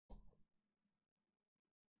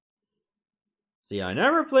See, I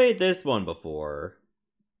never played this one before.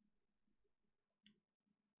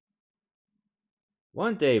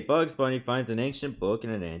 One day, Bugs Bunny finds an ancient book in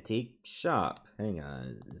an antique shop. Hang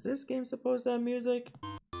on, is this game supposed to have music?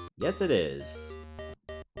 Yes, it is.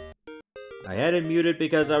 I had it muted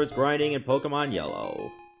because I was grinding in Pokemon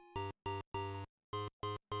Yellow.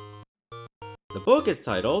 The book is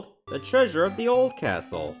titled, The Treasure of the Old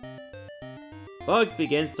Castle. Bugs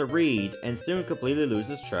begins to read and soon completely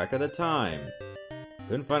loses track of the time.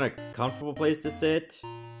 Couldn't find a comfortable place to sit?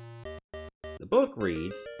 The book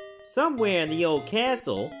reads, somewhere in the old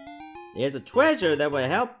castle, there's a treasure that will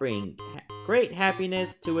help bring great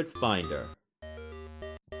happiness to its finder.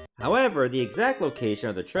 However, the exact location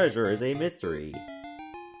of the treasure is a mystery.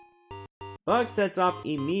 Bugs sets off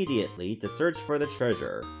immediately to search for the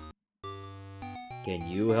treasure. Can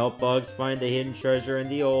you help Bugs find the hidden treasure in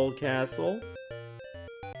the old castle?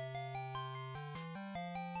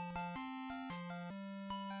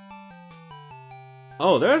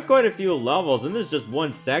 Oh, there's quite a few levels, and this is just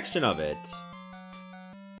one section of it.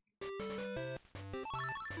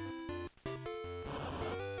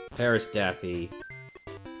 Perish Daffy.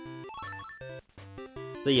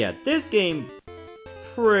 So yeah, this game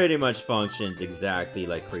pretty much functions exactly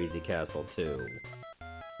like Crazy Castle 2.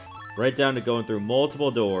 Right down to going through multiple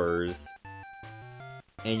doors.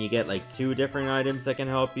 And you get like 2 different items that can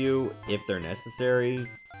help you if they're necessary.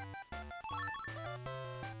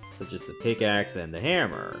 Such as the pickaxe and the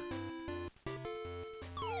hammer.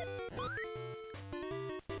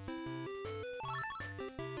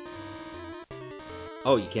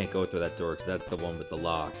 Oh, you can't go through that door because that's the one with the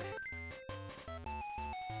lock.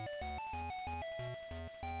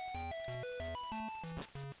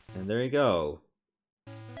 And there you go.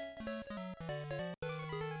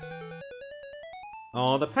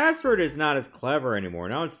 Oh, the password is not as clever anymore.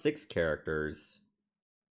 Now it's 6 characters.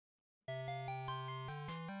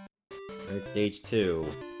 Alright, stage 2.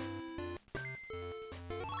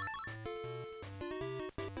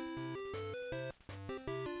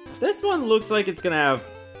 This one looks like it's gonna have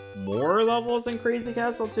more levels than Crazy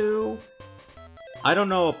Castle 2. I don't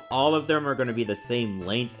know if all of them are gonna be the same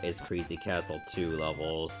length as Crazy Castle 2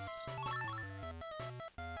 levels.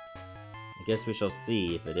 I guess we shall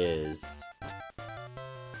see if it is.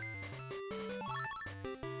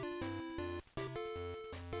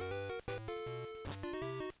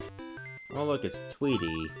 Oh look, it's Tweety.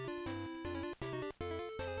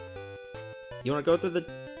 You wanna go through the...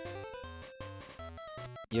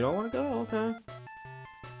 You don't wanna go? Okay.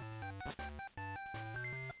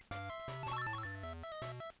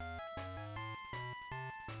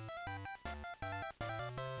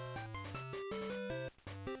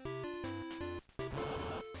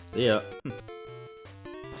 See ya.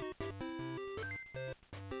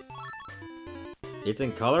 It's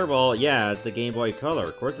in color? Well, yeah, it's the Game Boy Color.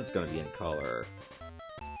 Of course it's gonna be in color.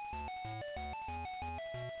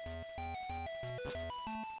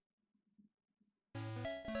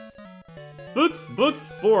 Books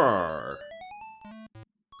 4!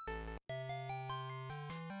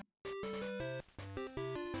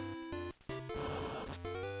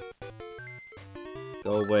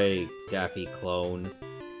 Go away, Daffy clone.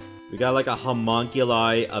 We got like a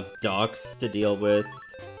homunculi of ducks to deal with.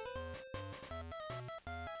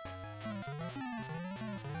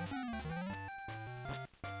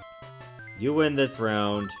 You win this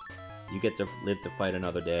round. You get to live to fight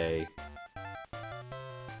another day.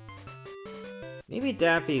 Maybe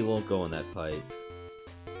Daffy won't go in that pipe.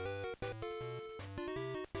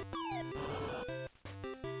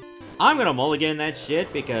 I'm gonna mulligan that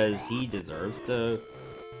shit because he deserves to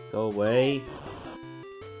go away.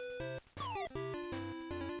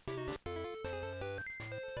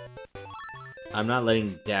 I'm not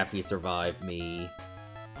letting Daffy survive me.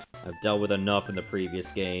 I've dealt with enough in the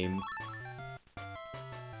previous game.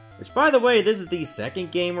 Which, by the way, this is the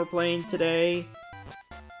second game we're playing today.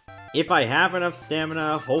 If I have enough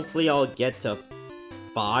stamina, hopefully I'll get to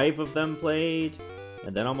 5 of them played,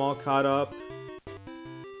 and then I'm all caught up.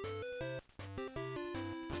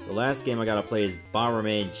 The last game I gotta play is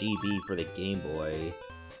Bomberman GB for the Game Boy,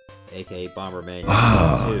 aka Bomberman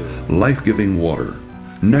GB 2. Life-giving water,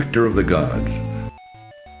 nectar of the gods.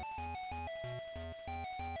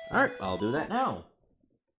 Alright, I'll do that now.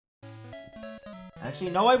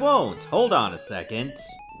 Actually, no I won't. Hold on a second.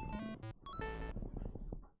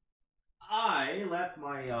 I left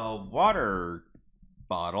my water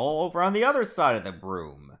bottle over on the other side of the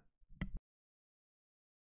room.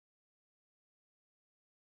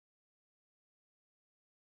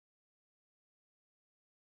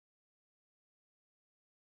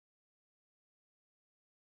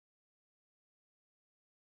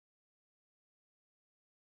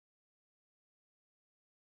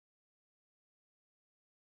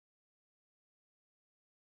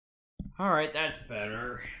 Alright, that's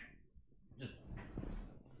better. Just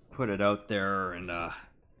put it out there and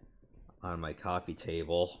on my coffee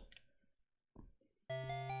table.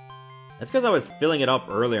 That's because I was filling it up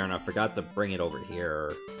earlier and I forgot to bring it over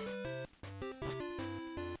here.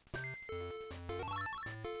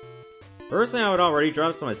 Personally, I would already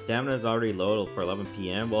drop, so my stamina is already low for 11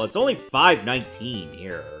 PM. Well, it's only 5:19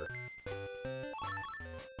 here.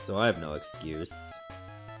 So I have no excuse.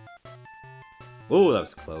 Ooh, that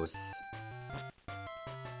was close.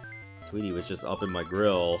 Tweety was just up in my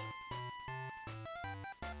grill.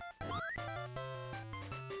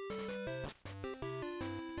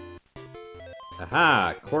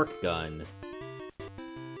 Aha! Cork gun.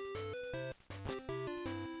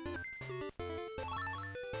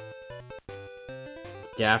 It's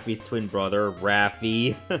Daffy's twin brother,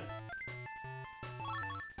 Raffi.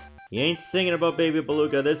 He ain't singing about Baby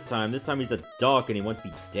Beluga this time. This time he's a duck and he wants to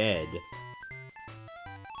be dead.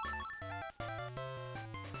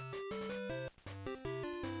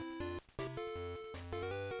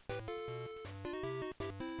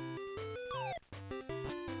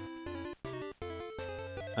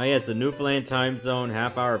 Oh yes, the Newfoundland time zone,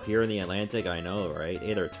 half hour up here in the Atlantic, I know, right?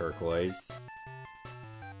 Hey there, turquoise.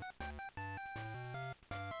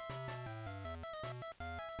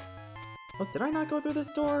 Oh, did I not go through this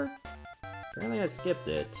door? Apparently I skipped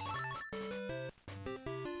it.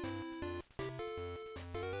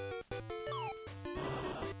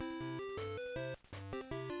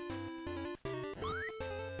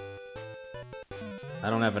 I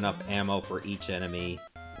don't have enough ammo for each enemy.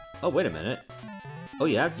 Oh, wait a minute. Oh,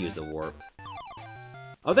 you have to use the warp.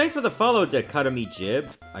 Oh, thanks for the follow, Dichotomy Jib.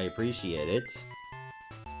 I appreciate it.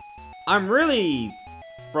 I'm really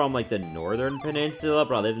from, like, the northern peninsula,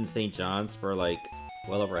 but I lived in St. John's for, like,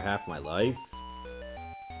 well over half my life.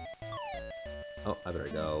 Oh, I better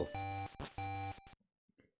go.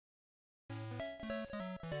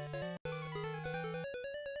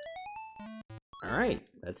 Alright,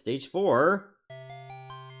 that's stage 4.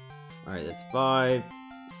 Alright, that's 5,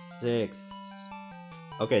 6...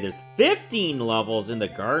 Okay, there's 15 levels in the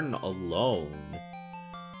garden alone.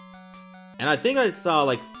 And I think I saw,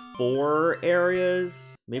 like, 4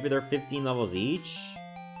 areas. Maybe they're 15 levels each?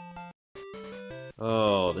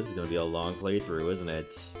 Oh, this is gonna be a long playthrough, isn't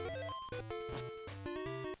it?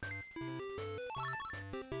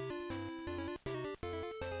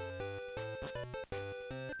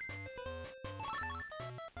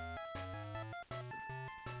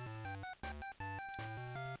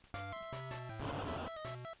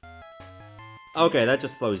 Okay, that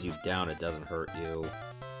just slows you down, it doesn't hurt you.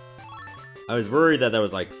 I was worried that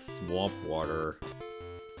was like swamp water.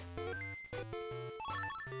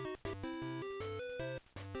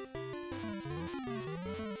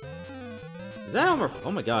 Is that Elmer?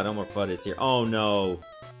 Oh my god, Elmer Fudd is here. Oh no.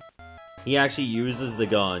 He actually uses the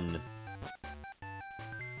gun.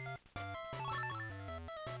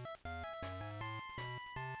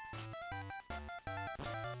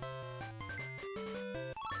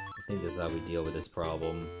 I think this is how we deal with this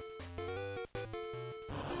problem.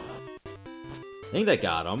 I think that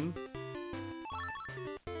got him.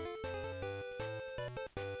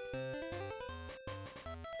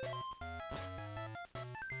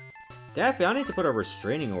 Daffy, I need to put a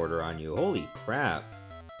restraining order on you. Holy crap.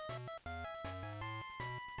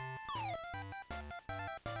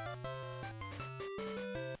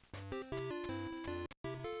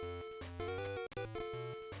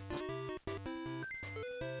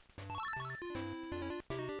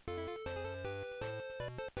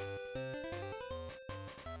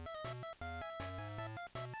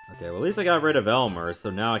 Okay, well at least I got rid of Elmer,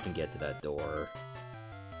 so now I can get to that door.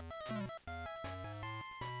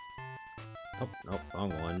 Oh, nope,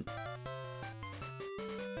 wrong one.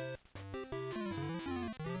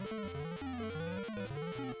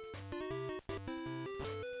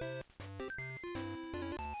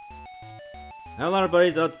 I have a lot of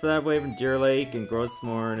buddies out that way from Deer Lake and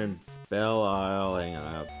Grossmorn and Belle Isle. Hang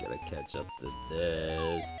on, I've gotta catch up to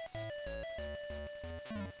this.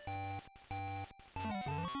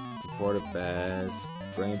 Port of Bass,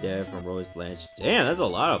 Granddad from Rose Blanche. Damn, that's a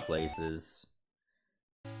lot of places.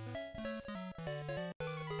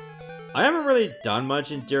 I haven't really done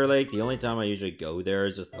much in Deer Lake. The only time I usually go there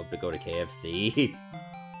is just hope to go to KFC.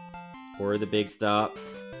 Or the big stop.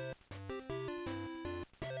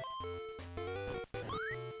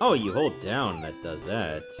 Oh, you hold down, that does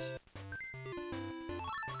that.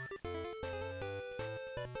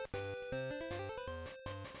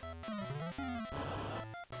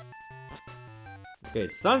 Okay,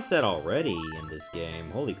 it's sunset already in this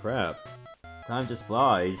game. Holy crap. Time just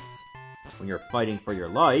flies when you're fighting for your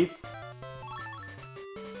life.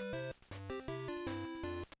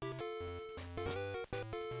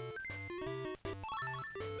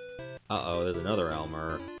 Uh-oh, there's another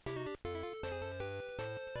Elmer.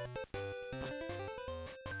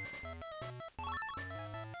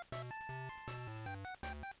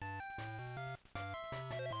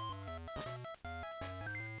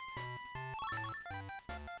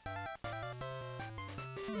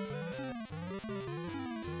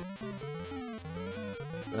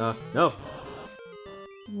 No.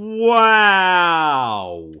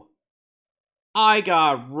 Wow! I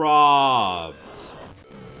got robbed!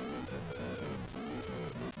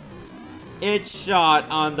 It shot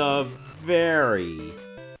on the very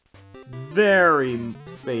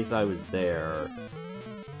space I was there.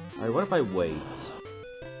 Alright, what if I wait?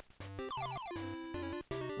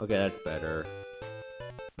 Okay, that's better.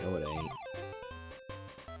 No, it ain't.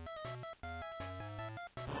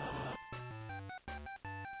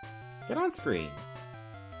 Get on screen.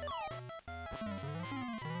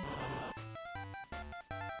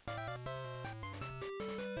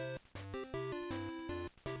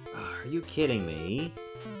 Are you kidding me?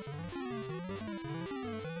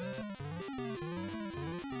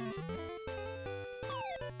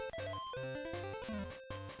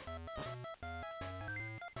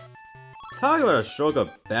 Talk about a stroke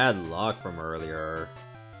of bad luck from earlier.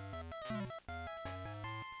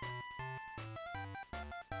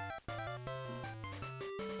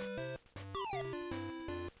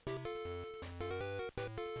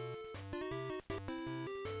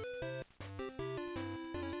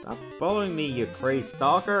 Stop following me, you crazy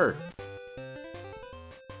stalker!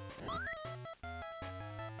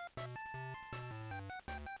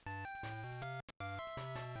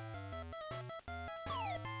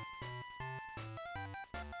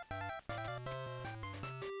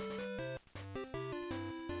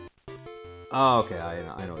 Oh, okay,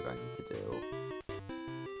 I know what I need to do.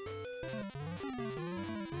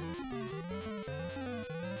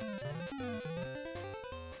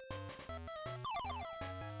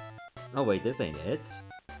 Oh wait, this ain't it.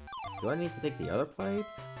 Do I need to take the other pipe?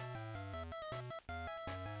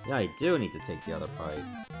 Yeah, I do need to take the other pipe.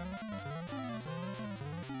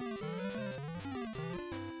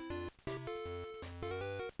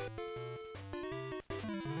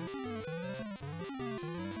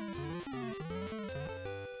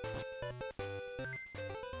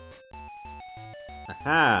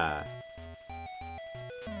 Aha!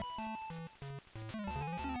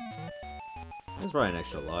 That's probably an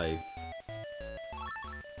extra life.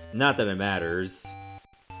 Not that it matters.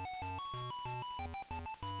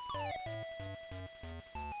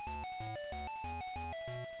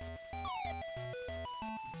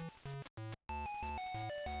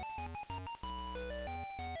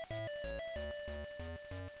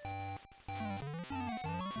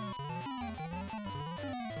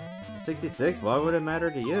 $66? Why would it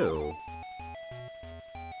matter to you?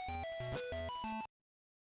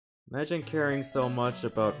 Imagine caring so much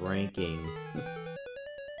about ranking.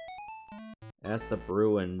 Ask the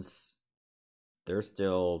Bruins. They're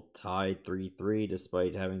still tied 3-3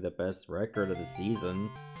 despite having the best record of the season.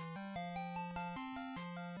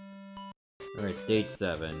 Alright, stage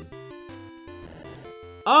 7.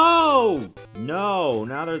 Oh! No!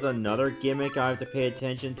 Now there's another gimmick I have to pay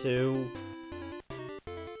attention to.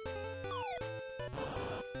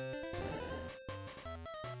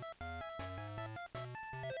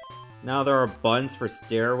 Now there are buttons for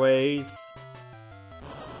stairways.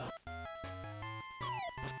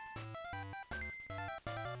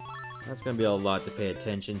 That's gonna be a lot to pay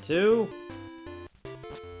attention to.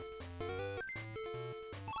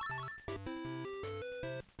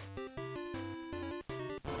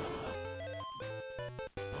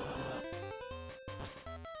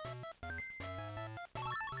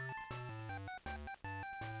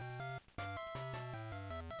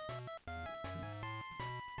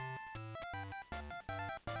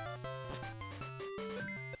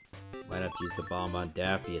 Might have to use the bomb on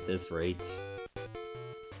Daffy at this rate.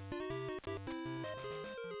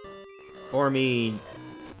 Or me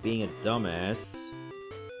being a dumbass.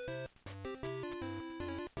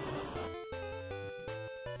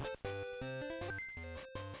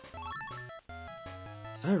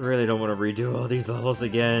 So I really don't want to redo all these levels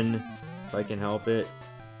again, if I can help it.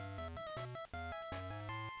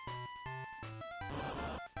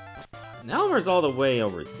 Elmer's all the way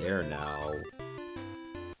over there now.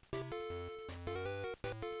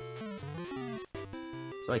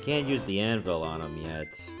 So I can't use the anvil on him yet.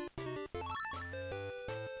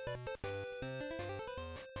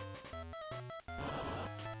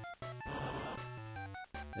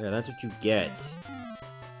 Yeah, that's what you get.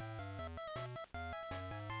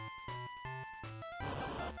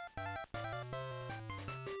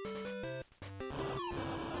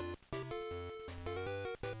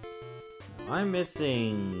 I'm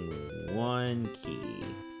missing one key.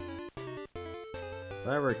 If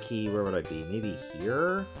I were a key, where would I be? Maybe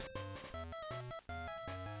here?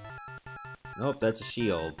 Nope, that's a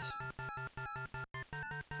shield.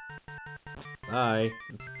 Bye.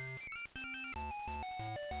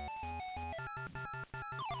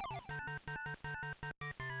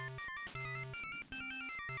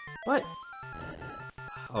 What?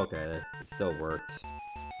 Okay, it still worked.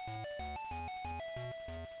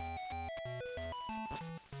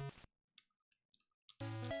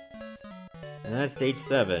 And that's stage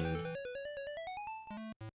 7.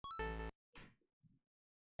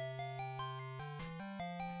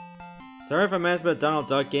 Sorry if I'm asked about Donald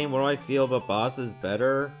Duck game, what do I feel about bosses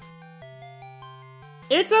better?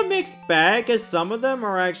 It's a mixed bag, as some of them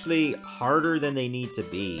are actually harder than they need to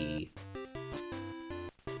be.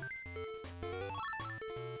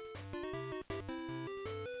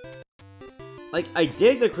 Like, I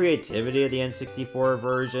dig the creativity of the N64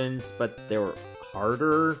 versions, but they were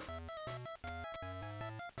harder.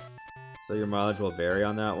 So your mileage will vary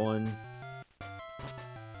on that one.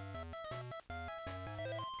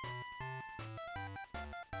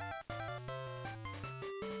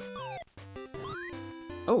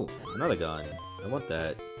 Oh, another gun. I want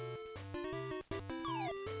that.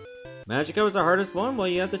 Magica was the hardest one? Well,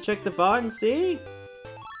 you have to check the VOD and see?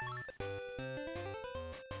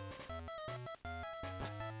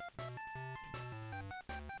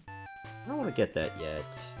 I don't want to get that yet.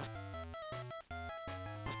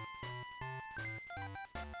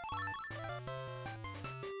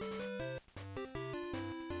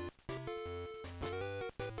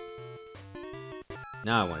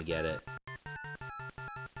 Now I want to get it.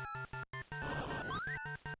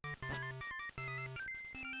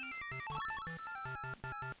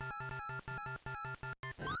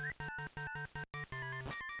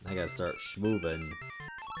 I gotta start schmoovin'.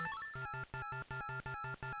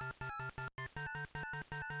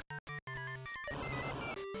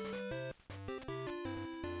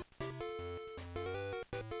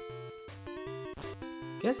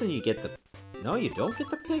 Guessing you get the... No, you don't get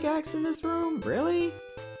the pickaxe in this room? Really?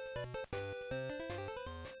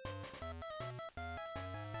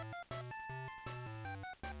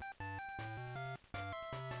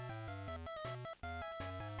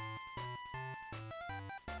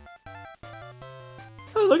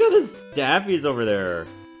 Oh, look at this Daffy's over there.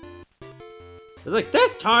 It's like,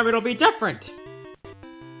 this time it'll be different!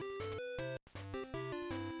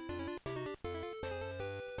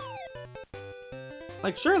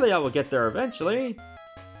 Like, surely I will get there eventually.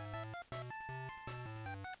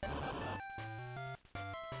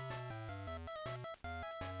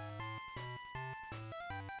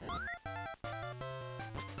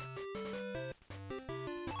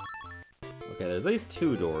 Okay, there's at least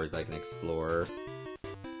 2 doors I can explore.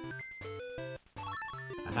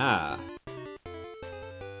 Aha.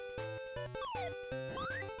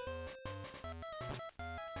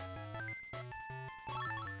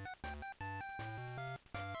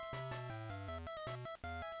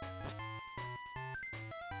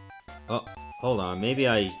 Oh, hold on. Maybe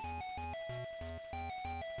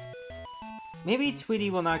Tweety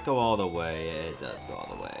will not go all the way. It does go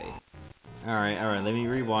all the way. Alright, let me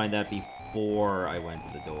rewind that before I went to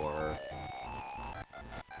the door.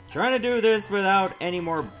 Trying to do this without any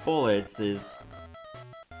more bullets is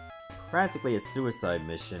practically a suicide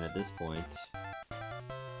mission at this point.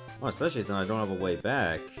 Well, especially since I don't have a way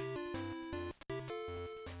back.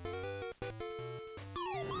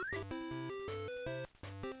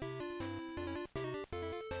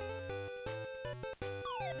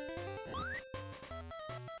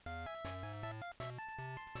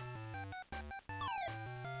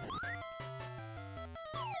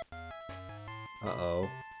 Uh-oh.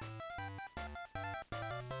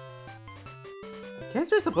 I guess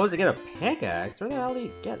you're supposed to get a pickaxe. Where the hell do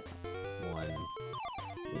you get one?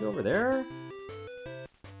 Maybe over there?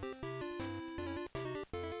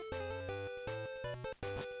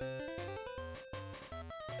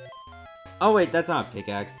 Oh wait, that's not a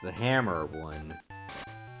pickaxe, it's a hammer one.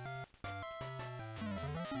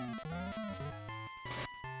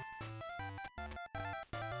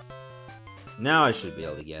 Now I should be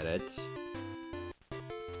able to get it.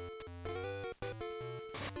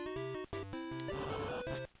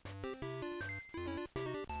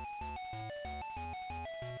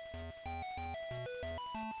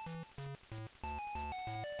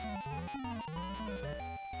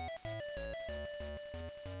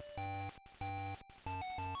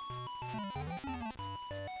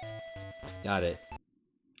 Got it.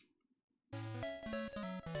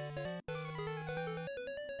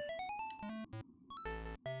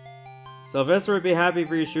 Sylvester would be happy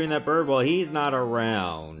for you shooting that bird while he's not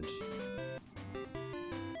around.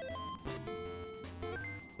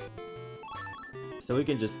 So we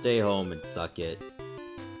can just stay home and suck it.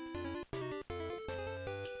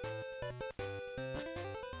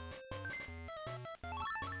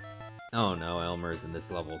 Oh no, Elmer's in this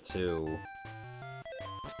level too.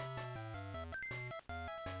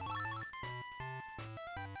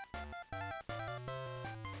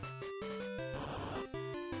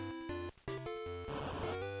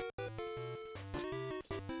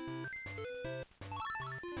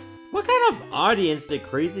 What kind of audience did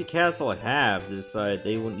Crazy Castle have to decide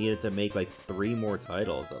they needed to make like 3 more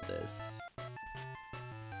titles of this?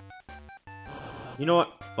 You know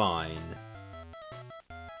what? Fine.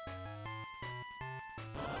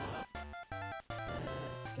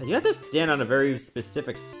 You have to stand on a very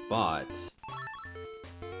specific spot.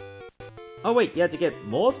 Oh wait, you have to get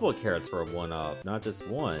multiple carrots for a 1-up, not just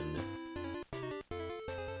one.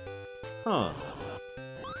 Huh.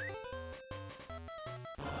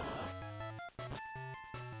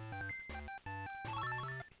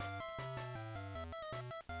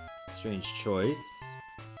 Strange choice.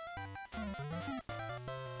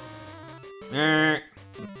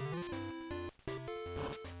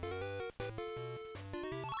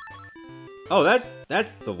 Oh,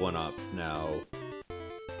 that's the 1-ups now.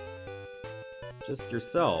 Just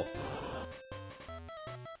yourself.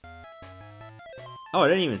 Oh, I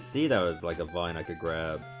didn't even see that was like a vine I could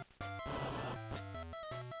grab.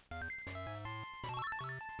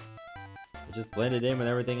 It just blended in with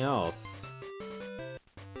everything else.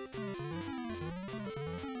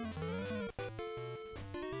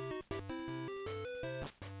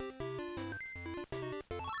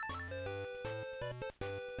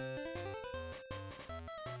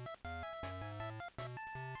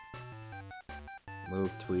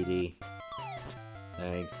 Move, Tweety.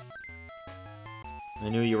 Thanks. I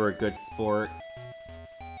knew you were a good sport.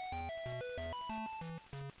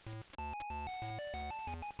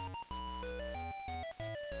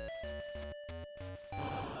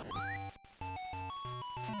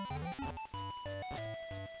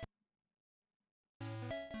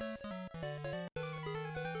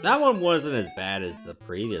 That one wasn't as bad as the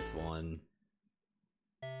previous one.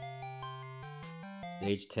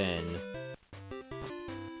 Stage 10.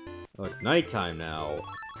 Oh, it's nighttime now.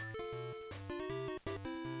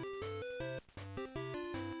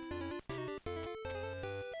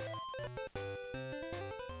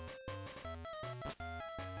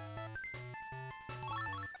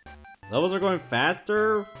 Levels are going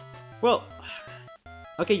faster? Well,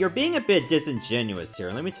 okay, you're being a bit disingenuous here,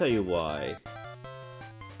 and let me tell you why.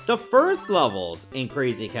 The first levels in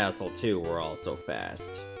Crazy Castle 2 were also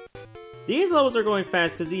fast. These levels are going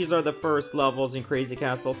fast because these are the first levels in Crazy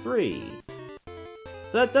Castle 3.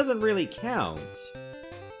 So that doesn't really count.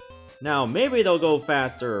 Now, maybe they'll go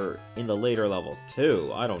faster in the later levels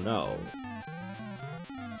too, I don't know.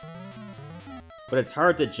 But it's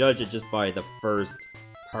hard to judge it just by the first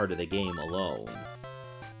part of the game alone,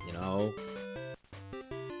 you know?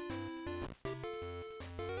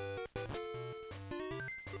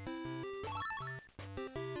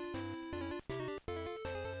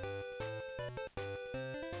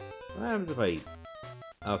 What happens if I...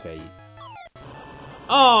 Okay.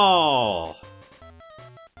 Oh!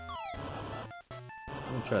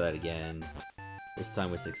 Let me try that again. This time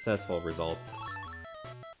with successful results.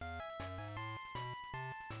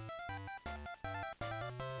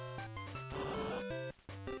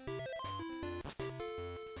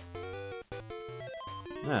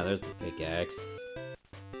 Ah, there's the pickaxe.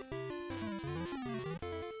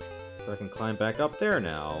 So I can climb back up there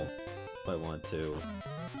now, if I want to.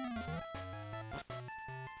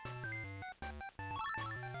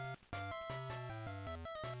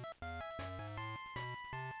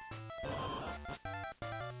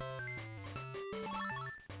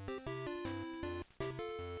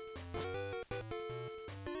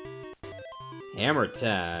 Hammer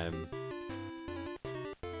time!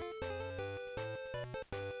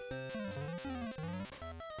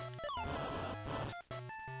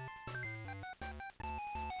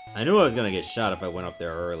 I knew I was gonna get shot if I went up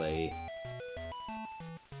there early.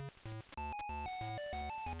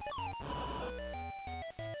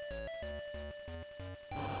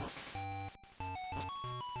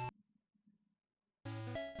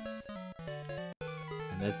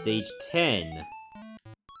 And that's stage 10.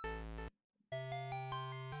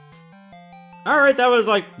 Alright, that was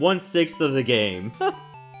like 1/6 of the game.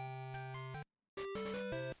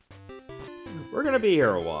 We're gonna be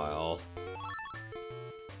here a while.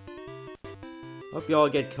 Hope y'all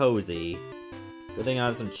get cozy. Good thing I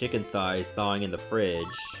have some chicken thighs thawing in the fridge.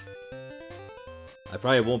 I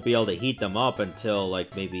probably won't be able to heat them up until,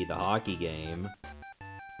 like, maybe the hockey game.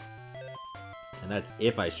 And that's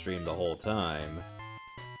if I stream the whole time.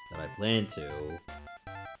 That I plan to.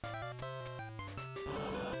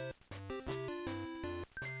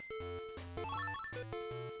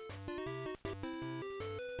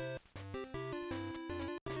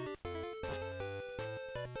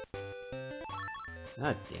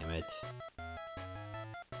 God damn it.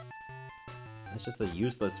 That's just a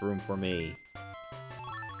useless room for me.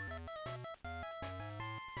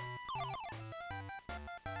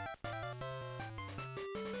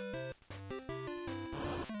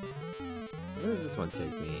 Where does this one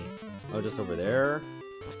take me? Oh, just over there?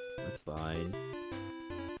 That's fine.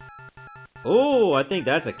 Oh, I think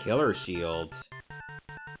that's a killer shield.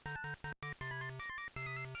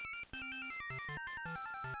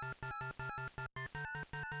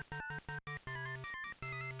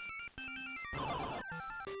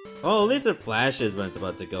 Oh, at least it flashes when it's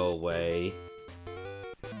about to go away.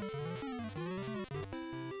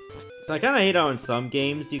 So I kind of hate how in some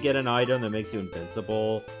games you get an item that makes you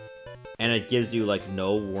invincible, and it gives you, like,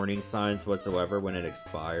 no warning signs whatsoever when it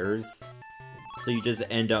expires. So you just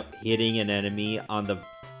end up hitting an enemy on the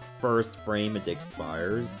first frame it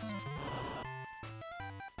expires.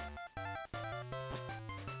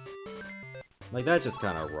 Like, that's just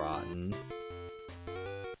kind of rotten.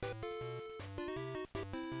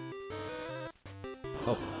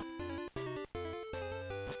 Oh.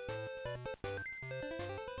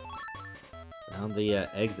 Found the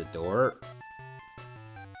exit door.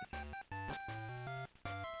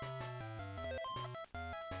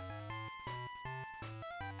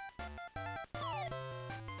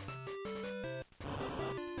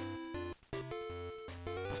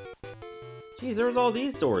 Jeez, there was all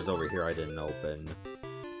these doors over here I didn't open.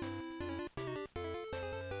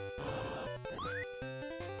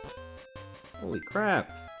 Holy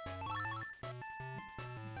crap.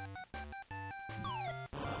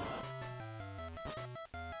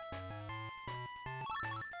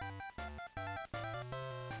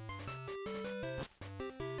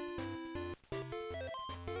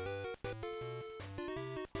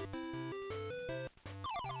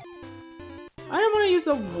 I don't want to use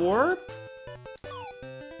the warp.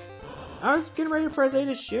 I was getting ready to press A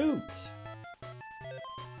to shoot.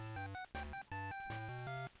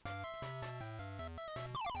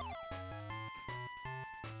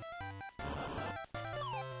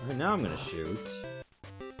 Right now I'm gonna shoot.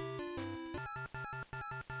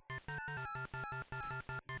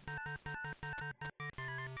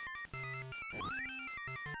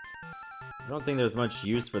 I don't think there's much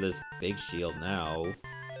use for this big shield now.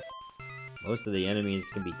 Most of the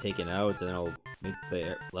enemies can be taken out and it'll make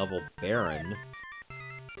the level barren.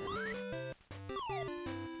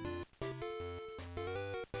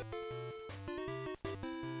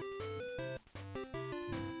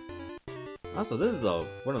 Also, this is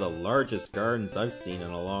one of the largest gardens I've seen in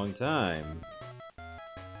a long time.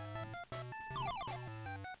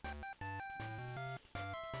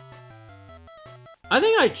 I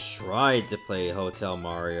think I tried to play Hotel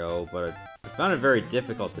Mario, but I found it very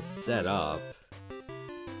difficult to set up.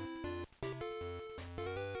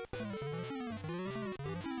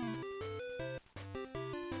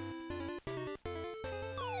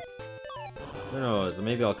 Who knows,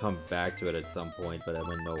 maybe I'll come back to it at some point, but I'm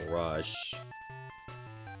in no rush.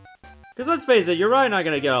 Because let's face it, you're probably not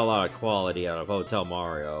going to get a lot of quality out of Hotel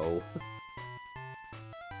Mario.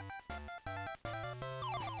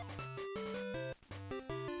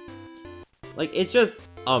 Like, it's just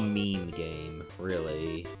a meme game,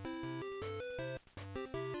 really.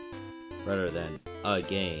 Rather than a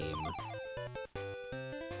game.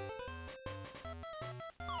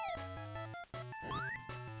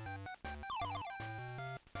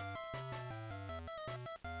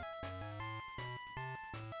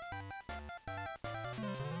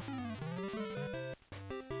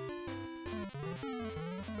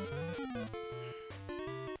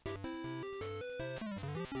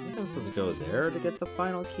 I think I'm supposed to go there to get the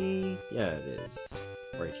final key? Yeah, it is.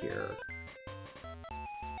 Right here.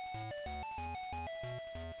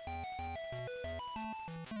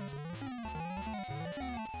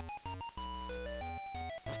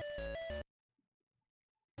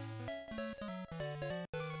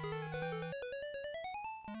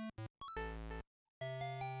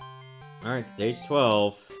 Alright, stage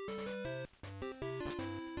 12.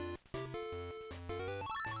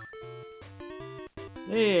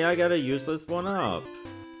 Hey, I got a useless one up.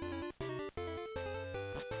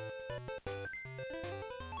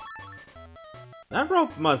 That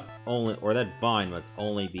rope must only, or that vine must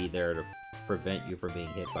only be there to prevent you from being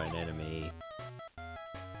hit by an enemy.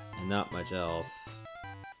 And not much else.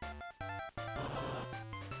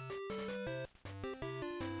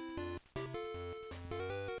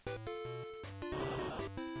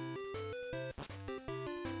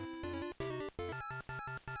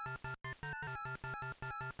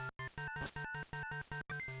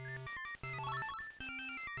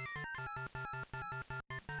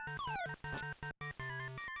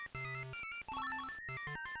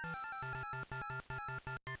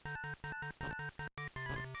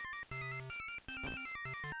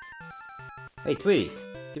 Hey, Tweety,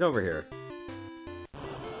 get over here.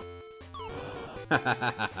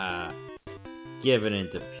 Giving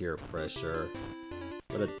into peer pressure.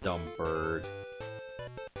 What a dumb bird.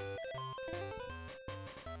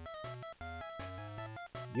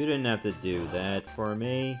 You didn't have to do that for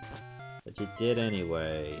me, but you did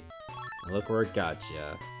anyway. And look where it got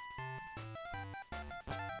ya.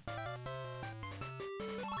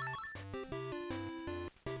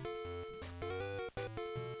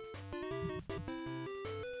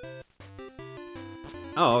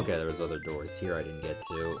 Oh, okay, there was other doors here I didn't get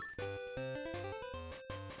to.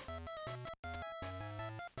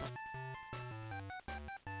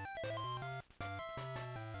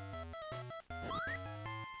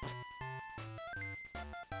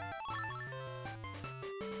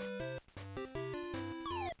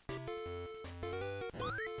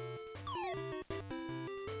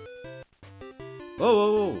 Whoa,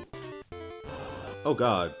 whoa, whoa! Oh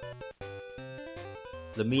god.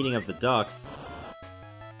 The meeting of the ducks.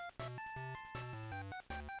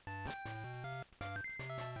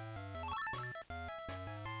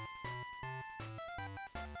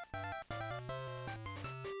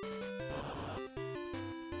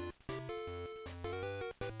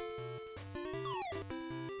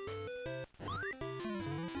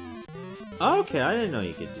 Okay, I didn't know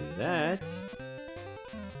you could do that.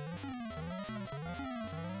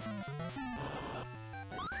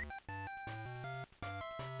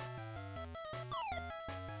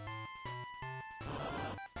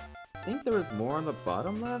 I think there was more on the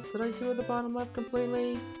bottom left. Did I do the bottom left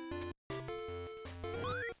completely?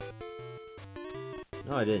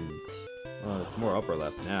 No, I didn't. Well, it's more upper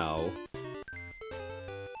left now.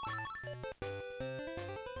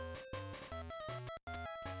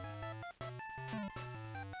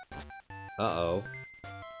 Uh-oh.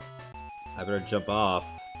 I better jump off.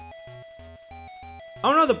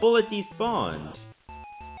 Oh no, the bullet despawned!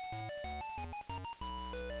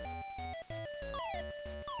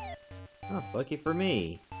 Oh, lucky for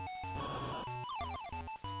me.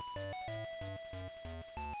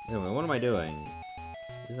 Anyway, what am I doing?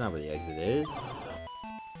 This is not where the exit is.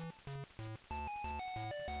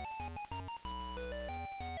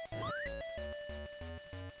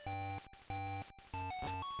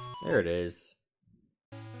 There it is.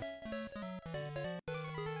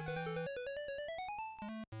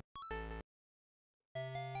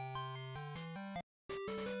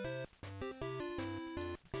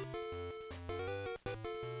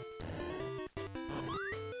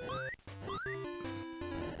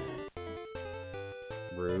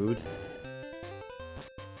 Rude.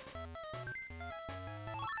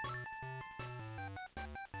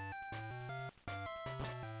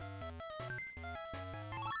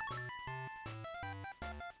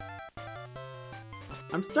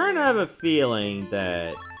 I'm starting to have a feeling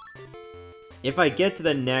that if I get to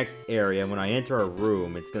the next area, when I enter a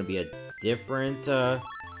room, it's going to be a different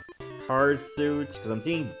card suit, because I'm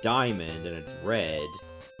seeing diamond and it's red.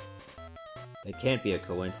 It can't be a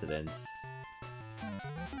coincidence.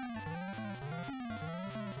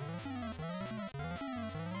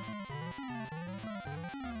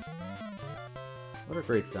 What a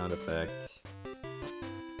great sound effect.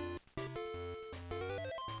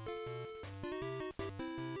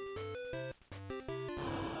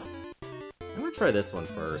 I'm gonna try this one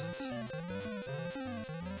first.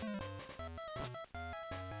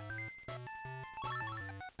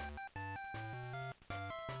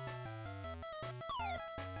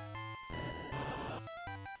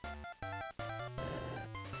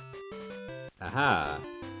 Aha!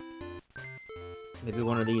 Maybe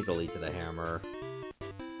one of these will lead to the hammer.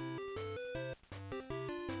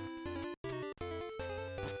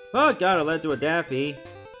 Oh god, it led to a Daffy.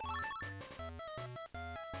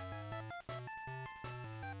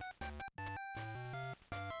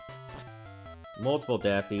 Multiple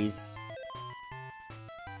Daffies.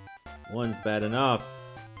 One's bad enough.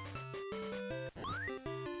 Oh,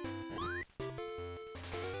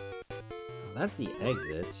 that's the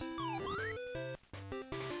exit.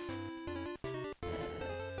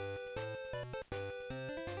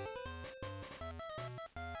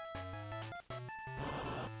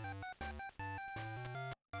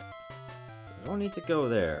 I don't need to go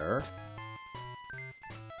there.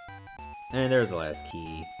 And there's the last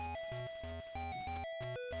key.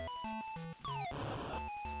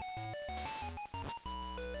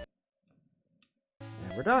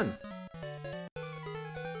 And we're done.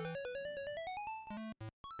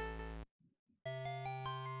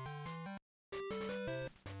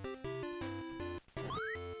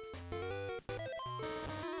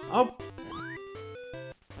 Oh!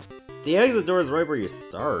 The exit door is right where you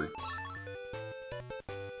start.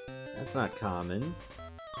 That's not common.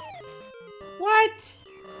 What?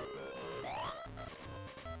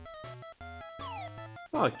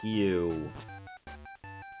 Fuck you.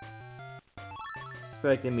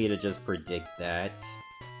 Expecting me to just predict that.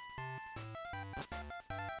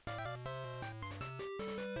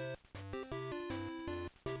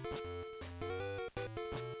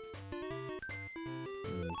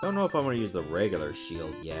 Don't know if I'm gonna use the regular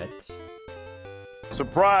shield yet.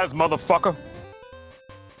 Surprise, motherfucker!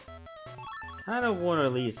 Kind of want to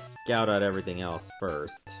at least scout out everything else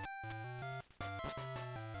first.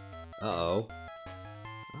 Uh-oh.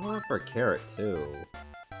 I want for a carrot, too.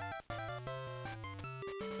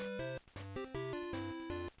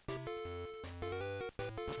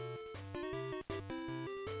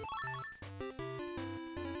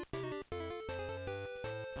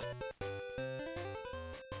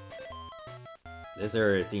 This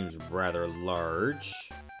area seems rather large.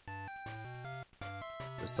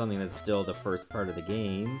 There's something that's still the first part of the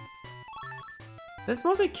game. And it's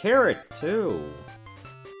mostly carrots, too.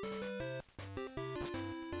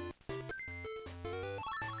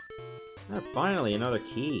 Ah, finally, another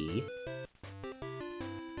key.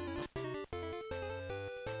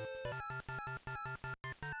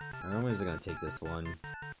 I'm just gonna take this one.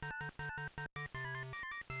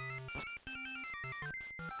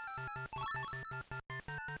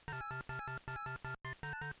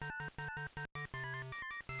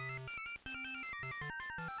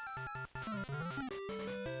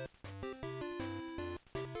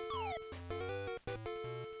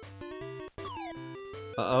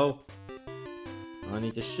 Uh-oh. I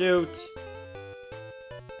need to shoot.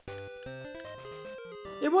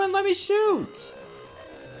 It wouldn't let me shoot!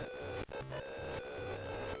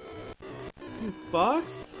 You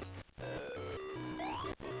fucks.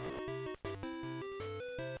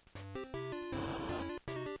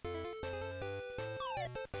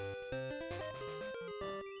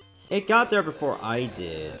 It got there before I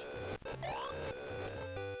did.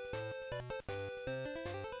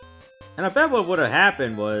 And I bet what would have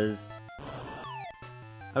happened was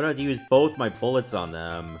I would have to use both my bullets on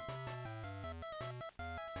them.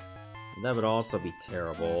 That would also be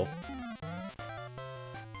terrible.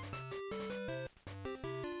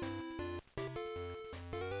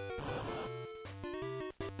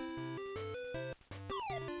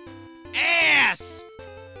 Ass!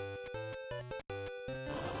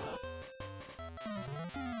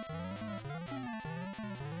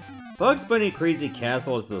 Bugs Bunny Crazy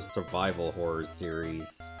Castle is the survival horror series.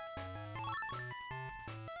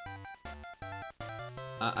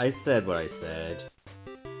 I said what I said.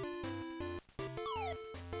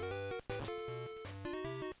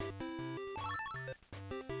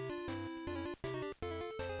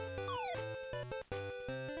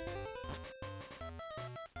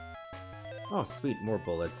 Oh, sweet, more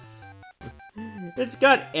bullets. It's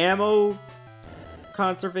got ammo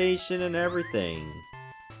conservation and everything.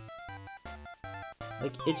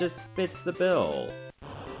 Like, it just fits the bill.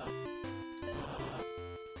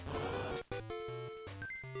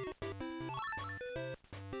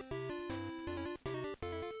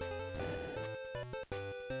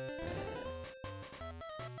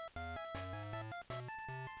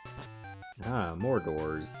 Ah, more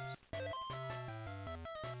doors. I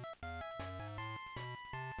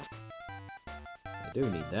do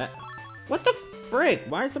need that. What the frick?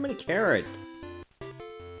 Why are so many carrots?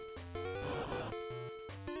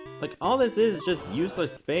 Like, all this is just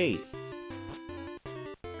useless space.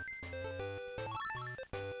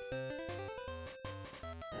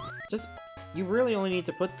 Just, you really only need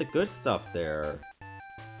to put the good stuff there.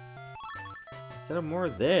 Instead of more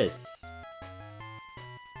of this.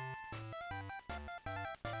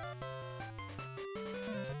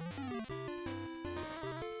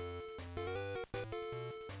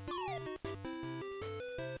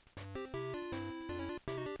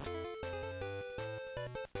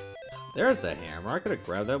 There's the hammer. I could have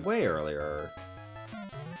grabbed that way earlier.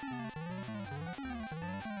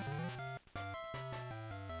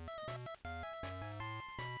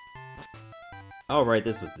 Oh, right,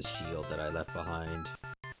 this was the shield that I left behind.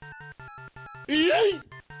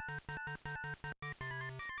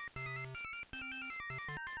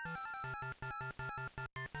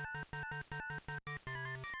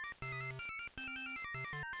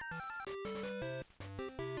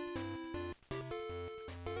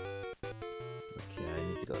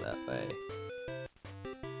 to go that way.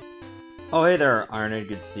 Oh, hey there, Iron.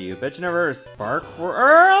 Good to see you. Bet you never heard of Spark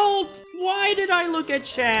World? Why did I look at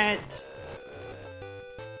chat?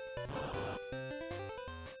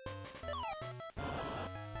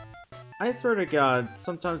 I swear to God,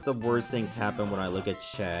 sometimes the worst things happen when I look at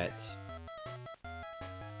chat.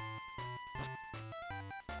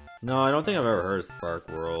 No, I don't think I've ever heard of Spark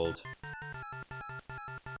World.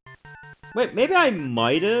 Wait, maybe I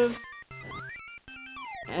might have?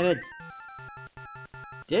 And it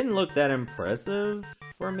didn't look that impressive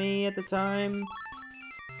for me at the time.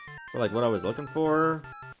 For like what I was looking for.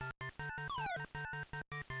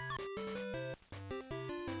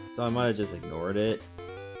 So I might have just ignored it.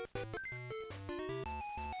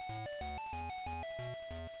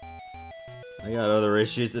 I got other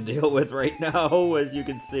issues to deal with right now, as you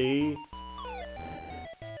can see.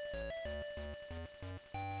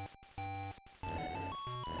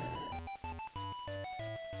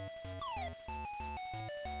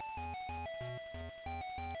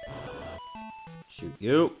 Shoot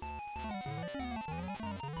you.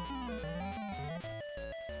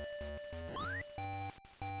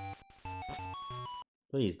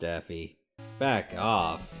 Please, Daffy. Back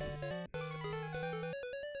off.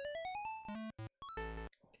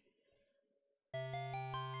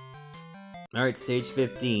 Alright, stage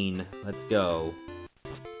 15. Let's go.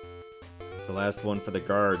 It's the last one for the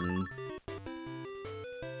garden.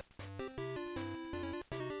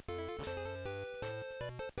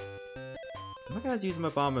 Am I gonna use my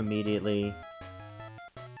bomb immediately?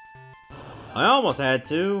 I almost had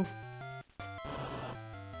to!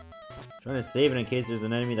 Trying to save it in case there's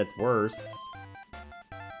an enemy that's worse.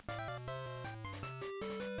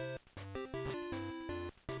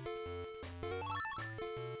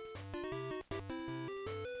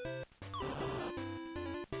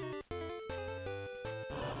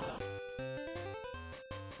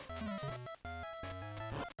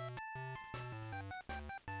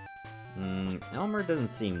 Elmer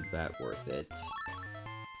doesn't seem that worth it.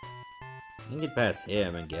 I can get past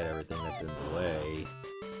him and get everything that's in the way.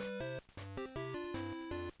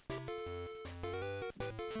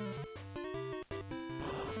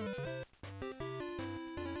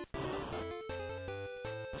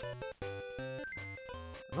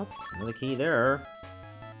 Oh, another key there.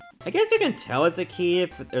 I guess you can tell it's a key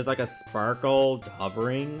if there's like a sparkle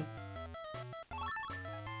hovering.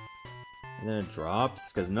 And then it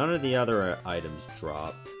drops, because none of the other items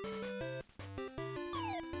drop.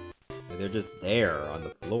 Like they're just there on the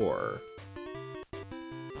floor.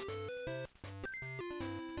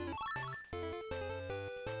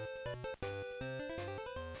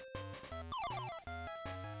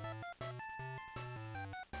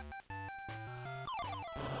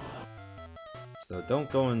 So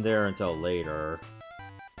don't go in there until later.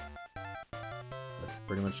 That's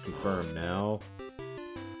pretty much confirmed now.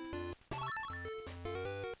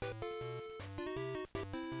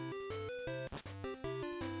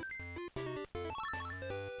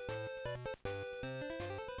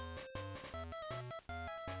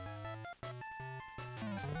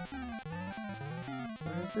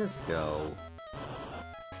 Where does this go?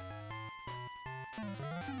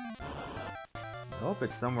 I hope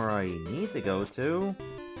it's somewhere I need to go to.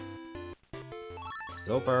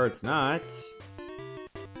 So far it's not.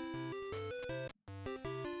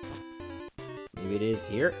 Maybe it is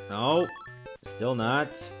here? No, still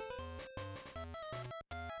not.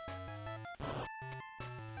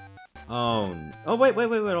 Oh, oh wait,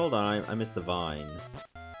 hold on, I missed the vine.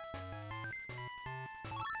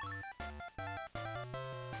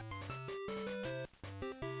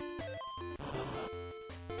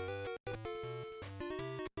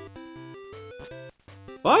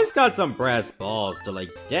 Bug's got some brass balls to,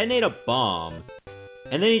 like, detonate a bomb,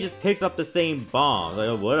 and then he just picks up the same bomb. Like,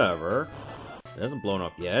 oh, whatever. It hasn't blown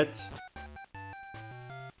up yet.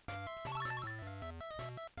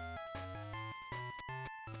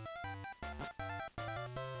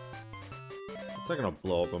 It's not gonna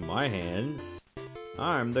blow up in my hands.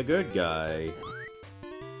 I'm the good guy.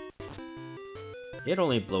 It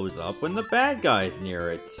only blows up when the bad guy's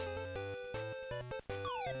near it.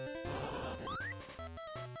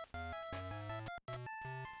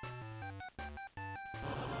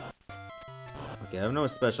 Okay, I have no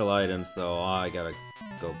special items, so I gotta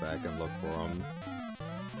go back and look for them.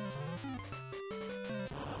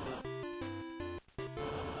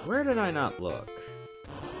 Where did I not look?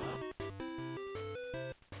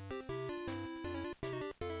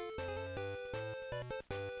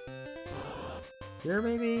 Here,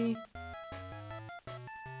 maybe?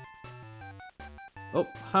 Oh,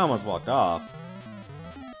 I almost walked off.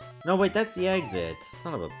 No, wait, that's the exit.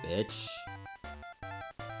 Son of a bitch.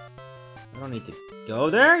 don't need to go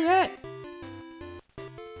there yet.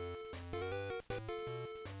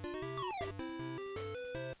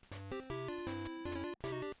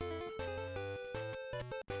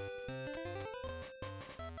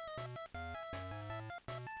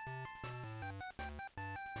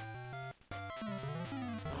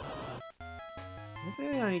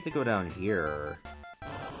 Maybe I need to go down here.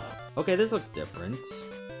 Okay, this looks different.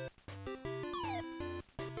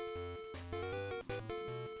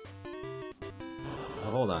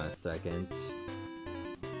 Oh, hold on a second.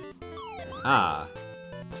 Ah.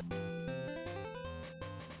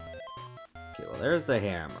 Okay, well, there's the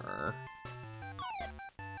hammer.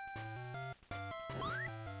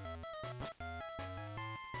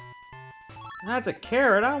 That's a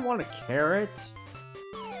carrot. I don't want a carrot.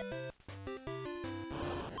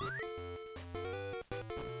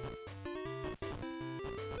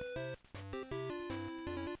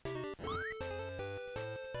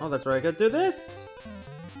 Oh, that's right, I could do this!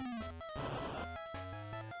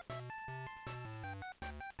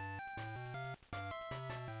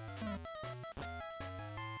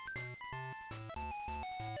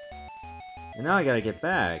 And now I gotta get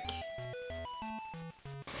back.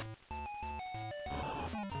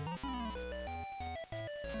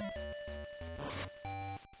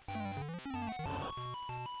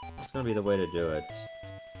 It's gonna be the way to do it.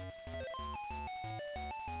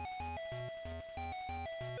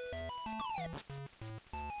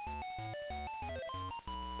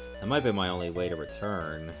 That might be my only way to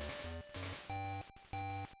return.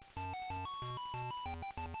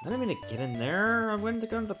 I didn't mean to get in there. I went to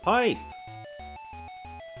go to the pipe.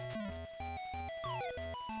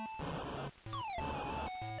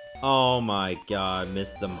 Oh my god,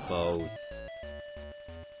 missed them both.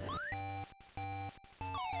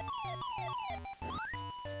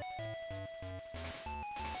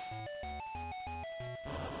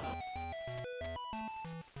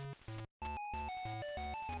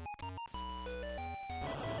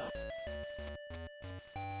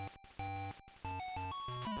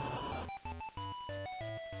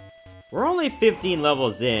 We're only 15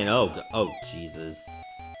 levels in. Oh, Jesus.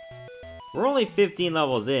 We're only 15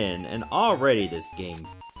 levels in, and already this game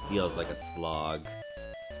feels like a slog.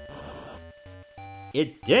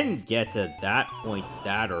 It didn't get to that point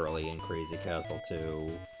that early in Crazy Castle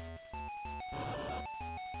 2.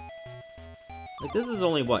 Like, this is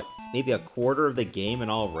only, what, maybe a quarter of the game,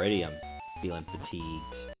 and already I'm feeling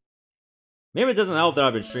fatigued. Maybe it doesn't help that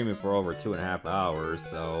I've been streaming for over 2.5 hours,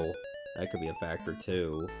 so that could be a factor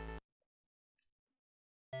too.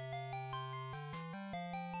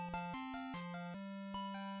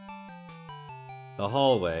 The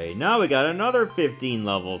hallway. Now we got another 15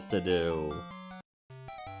 levels to do.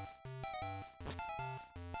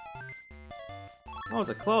 Oh,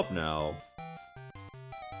 it's a club now.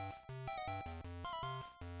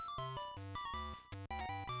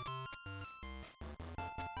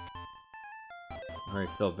 Alright,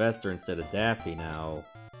 Sylvester instead of Daffy now.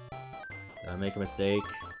 Did I make a mistake?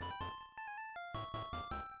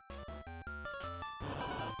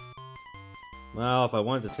 Well, if I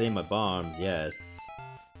wanted to save my bombs, yes.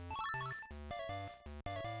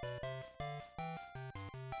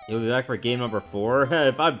 You'll be back for game number 4?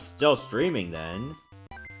 If I'm still streaming, then.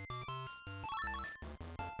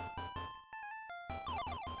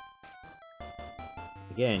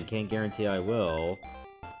 Again, can't guarantee I will.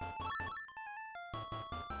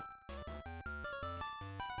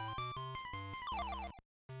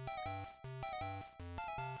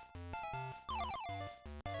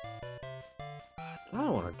 I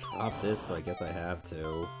don't want to drop this, but I guess I have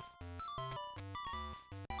to.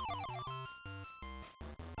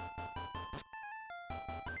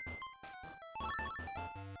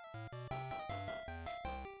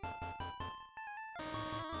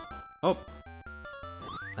 Oh!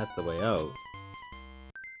 That's the way out.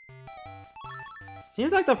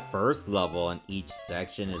 Seems like the first level in each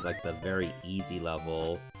section is like the very easy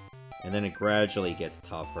level, and then it gradually gets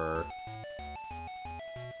tougher.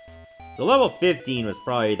 So level 15 was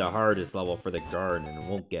probably the hardest level for the garden, and it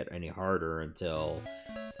won't get any harder until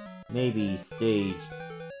maybe stage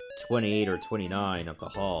 28 or 29 of the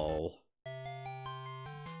hall.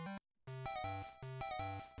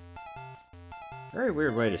 Very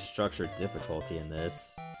weird way to structure difficulty in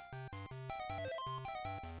this.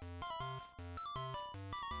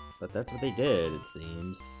 But that's what they did, it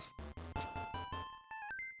seems.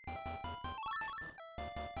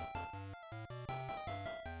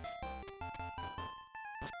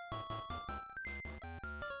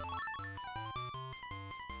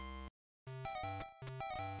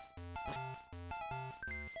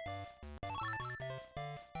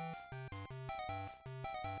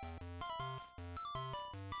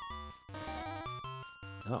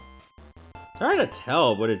 Oh. Trying to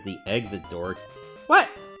tell what is the exit dorks. What?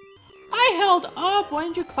 I held up! Why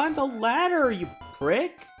didn't you climb the ladder, you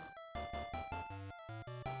prick?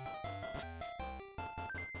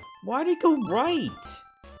 Why'd he go right?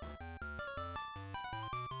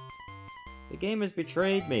 The game has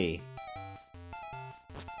betrayed me.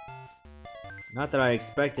 Not that I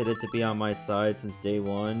expected it to be on my side since day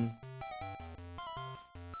one.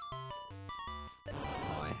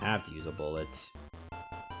 Oh, I have to use a bullet.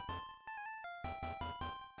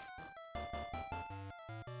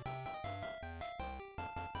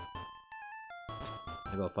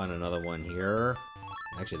 Maybe I'll find another one here.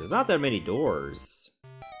 Actually, there's not that many doors.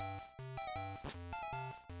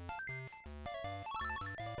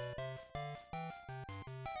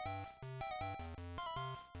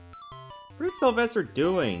 What is Sylvester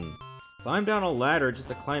doing? Climb down a ladder just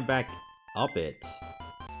to climb back up it.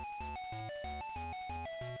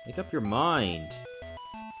 Make up your mind.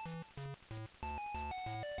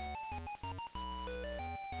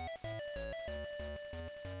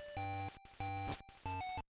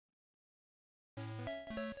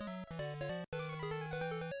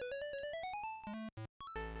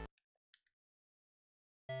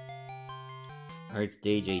 Alright, it's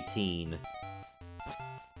stage 18.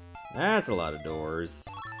 That's a lot of doors.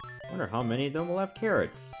 Wonder how many of them will have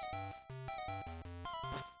carrots.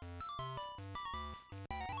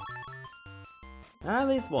 At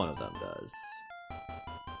least one of them does.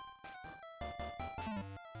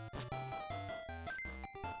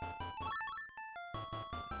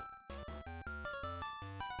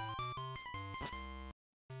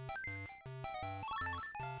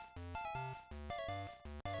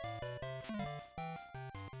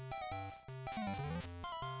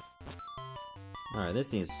 Alright, this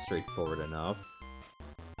seems straightforward enough.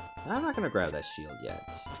 I'm not gonna grab that shield yet.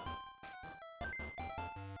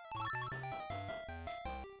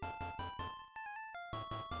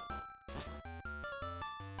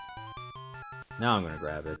 Now I'm gonna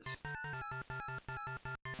grab it.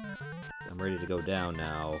 I'm ready to go down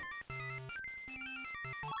now.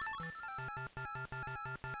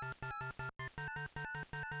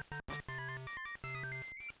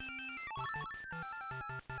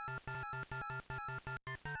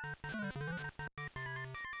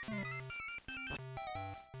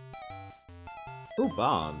 Ooh,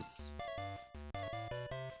 bombs.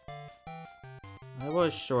 I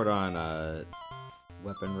was short on,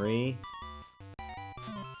 weaponry.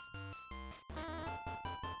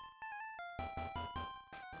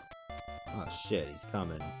 Oh shit, he's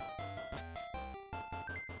coming.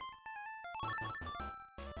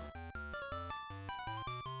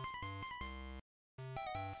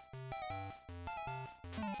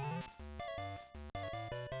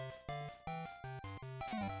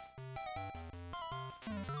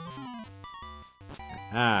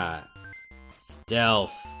 Ah,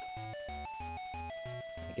 stealth.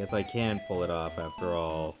 I guess I can pull it off after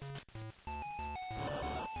all.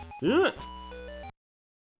 Ugh!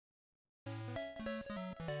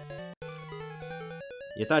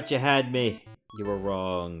 You thought you had me. You were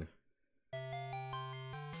wrong.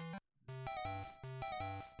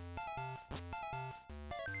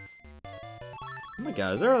 Oh my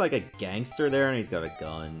god, is there like a gangster there and he's got a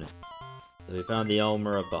gun? So we found the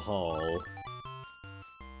Elmer of the Hall.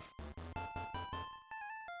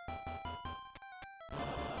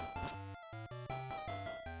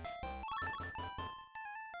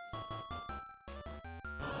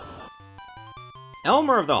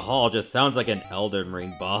 Elmer of the Hall just sounds like an Elden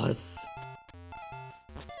Ring boss.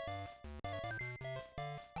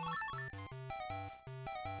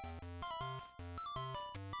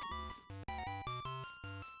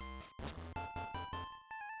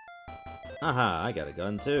 Haha, I got a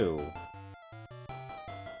gun too.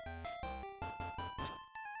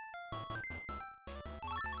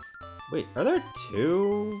 Wait, are there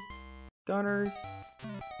two gunners?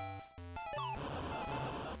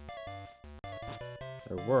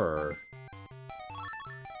 There were.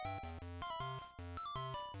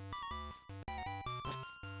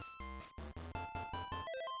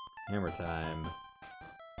 Hammer time.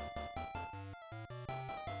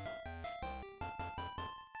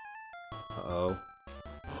 Uh-oh.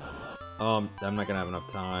 I'm not gonna have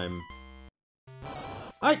enough time.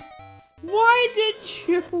 Why did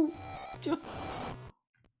you...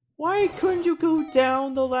 Why couldn't you go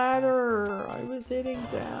down the ladder? I was hitting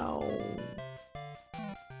down.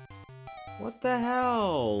 What the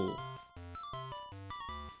hell?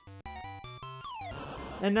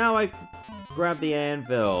 And now I grab the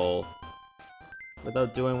anvil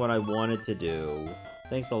without doing what I wanted to do.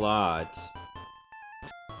 Thanks a lot.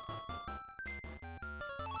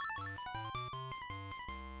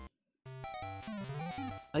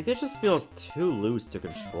 Like, it just feels too loose to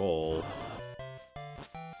control.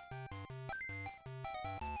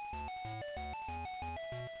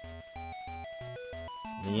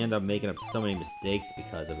 And you end up making up so many mistakes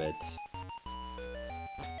because of it.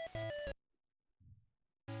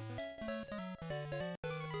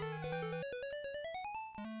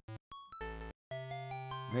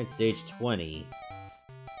 Alright, stage 20.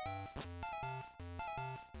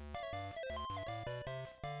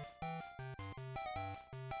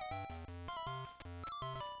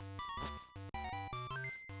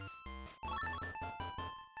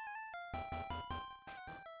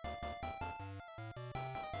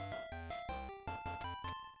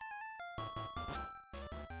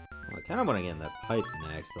 I kind of want to get in that pipe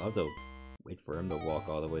next, so I'll have to wait for him to walk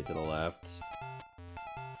all the way to the left.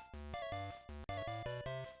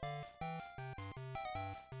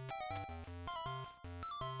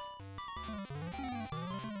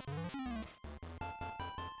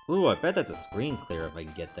 Ooh, I bet that's a screen clear if I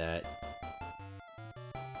can get that.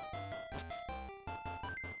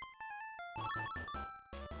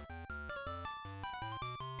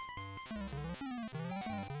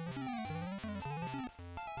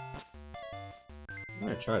 I'm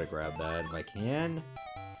gonna try to grab that if I can.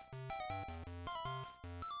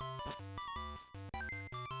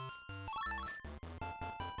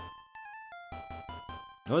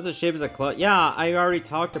 Oh, it's the shape as a club. Yeah, I already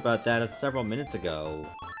talked about that several minutes ago.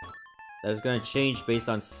 That is gonna change based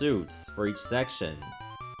on suits for each section.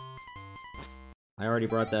 I already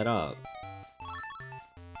brought that up.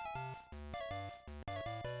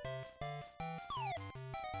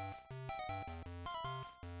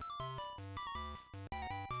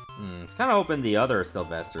 It's kind of hoping the other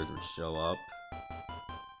Sylvesters would show up.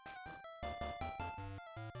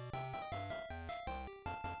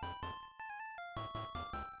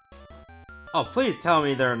 Oh, please tell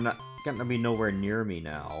me they're not gonna be nowhere near me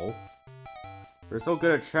now. They're so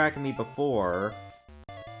good at tracking me before.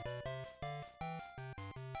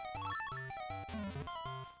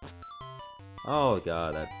 Oh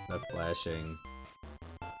god, that flashing.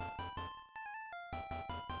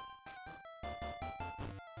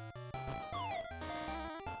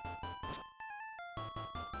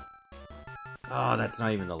 Oh, that's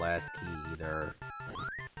not even the last key either.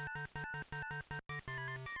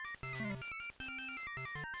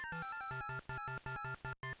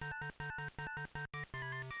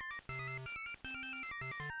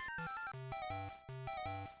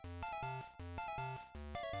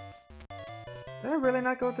 Did I really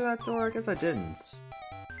not go through that door? I guess I didn't.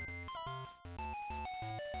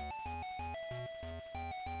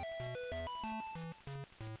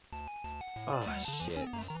 Oh, shit.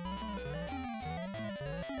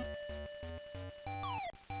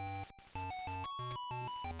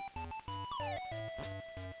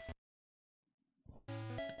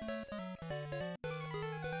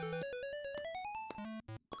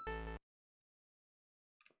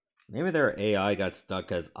 Maybe their AI got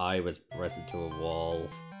stuck as I was pressed into a wall.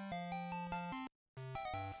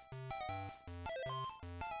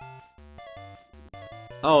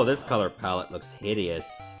 Oh, this color palette looks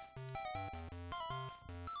hideous.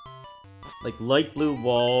 Like light blue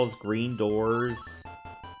walls, green doors.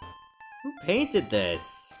 Who painted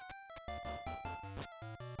this?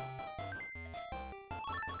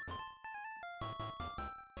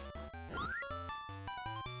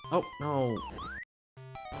 Oh, no.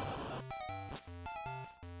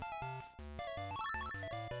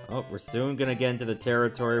 Oh, we're soon gonna get into the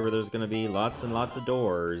territory where there's gonna be lots and lots of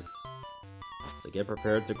doors. So get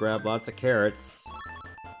prepared to grab lots of carrots.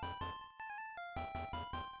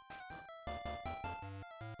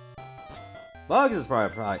 Bugs is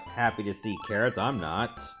probably happy to see carrots, I'm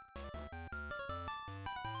not.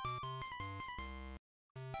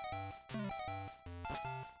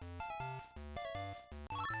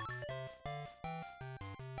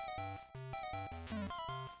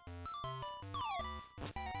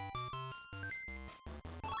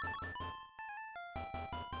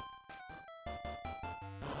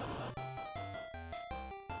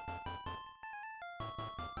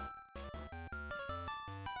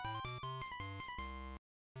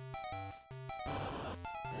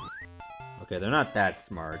 Okay, they're not that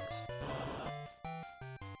smart.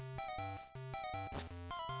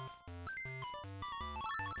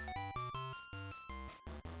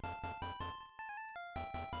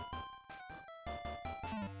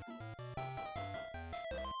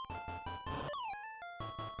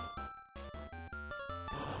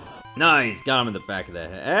 Nice! Got him in the back of the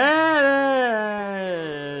head!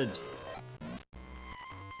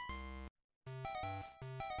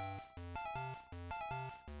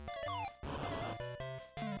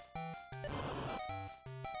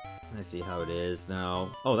 I see how it is now.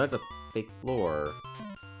 Oh, that's a fake floor.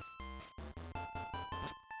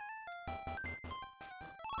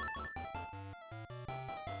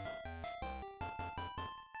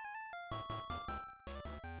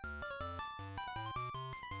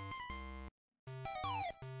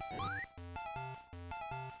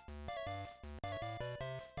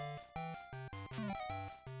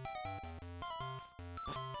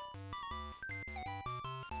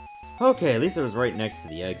 Okay, at least it was right next to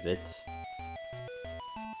the exit.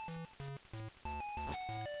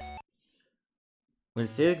 When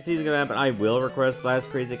Six Season gonna happen, I will request last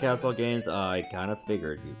Crazy Castle games. I kinda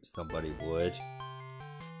figured somebody would.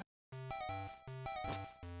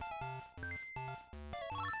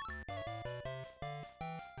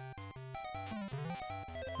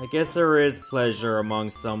 I guess there is pleasure among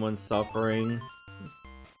someone suffering.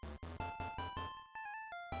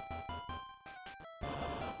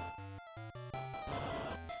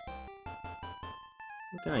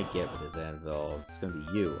 What can I get with this anvil? It's gonna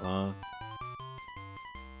be you, huh?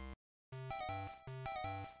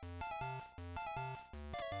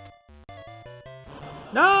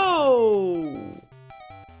 No!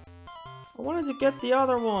 I wanted to get the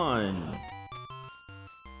other one.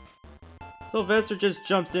 Sylvester just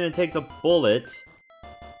jumps in and takes a bullet.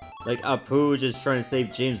 Like Apu just trying to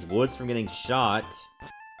save James Woods from getting shot.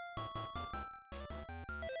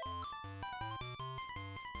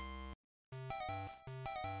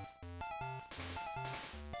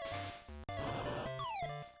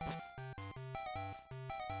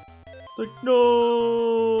 It's like, no!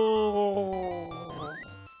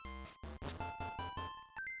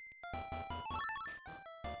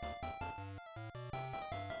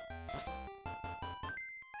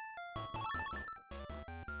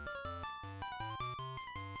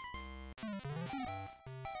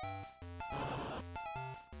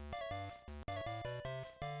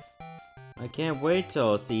 I can't wait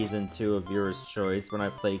till Season 2 of Viewer's Choice when I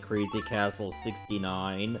play Crazy Castle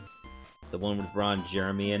 69. The one with Ron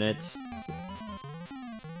Jeremy in it.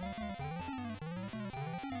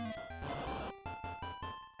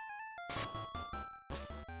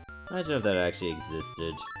 Imagine if that actually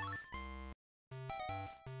existed.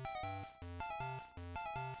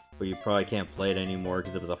 But you probably can't play it anymore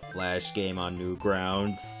because it was a Flash game on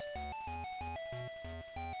Newgrounds.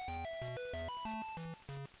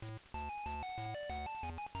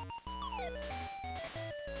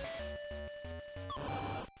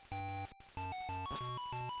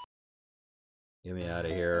 Get me out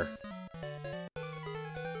of here.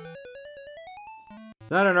 It's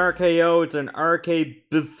not an RKO, it's an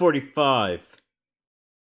RK45.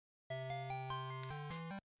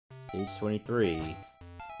 Stage 23.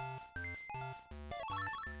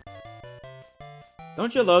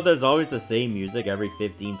 Don't you love that it's always the same music every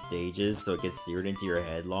 15 stages, so it gets seared into your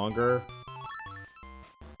head longer?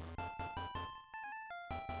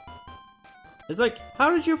 It's like, how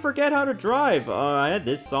did you forget how to drive? I had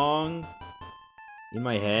this song in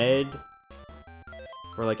my head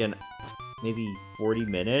for like maybe 40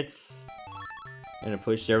 minutes, and it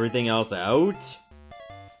pushed everything else out?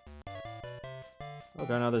 Oh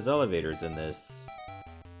god, now there's elevators in this.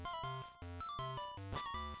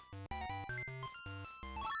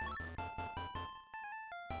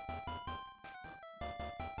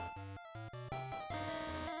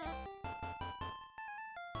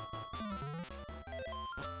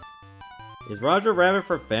 Is Roger Rabbit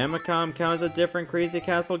for Famicom count as a different Crazy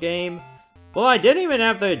Castle game? Well, I didn't even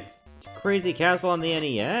have the Crazy Castle on the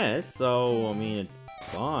NES, so, I mean, it's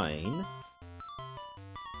fine.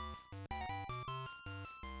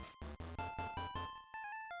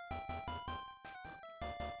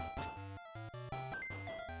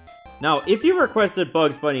 Now, if you requested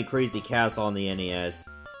Bugs Bunny Crazy Castle on the NES,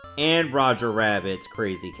 and Roger Rabbit's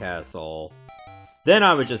Crazy Castle, then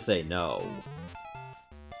I would just say no.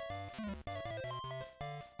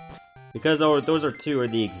 Because those are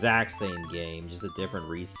the exact same game, just a different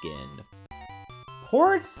reskin.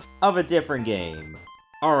 Ports of a different game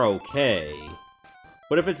are okay,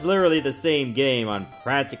 but if it's literally the same game on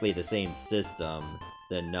practically the same system,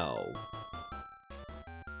 then no.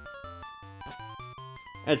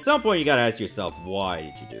 At some point you gotta ask yourself, why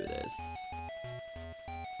did you do this?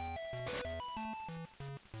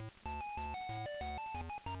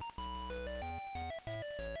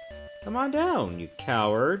 Come on down, you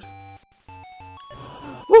coward.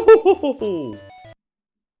 Woo-hoo-hoo-hoo-hoo.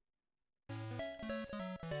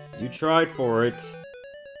 You tried for it.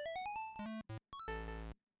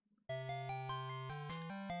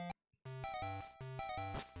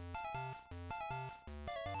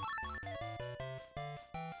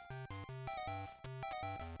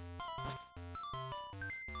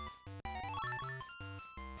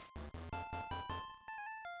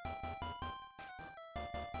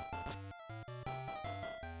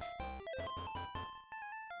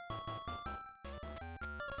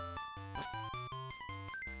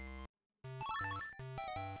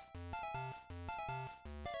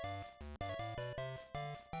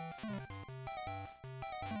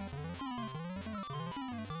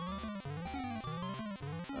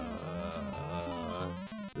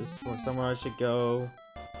 Is this somewhere I should go?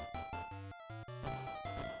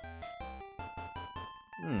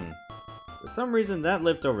 For some reason, that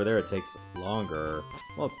lift over there takes longer.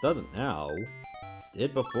 Well, it doesn't now.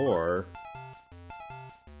 Did before.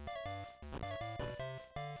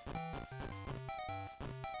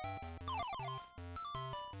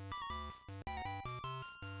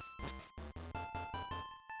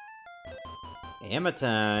 Hammer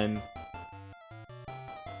time!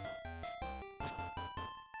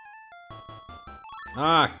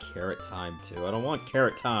 Ah, carrot time too. I don't want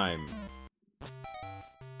carrot time.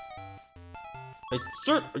 I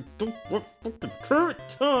said I don't want fucking carrot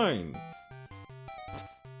time!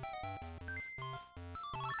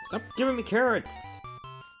 Stop giving me carrots!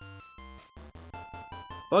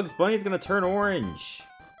 Bugs Bunny's gonna turn orange!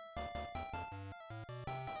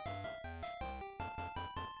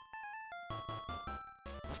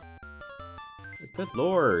 Good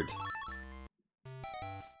lord!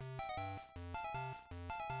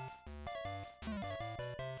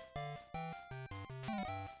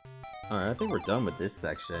 Alright, I think we're done with this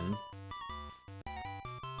section.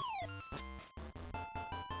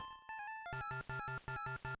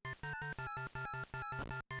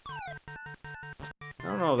 I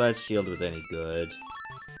don't know if that shield was any good.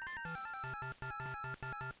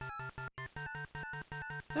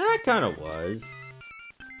 That kinda was.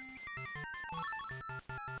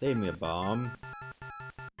 Save me a bomb.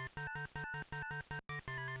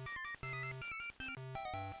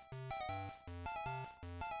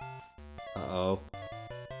 Uh-oh.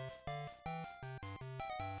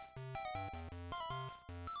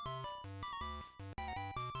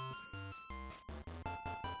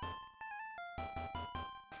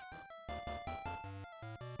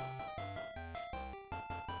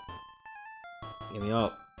 Get me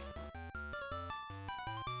up.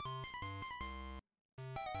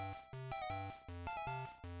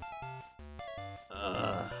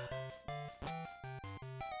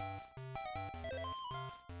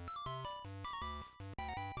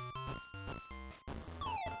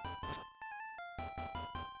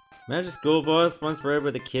 Magic School Bus, once read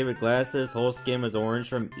with a kid with glasses, whole skin was orange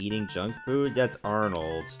from eating junk food. That's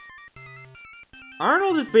Arnold.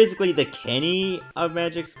 Arnold is basically the Kenny of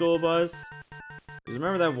Magic School Bus. Because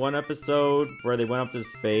remember that one episode where they went up to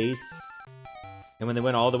space? And when they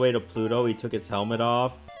went all the way to Pluto, he took his helmet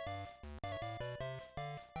off?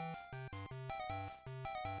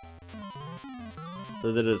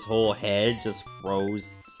 So that his whole head just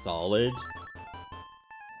froze solid.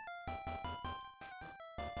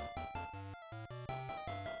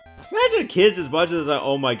 Imagine kids just watching this like,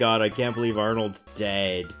 oh my god, I can't believe Arnold's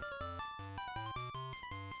dead.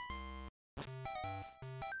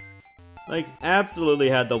 Like, absolutely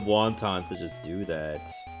had the wontons to just do that.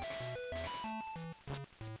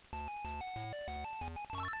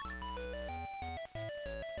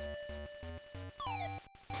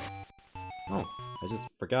 Oh, I just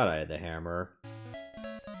forgot I had the hammer.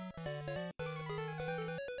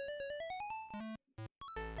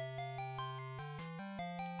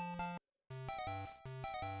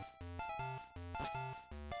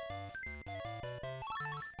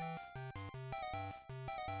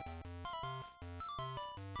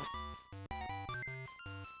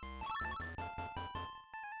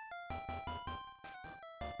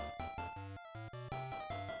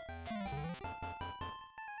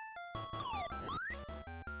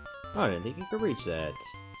 Oh, I didn't think you could reach that.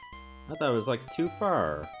 I thought it was like too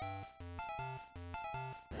far.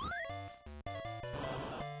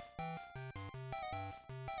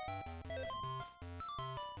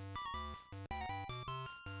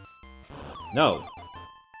 No.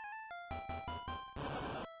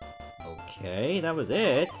 Okay, that was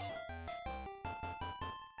it.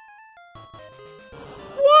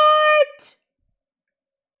 What?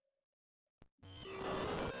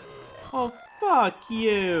 Oh, fuck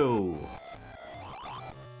you.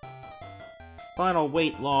 Fine, I'll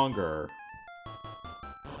wait longer.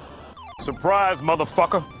 Surprise,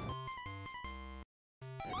 motherfucker!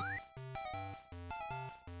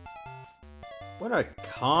 What a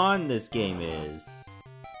con this game is.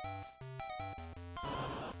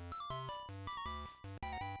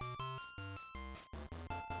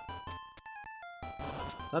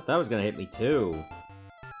 Thought that was gonna hit me too.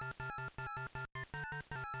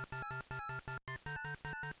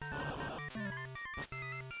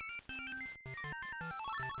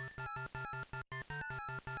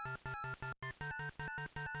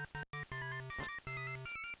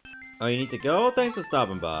 Oh, you need to go? Thanks for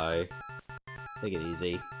stopping by. Take it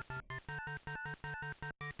easy.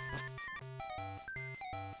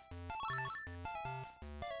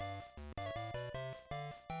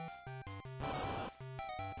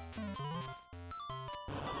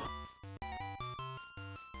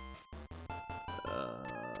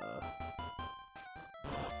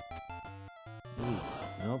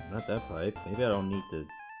 Nope, not that pipe. Maybe I don't need to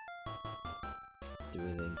do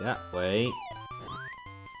anything that way.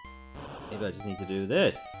 Maybe I just need to do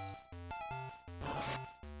this.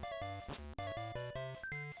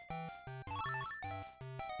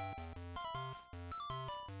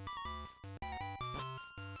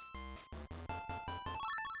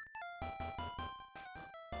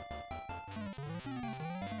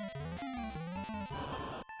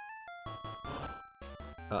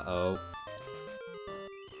 Uh-oh.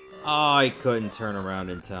 Oh, I couldn't turn around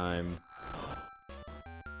in time.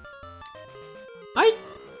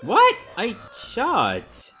 What? I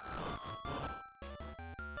shot.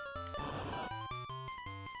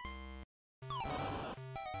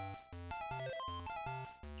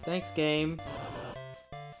 Thanks, game.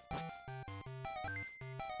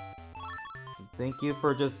 Thank you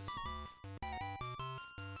for just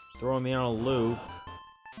throwing me on a loop.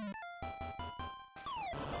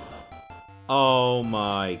 Oh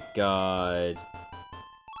my god.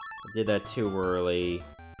 I did that too early.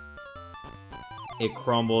 It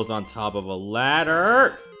crumbles on top of a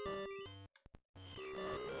ladder!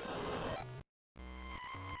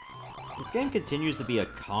 This game continues to be a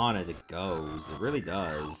con as it goes. It really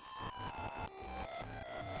does.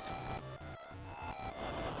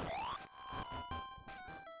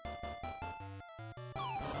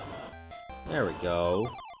 There we go.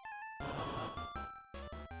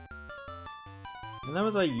 And that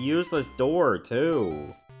was a useless door,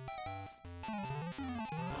 too.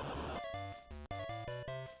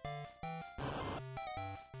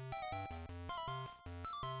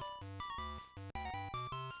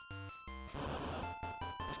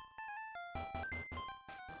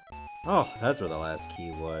 Oh, that's where the last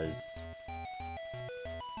key was.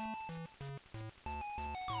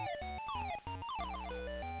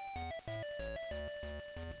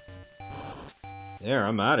 There,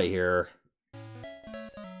 I'm out of here.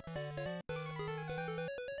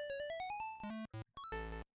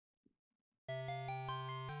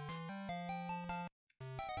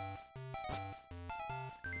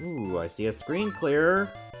 Ooh, I see a screen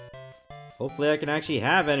clear. Hopefully I can actually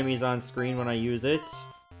have enemies on screen when I use it.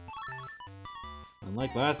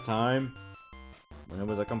 Unlike last time, when it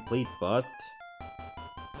was a complete bust.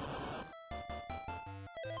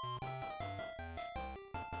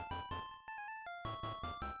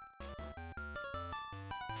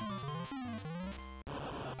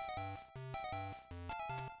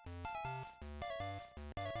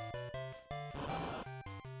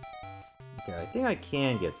 Okay, I think I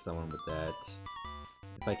can get someone with that.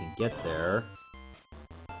 If I can get there.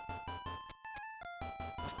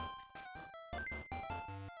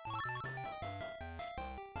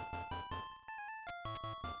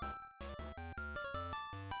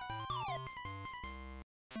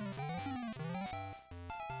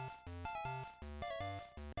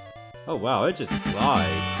 Oh wow, it just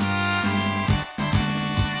glides.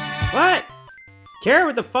 What? Care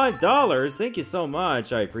with the $5? Thank you so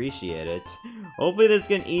much, I appreciate it. Hopefully this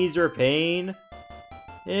can ease your pain.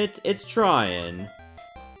 It's trying.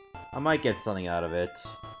 I might get something out of it.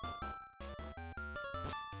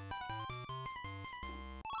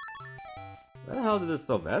 Where the hell did the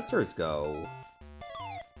Sylvesters go?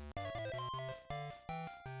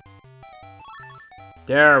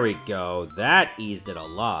 There we go. That eased it a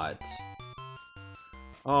lot.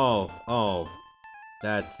 Oh.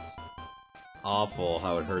 That's awful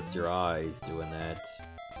how it hurts your eyes doing that.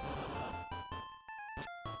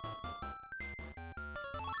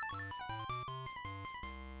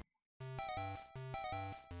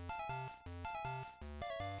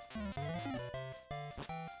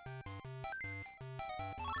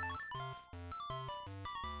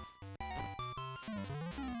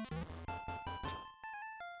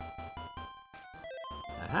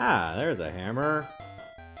 Aha, there's a hammer.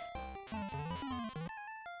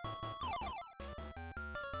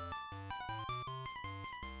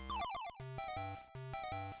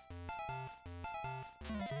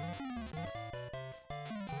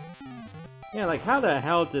 Yeah, like how the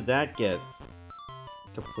hell did that get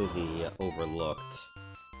completely overlooked?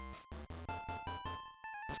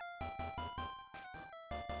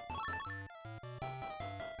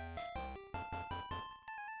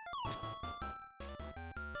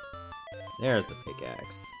 There's the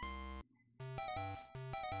pickaxe.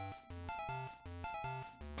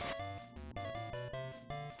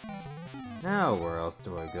 Now where else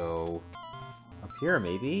do I go? Up here,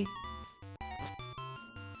 maybe?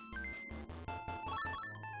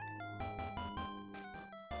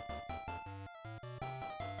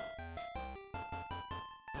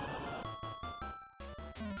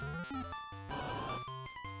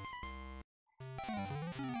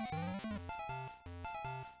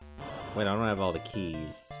 Wait, I don't have all the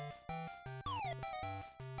keys.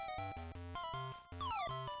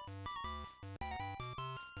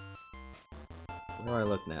 Where do I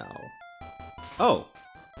look now? Oh!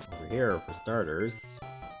 Over here, for starters.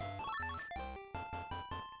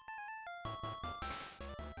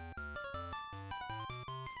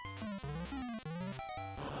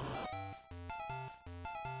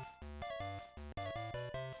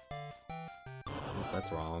 Oh,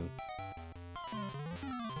 that's wrong.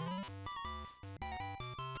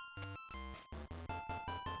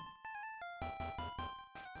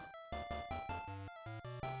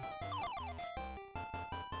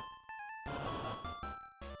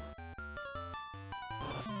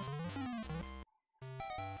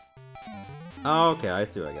 Oh, okay, I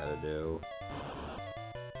see what I gotta do.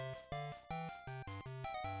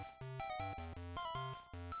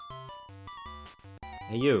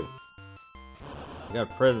 Hey, you. I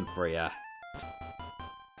got a present for ya.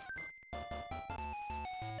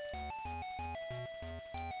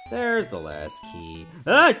 There's the last key.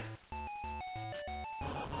 Ah!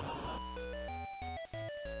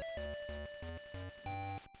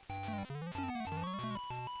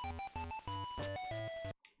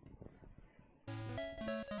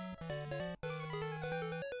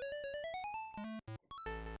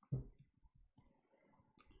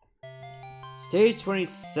 Stage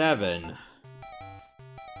 27.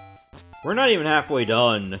 We're not even halfway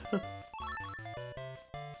done.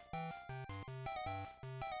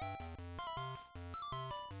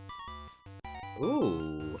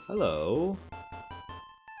 Ooh, hello.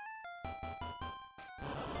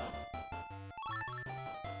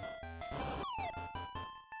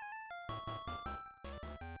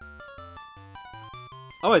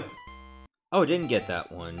 Oh, I didn't get that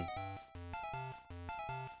one.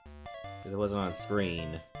 Because it wasn't on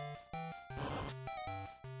screen.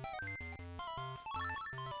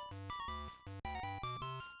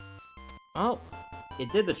 Oh,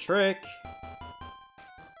 it did the trick.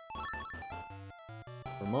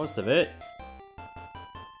 For most of it.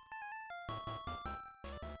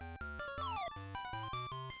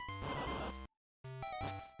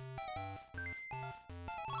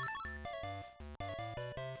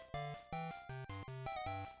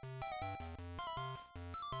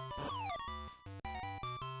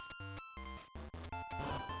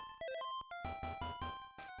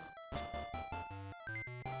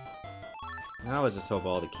 Now let's just hope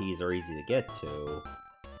all the keys are easy to get to.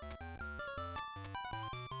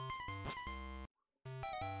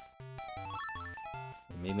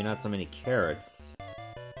 Maybe not so many carrots.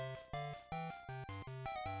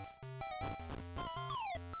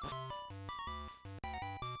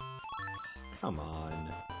 Come on.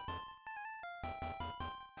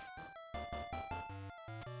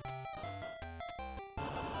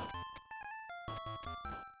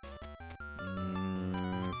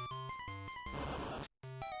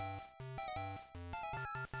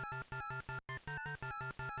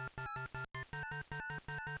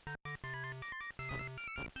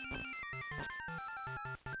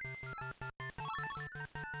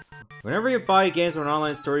 Whenever you buy games from an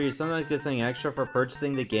online store, you sometimes get something extra for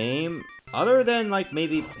purchasing the game. Other than, like,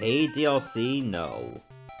 maybe paid DLC, no.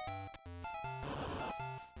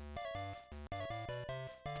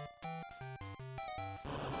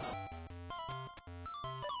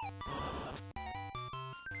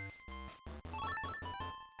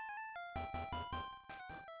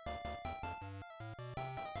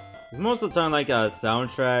 Most of the time, like, a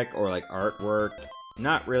soundtrack or, like, artwork,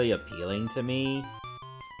 not really appealing to me.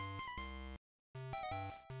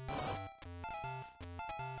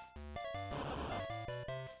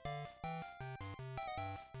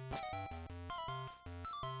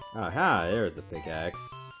 Aha, there's the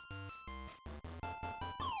pickaxe.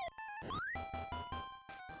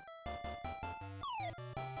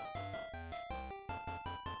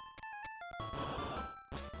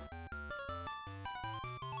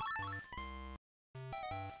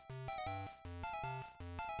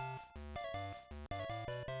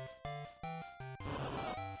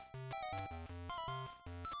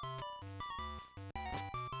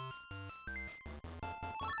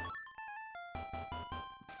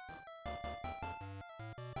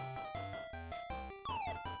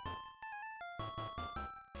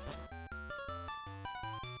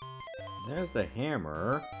 There's the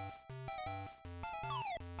hammer.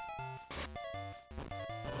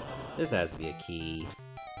 This has to be a key.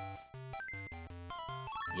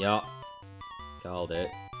 Yup. Called it.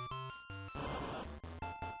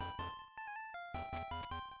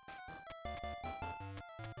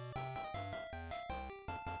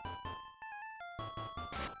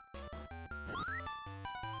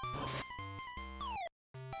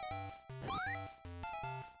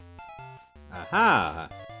 Aha!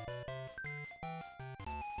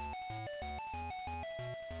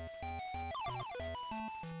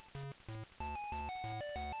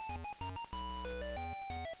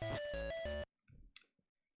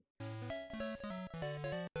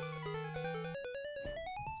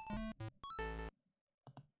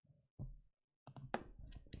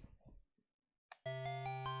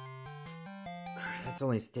 That's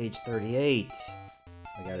only stage 38.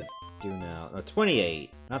 I gotta do now. No, 28,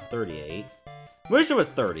 not 38. Wish it was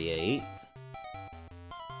 38.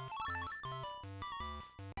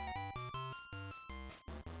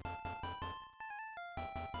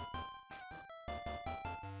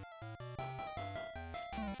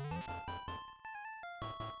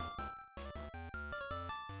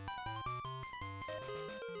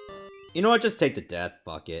 You know what? Just take the death.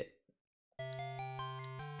 Fuck it.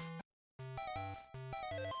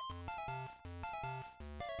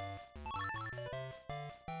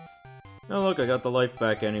 Oh look, I got the life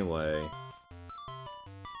back anyway.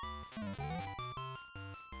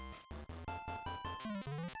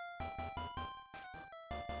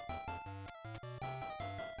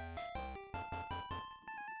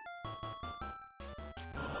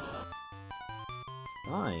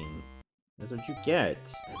 Fine. That's what you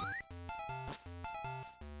get.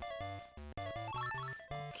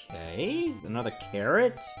 Okay, another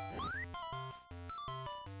carrot?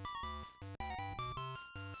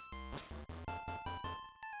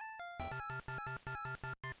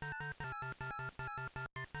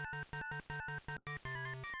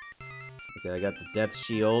 Okay, I got the death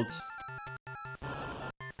shield.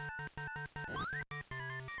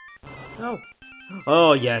 Oh.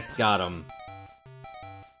 Oh, yes, got him.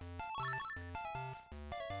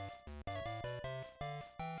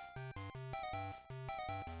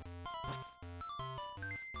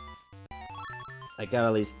 I got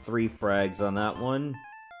at least 3 frags on that one.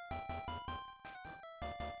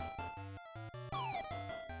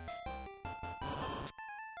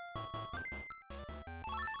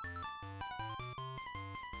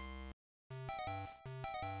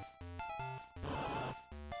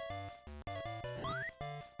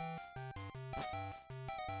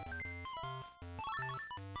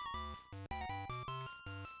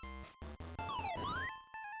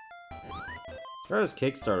 As far as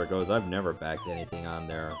Kickstarter goes, I've never backed anything on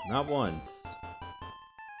there. Not once.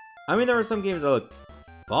 I mean, there are some games that look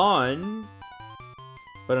fun,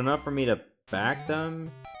 but enough for me to back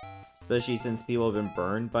them, especially since people have been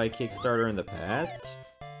burned by Kickstarter in the past.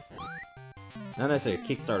 Not necessarily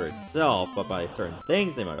Kickstarter itself, but by certain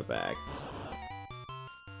things they might have backed.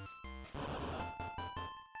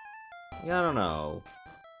 Yeah, I don't know.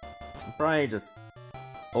 I'm probably just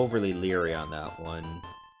overly leery on that one.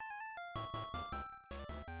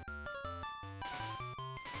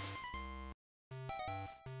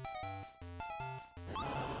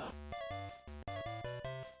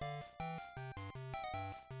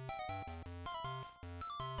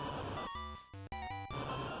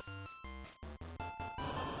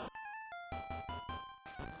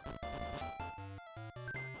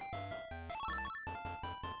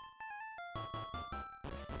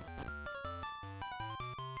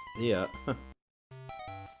 See ya.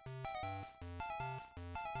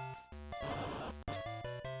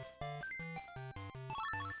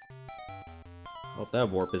 Hope that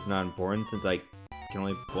warp is not important since I can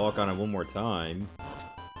only walk on it one more time.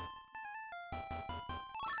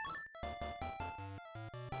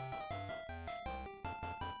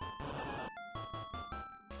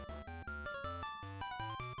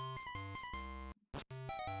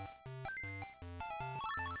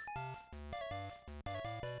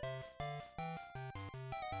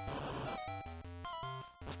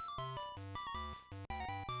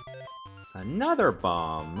 Another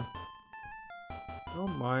bomb?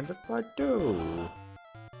 Don't mind if I do.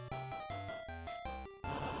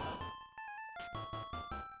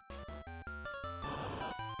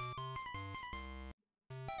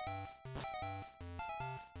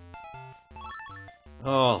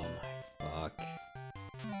 Oh my fuck.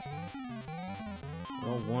 I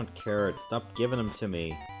don't want carrots. Stop giving them to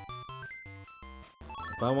me.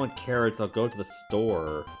 If I want carrots, I'll go to the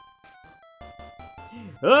store.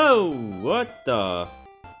 Oh, what the?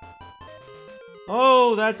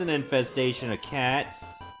 Oh, that's an infestation of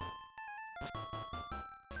cats.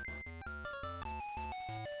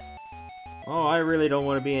 Oh, I really don't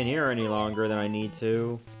want to be in here any longer than I need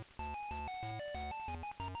to.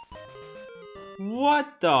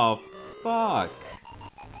 What the fuck?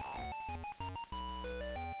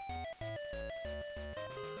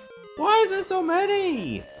 Why is there so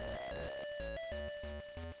many?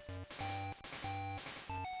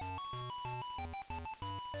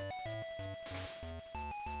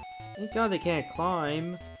 Thank God they can't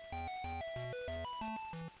climb.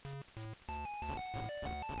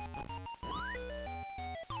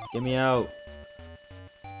 Get me out.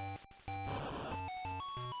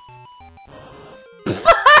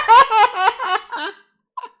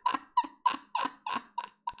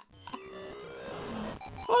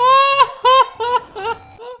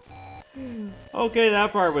 Okay,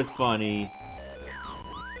 that part was funny.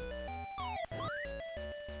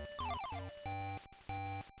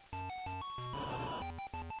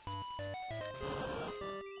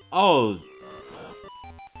 Oh,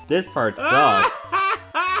 this part sucks.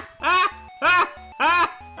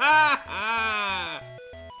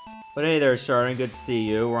 But hey there, Shardon, good to see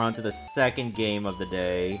you. We're on to the second game of the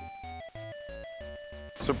day.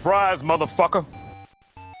 Surprise, motherfucker!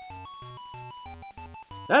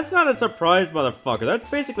 That's not a surprise, motherfucker. That's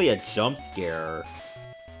basically a jump scare.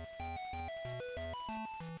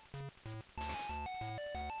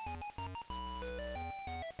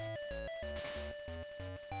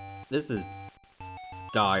 This is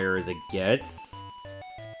dire as it gets.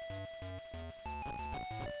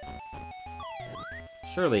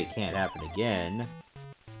 Surely it can't happen again.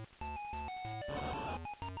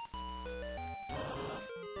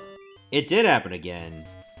 It did happen again.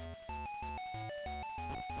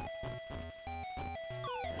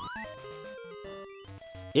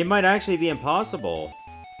 It might actually be impossible.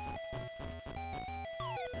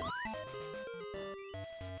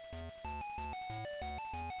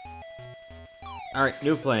 Alright,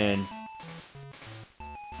 new plan.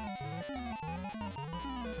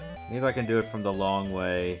 Maybe I can do it from the long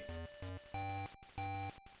way.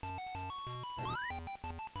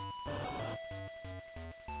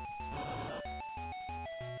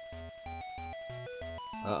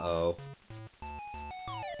 Uh-oh.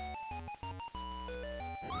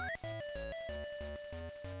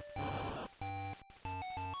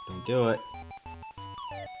 Don't do it.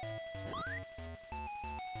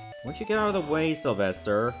 Why don't you get out of the way,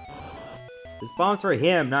 Sylvester? This bomb's for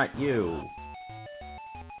him, not you.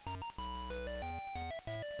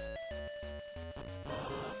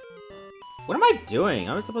 What am I doing?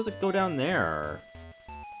 I was supposed to go down there.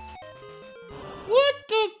 What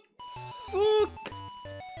the fuck?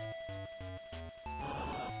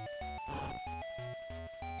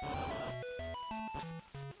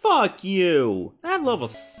 Fuck you! That level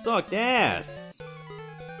sucked ass!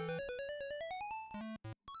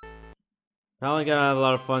 Paladin gotta have a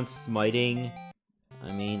lot of fun smiting.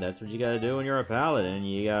 I mean, that's what you gotta do when you're a paladin.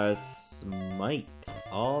 You gotta smite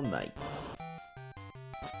all night.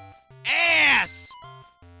 Ass!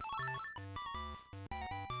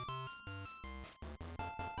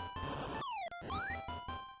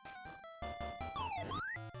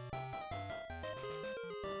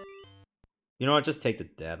 You know what? Just take the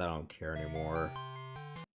death. I don't care anymore.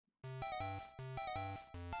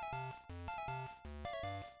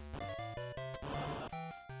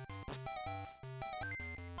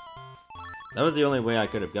 That was the only way I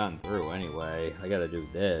could have gotten through anyway. I gotta do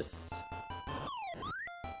this.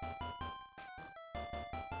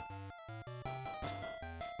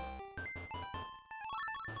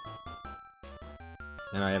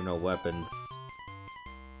 And I have no weapons.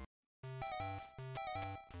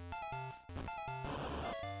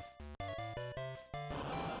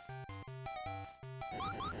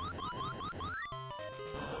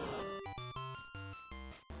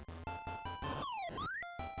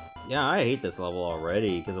 Yeah, I hate this level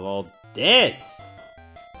already because of all this!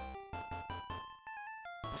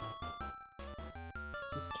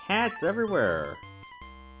 There's cats everywhere.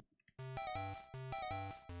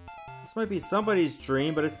 This might be somebody's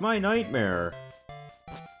dream, but it's my nightmare.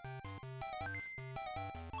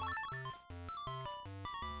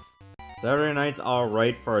 Saturday night's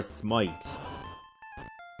alright for a smite.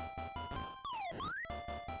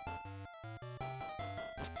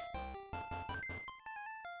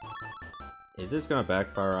 Is this gonna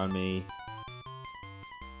backfire on me?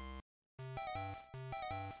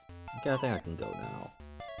 Okay, I think I can go now.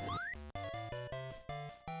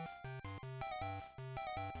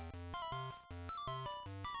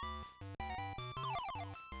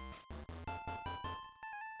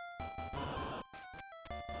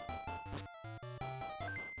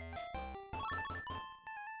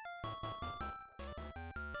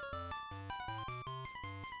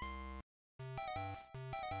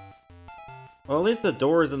 Well, at least the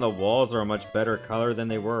doors and the walls are a much better color than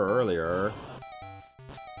they were earlier.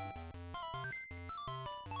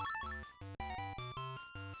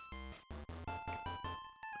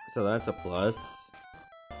 So that's a plus.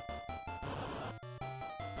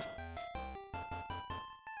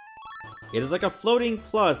 It is like a floating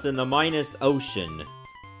plus in the minus ocean.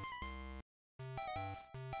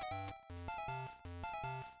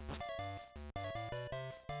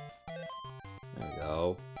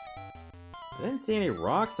 go. I didn't see any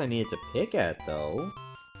rocks I needed to pick at, though.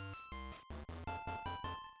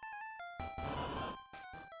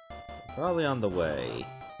 Probably on the way.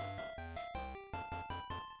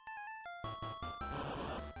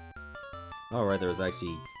 Oh, right, there was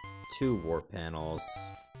actually 2 warp panels.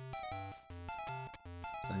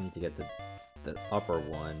 So I need to get to the upper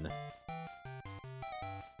one.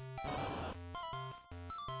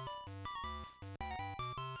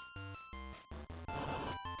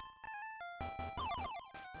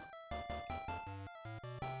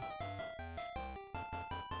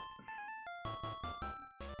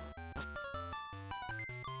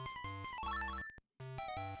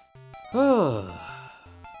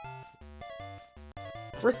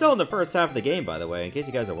 We're still in the first half of the game, by the way, in case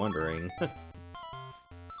you guys are wondering.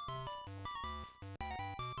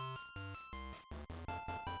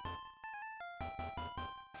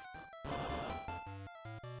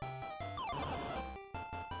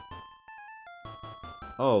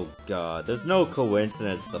 Oh god, there's no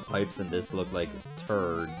coincidence the pipes in this look like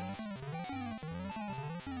turds.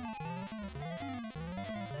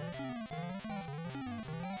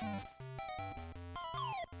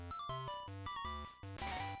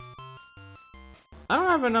 I don't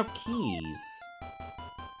have enough keys.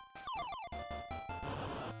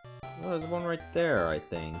 Well, there's one right there, I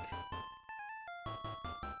think.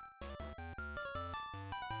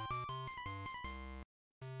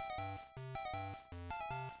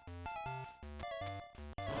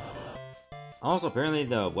 Also, apparently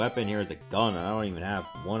the weapon here is a gun, and I don't even have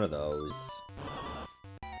one of those.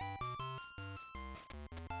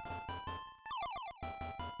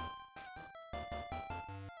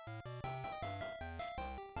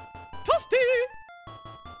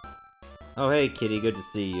 Oh hey kitty, good to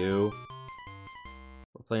see you.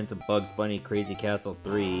 We're playing some Bugs Bunny Crazy Castle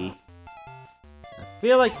 3. I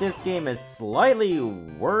feel like this game is slightly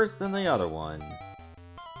worse than the other one.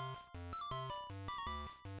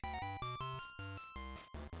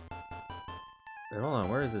 Wait, hold on,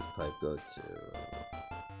 where does this pipe go to?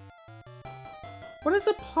 What is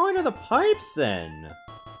the point of the pipes then?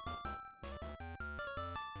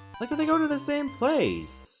 Like if they go to the same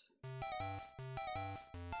place.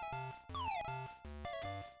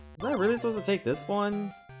 Was I really supposed to take this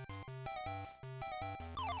one?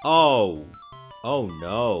 Oh. Oh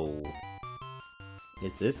no.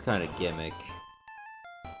 It's this kind of gimmick.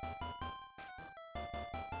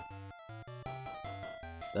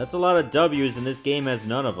 That's a lot of W's and this game has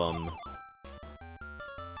none of them.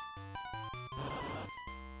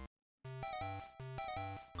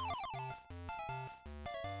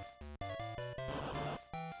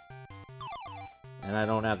 And I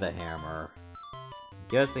don't have the hammer.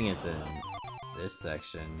 Guessing it's in this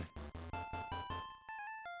section.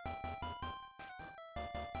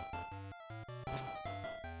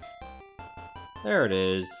 There it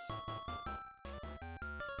is.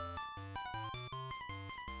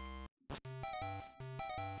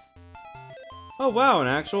 Oh wow, an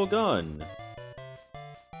actual gun.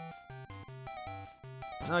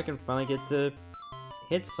 Now I can finally get to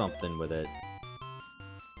hit something with it.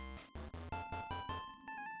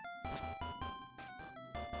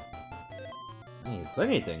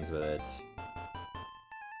 Plenty of things with it.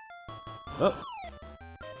 Oh.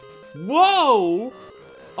 Whoa!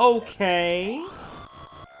 Okay.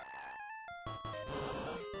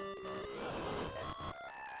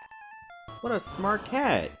 What a smart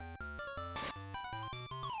cat.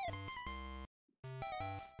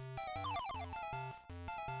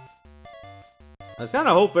 I was kind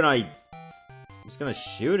of hoping I was gonna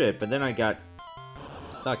shoot it, but then I got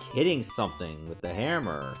stuck hitting something with the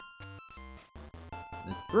hammer.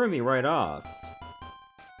 It threw me right off.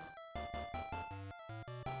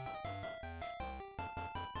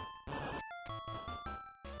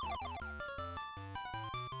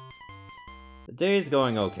 The day's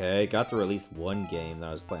going okay. Got through at least one game that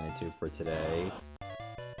I was planning to for today.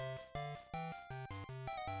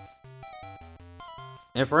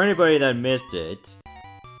 And for anybody that missed it,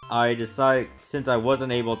 I decided, since I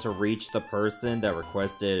wasn't able to reach the person that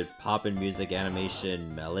requested Poppin' Music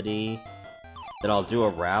Animation Melody, that I'll do a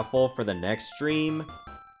raffle for the next stream,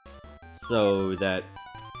 so that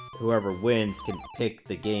whoever wins can pick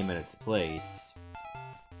the game in its place.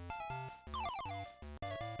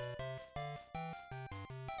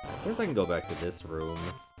 I guess I can go back to this room.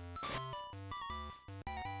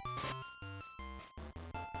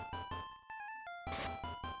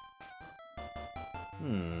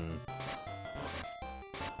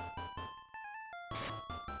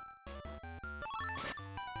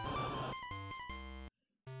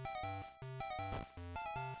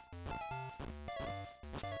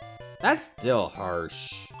 That's still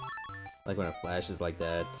harsh. Like when it flashes like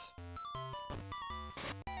that.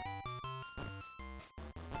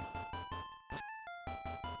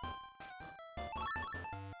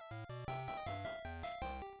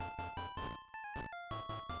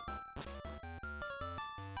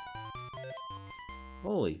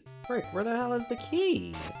 Holy frick, where the hell is the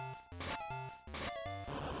key?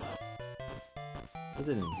 Is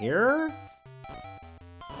it in here?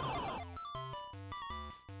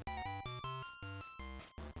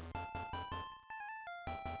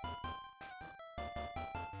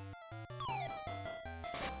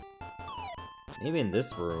 Maybe in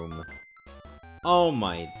this room. Oh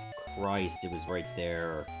my Christ, it was right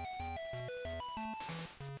there.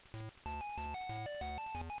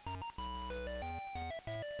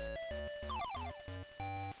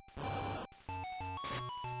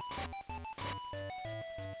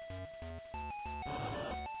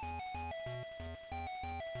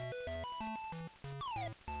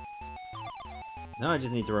 Now I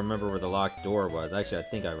just need to remember where the locked door was. Actually, I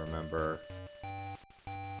think I remember.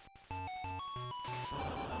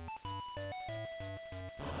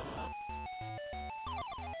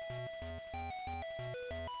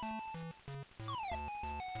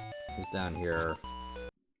 It's down here.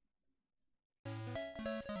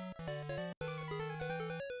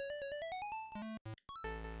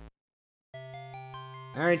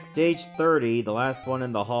 Alright, stage 30, the last one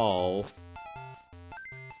in the hall.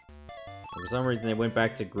 For some reason they went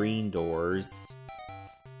back to green doors.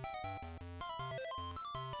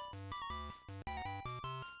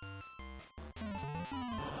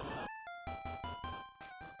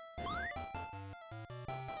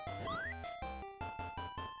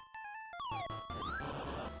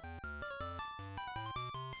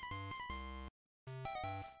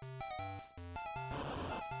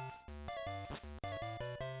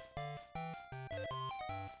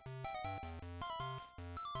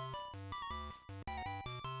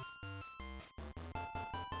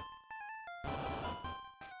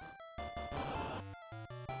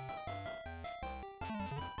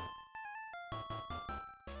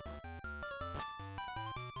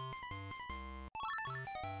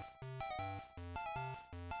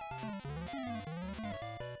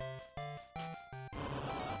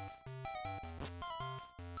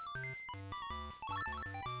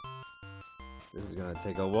 This is gonna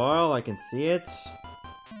take a while, I can see it.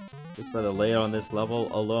 Just by the layout on this level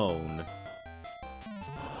alone.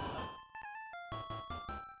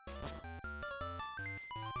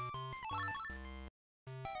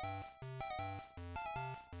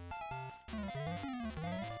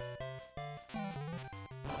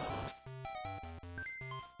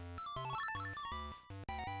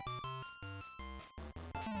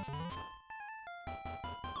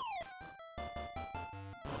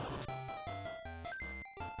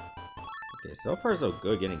 Okay, so far so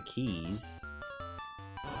good getting keys.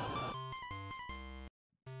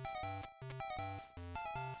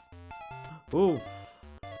 Ooh!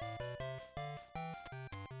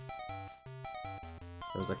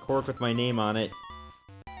 There was a cork with my name on it.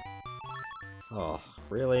 Oh,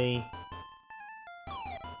 really?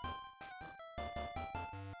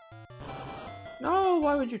 No,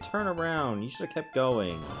 why would you turn around? You should have kept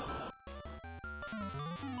going.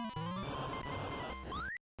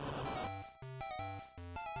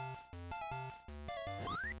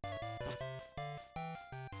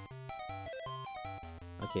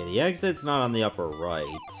 Okay, the exit's not on the upper right.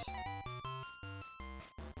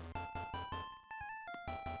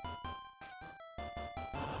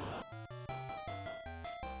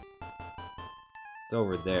 It's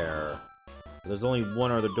over there. There's only one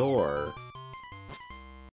other door.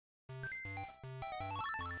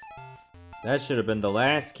 That should have been the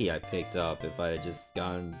last key I picked up if I had just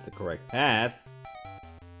gone the correct path.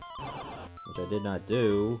 Which I did not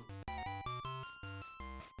do.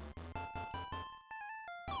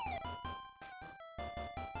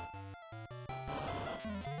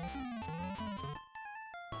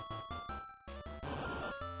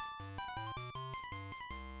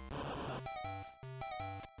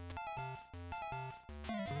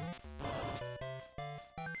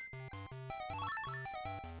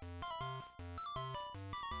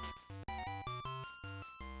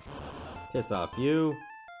 Piss off, you.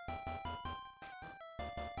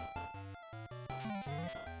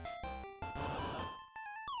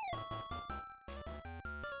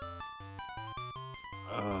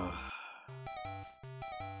 Ugh.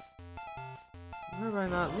 Where have I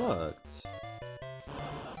not looked?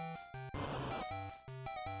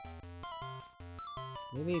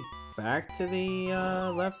 Maybe back to the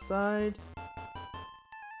left side?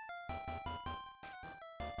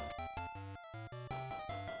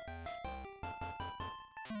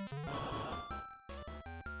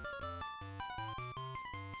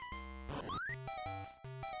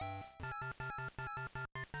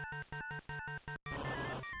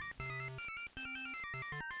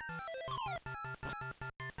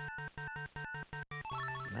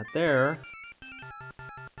 Not there.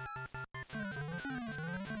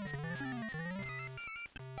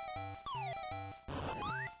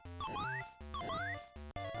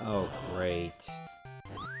 Oh, great.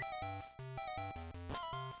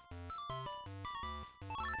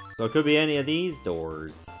 So it could be any of these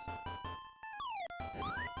doors.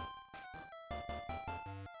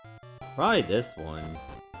 Probably this one.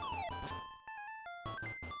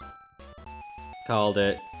 Called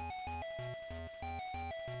it.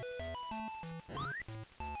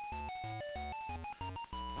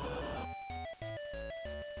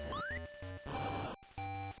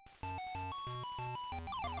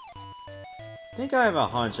 I think I have a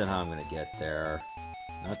hunch on how I'm gonna get there.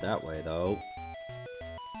 Not that way, though.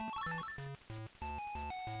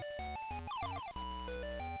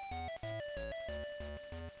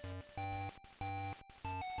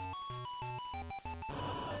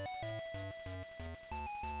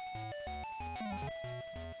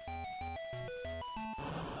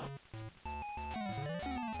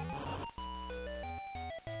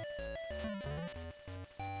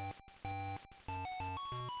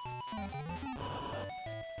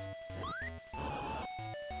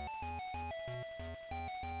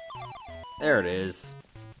 There it is.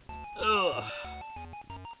 Ugh.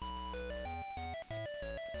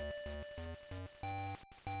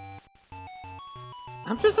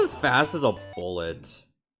 I'm just as fast as a bullet.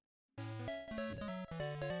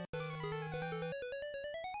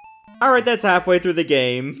 Alright, that's halfway through the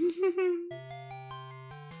game.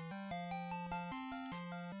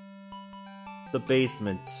 The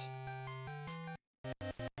basement.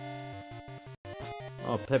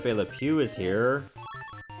 Oh, Pepe Le Pew is here.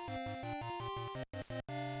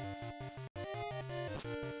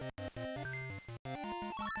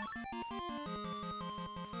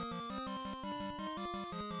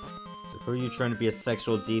 So who are you trying to be a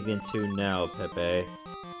sexual deviant to now, Pepe?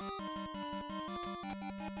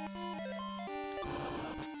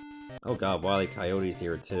 Oh god, Wile E. Coyote's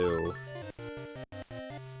here too.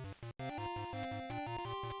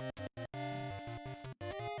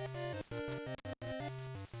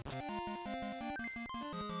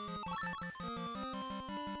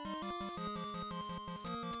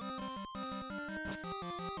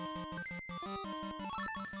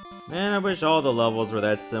 Man, I wish all the levels were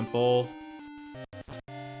that simple.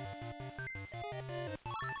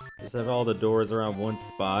 Just have all the doors around one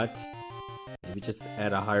spot. Maybe just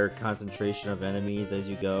add a higher concentration of enemies as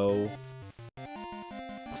you go.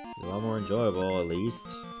 A lot more enjoyable, at least.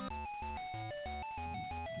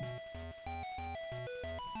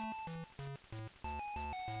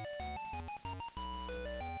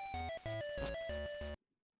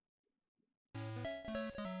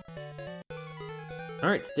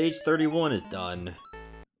 Alright, stage 31 is done.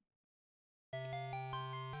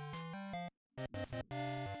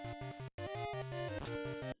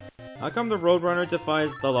 How come the Roadrunner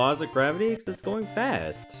defies the laws of gravity? Because it's going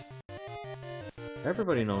fast.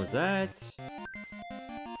 Everybody knows that.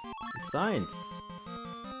 It's science.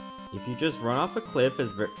 If you just run off a cliff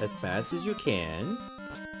as fast as you can,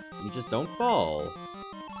 you just don't fall.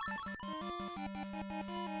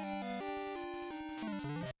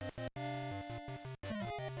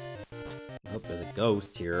 Oh, there's a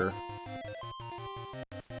ghost here.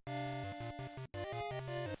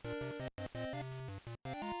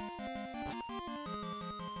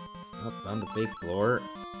 Oh, found the fake floor.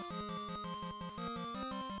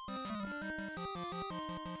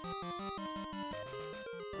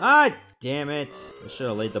 Ah, damn it! I should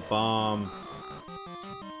have laid the bomb.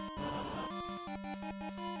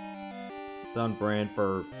 It's on brand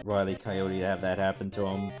for Wile E. Coyote to have that happen to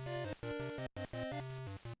him.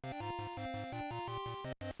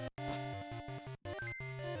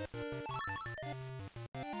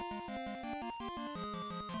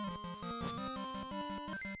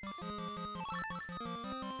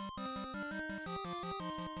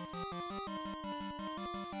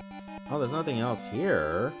 Oh, there's nothing else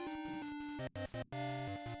here.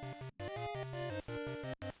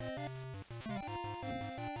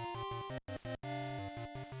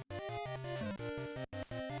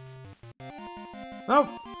 Oh!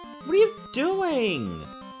 What are you doing?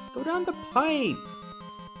 Go down the pipe!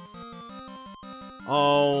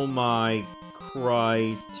 Oh my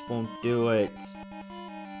Christ, won't do it.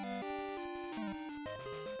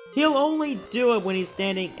 He'll only do it when he's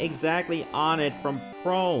standing exactly on it from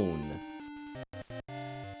prone.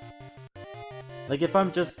 Like, if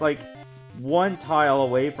I'm just, like, one tile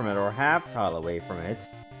away from it, or half tile away from it,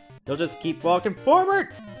 he'll just keep walking forward!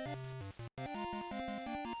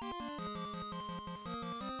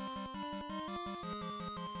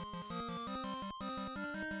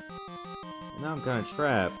 Now I'm kinda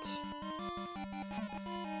trapped.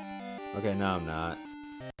 Okay, now I'm not.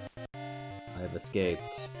 I have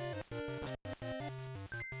escaped.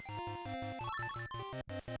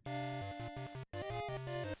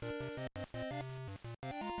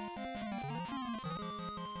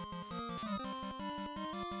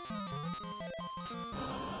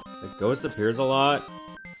 The ghost appears a lot.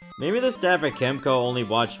 Maybe the staff at Chemco only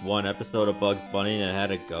watched one episode of Bugs Bunny and it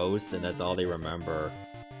had a ghost, and that's all they remember.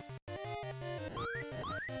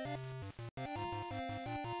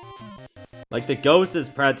 Like, the ghost is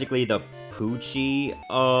practically the Poochie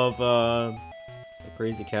of, the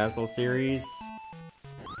Crazy Castle series.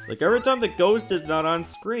 Like, every time the ghost is not on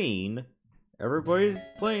screen, everybody's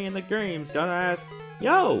playing the game's gotta ask,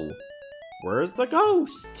 yo, where's the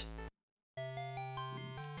ghost?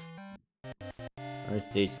 Alright,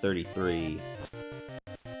 stage 33.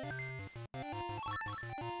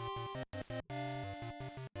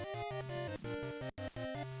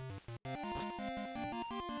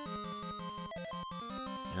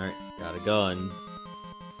 Alright, got a gun.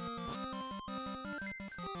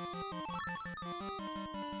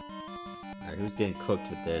 Alright, who's getting cooked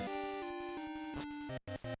with this?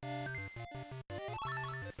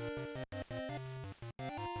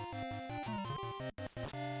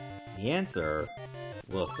 The answer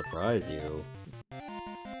will surprise you.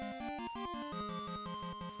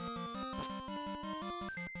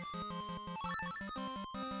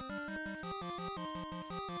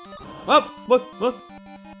 Oh! What?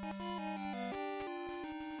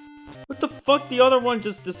 What the fuck? The other one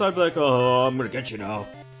just decided like, oh, I'm gonna get you now.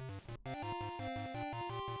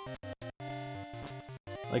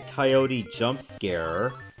 Like Coyote jump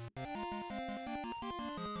scare.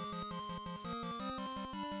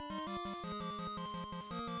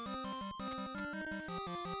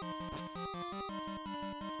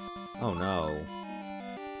 Oh no.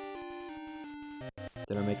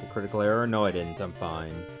 Did I make a critical error? No, I didn't. I'm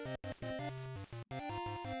fine.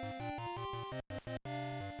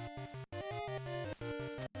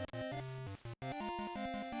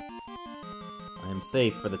 I am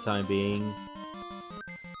safe for the time being.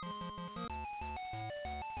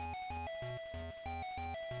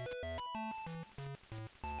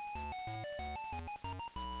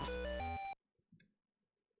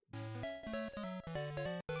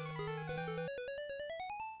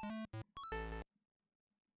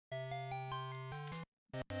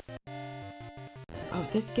 Oh,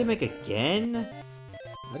 this gimmick again?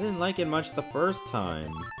 I didn't like it much the first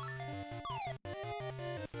time.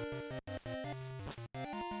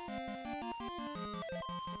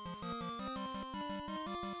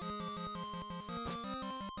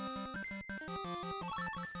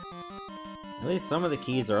 At least some of the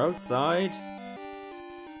keys are outside.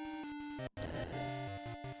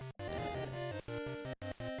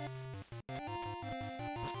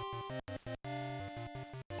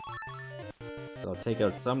 So I'll take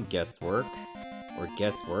out some guesswork. Or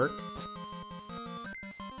guesswork.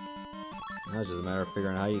 Now it's just a matter of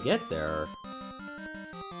figuring out how you get there.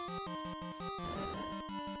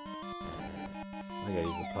 I gotta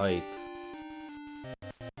use a pipe.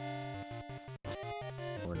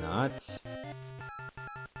 Or not.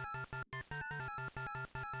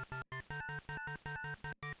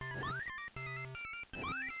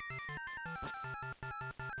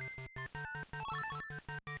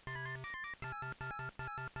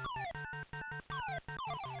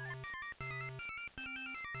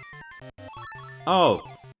 Oh,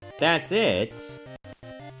 that's it?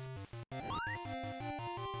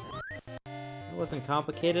 It wasn't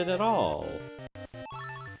complicated at all.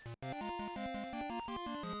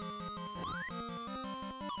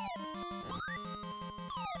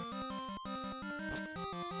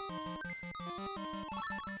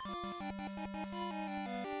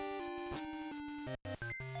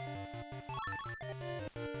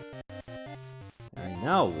 Alright,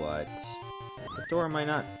 now what? What door am I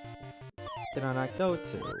not... did I not go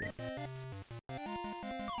to?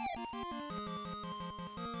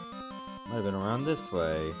 Might have been around this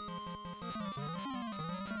way.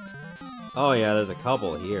 Oh yeah, there's a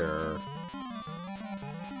couple here.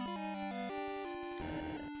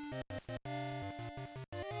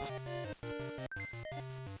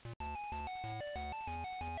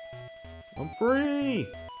 I'm free!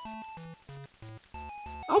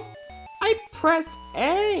 Oh! I pressed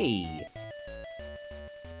A!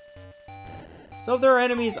 So if there are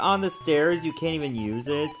enemies on the stairs, you can't even use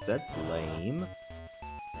it? That's lame.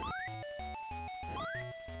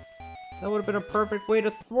 That would have been a perfect way to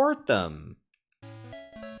thwart them.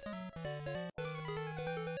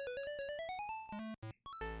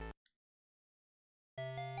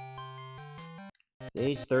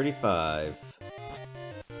 Stage 35.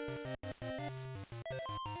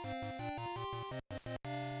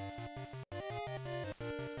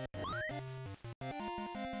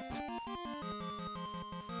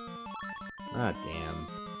 Ah, damn.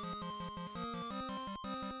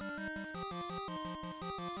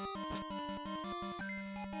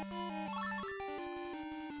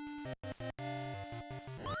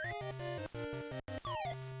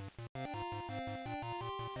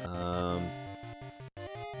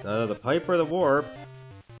 It's either the pipe or the warp.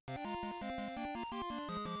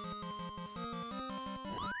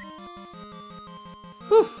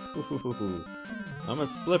 Whew. I'm a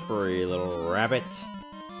slippery little rabbit.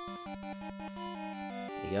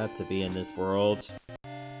 You got to be in this world.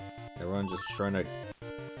 Everyone's just trying to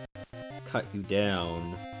cut you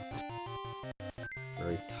down.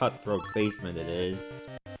 Very cutthroat basement it is.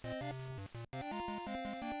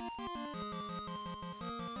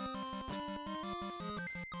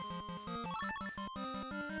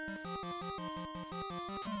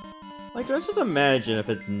 Like, let's just imagine if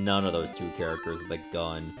it's none of those two characters with the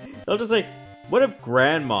gun. They'll just say, what if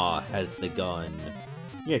Grandma has the gun?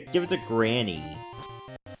 Yeah, give it to Granny.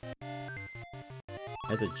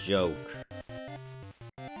 As a joke.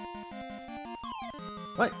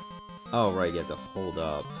 What? Oh, right, you have to hold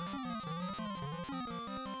up.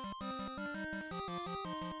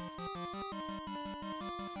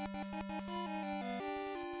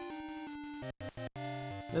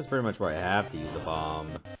 That's pretty much where I have to use a bomb.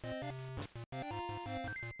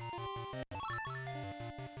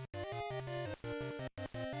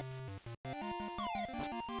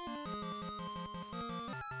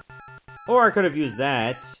 Or I could have used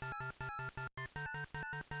that.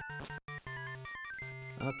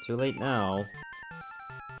 Oh, too late now.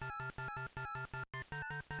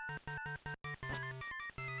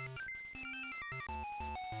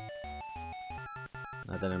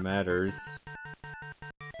 Not that it matters.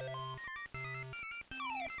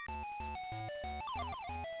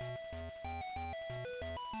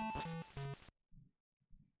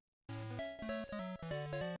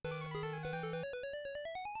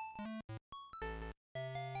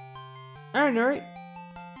 Alright.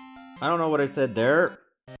 I don't know what I said there.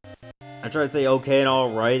 I tried to say okay and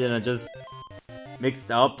alright, and I just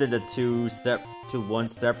mixed up into one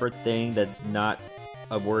separate thing that's not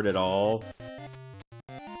a word at all.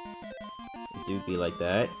 It do be like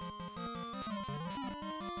that.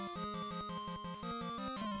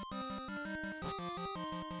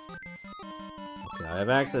 Okay, I have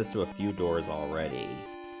access to a few doors already.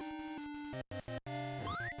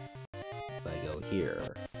 If I go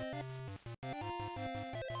here.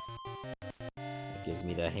 Gives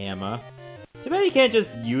me the hammer. Too bad you can't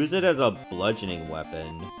just use it as a bludgeoning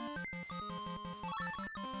weapon.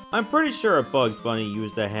 I'm pretty sure if Bugs Bunny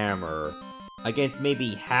used a hammer against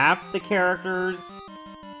maybe half the characters,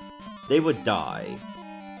 they would die.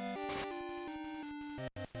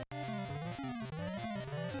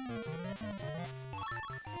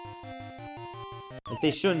 Like,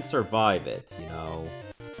 they shouldn't survive it, you know?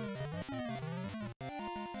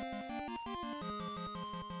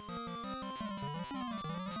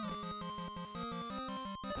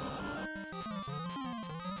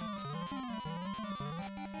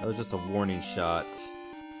 That was just a warning shot.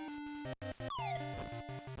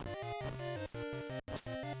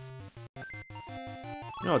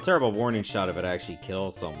 You know, a terrible warning shot if it actually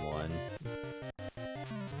kills someone.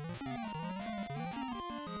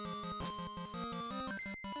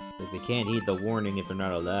 Like, they can't heed the warning if they're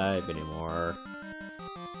not alive anymore.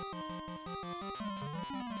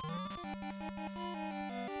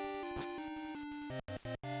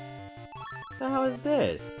 What the hell is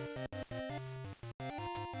this?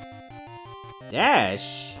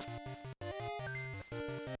 Dash?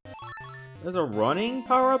 There's a running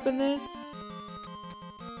power-up in this?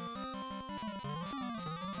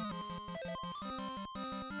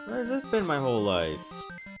 Where has this been my whole life?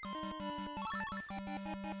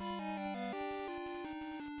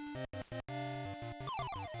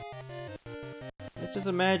 Let's just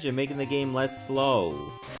imagine making the game less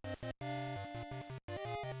slow.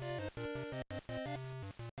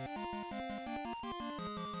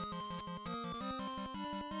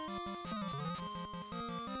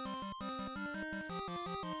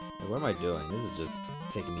 What am I doing? This is just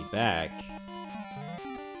taking me back.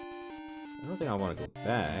 I don't think I want to go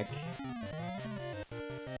back.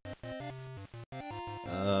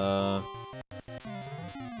 I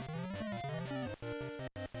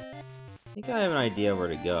think I have an idea where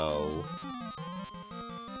to go.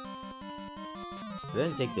 I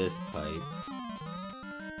didn't take this pipe.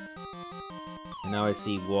 And now I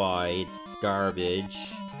see why. It's garbage.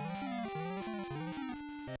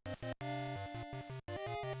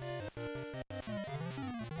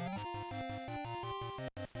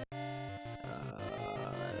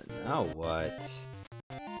 what?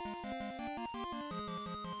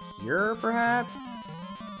 Here, perhaps?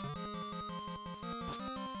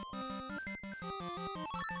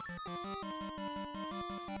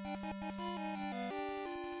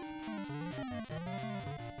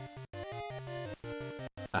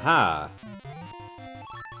 Aha!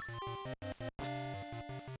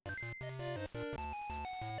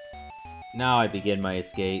 Now I begin my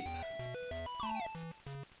escape.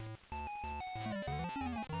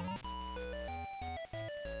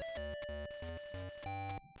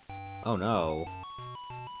 Oh no.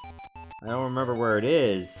 I don't remember where it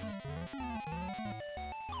is.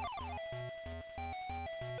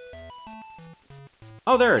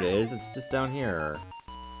 Oh, there it is. It's just down here.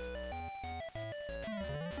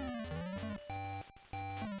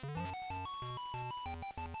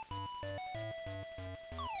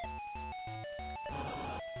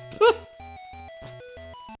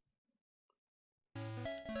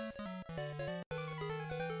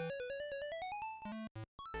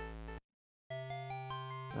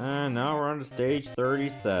 And now we're on to stage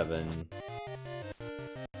 37.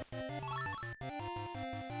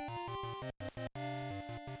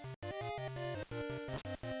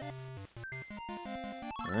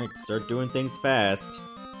 Alright, start doing things fast.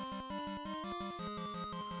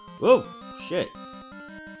 Whoa! Shit.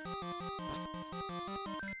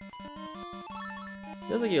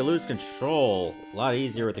 Feels like you lose control a lot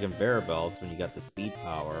easier with the conveyor belts when you got the speed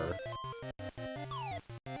power.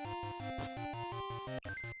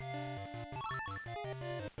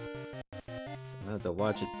 I have to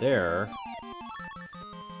watch it there.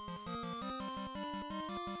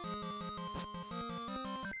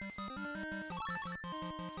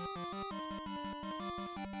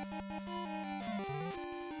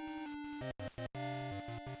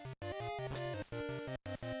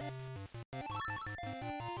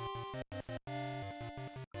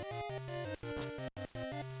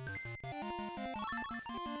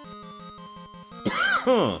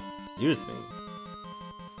 Excuse me.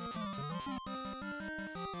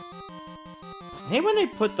 I hate when they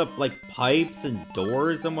put the, like, pipes and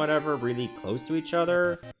doors and whatever really close to each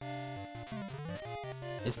other.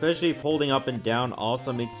 Especially if holding up and down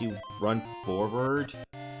also makes you run forward.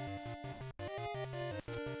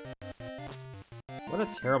 What a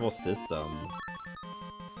terrible system.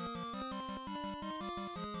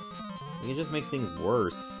 It just makes things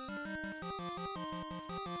worse.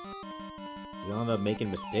 You don't end up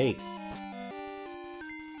making mistakes.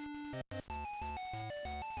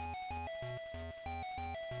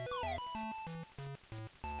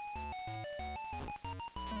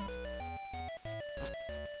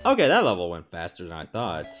 Okay, that level went faster than I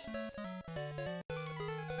thought.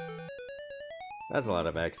 That's a lot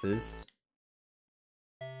of X's.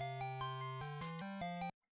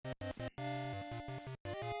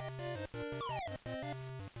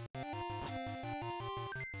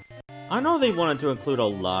 I know they wanted to include a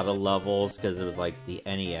lot of levels because it was like the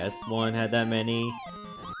NES one had that many.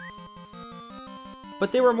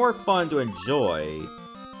 But they were more fun to enjoy.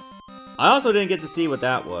 I also didn't get to see what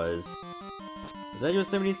that was. Is that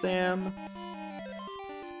Yosemite Sam?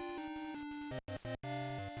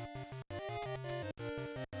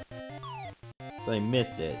 So I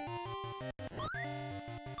missed it.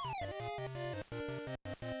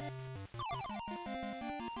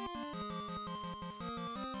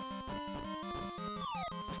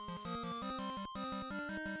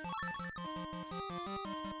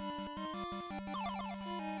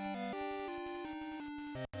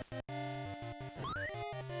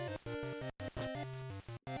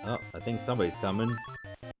 Oh, I think somebody's coming.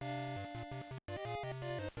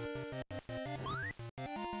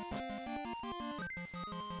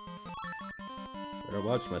 Better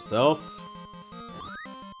watch myself.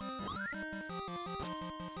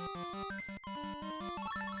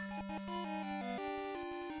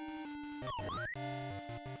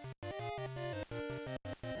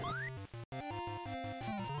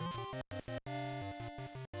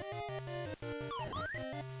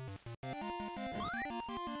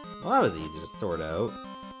 Well, that was easy to sort out.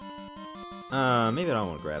 Maybe I don't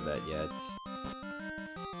want to grab that yet.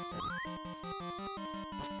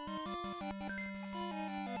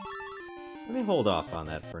 Let me hold off on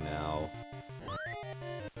that for now.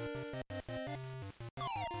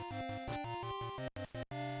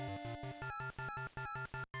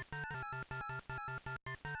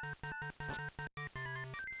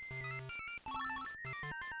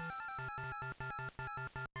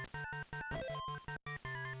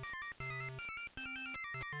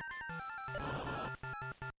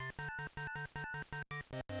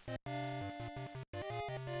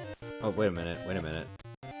 Oh, wait a minute, wait a minute.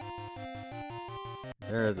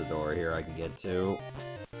 There's a door here I can get to.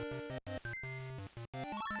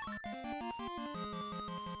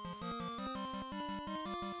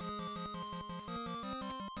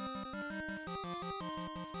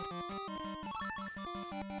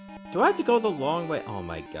 Do I have to go the long way? Oh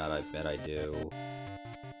my god, I bet I do.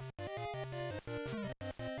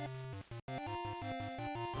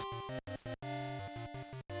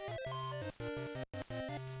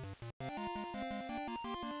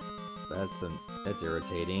 That's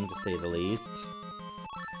irritating, to say the least.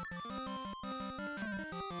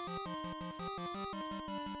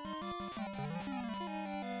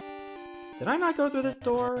 Did I not go through this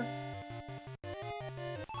door?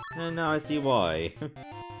 And now I see why.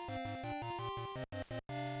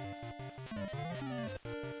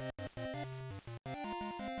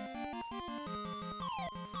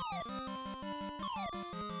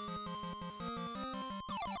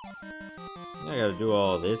 I gotta do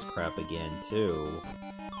all this crap again, too.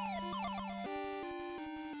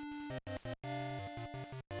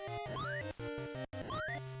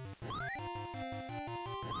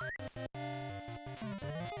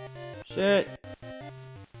 Shit!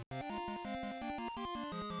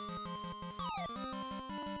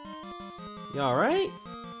 You alright?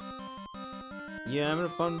 You having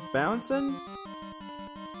fun bouncing?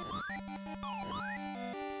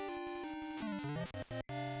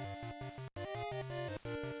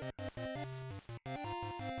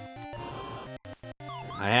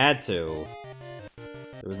 I had to.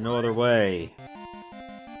 There was no other way.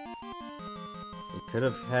 We could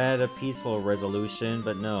have had a peaceful resolution,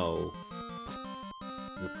 but no.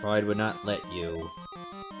 Your pride would not let you.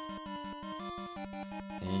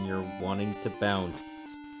 And you're wanting to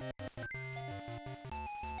bounce.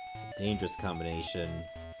 Dangerous combination.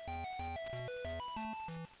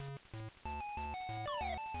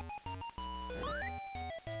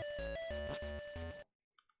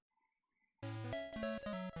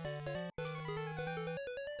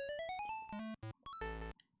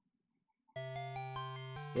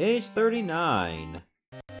 Stage 39.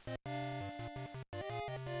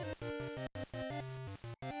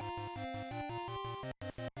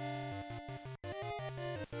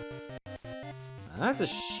 That's a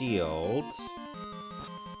shield.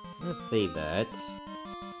 I'm gonna save that.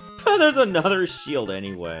 There's another shield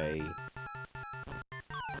anyway.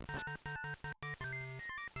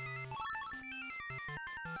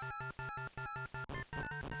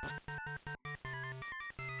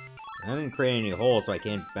 I didn't create any holes, so I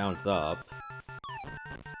can't bounce up.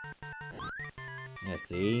 Yeah,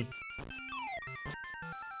 see?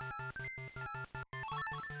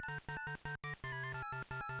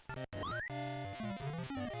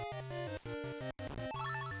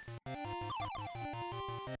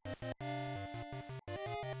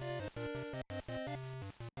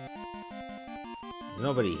 There's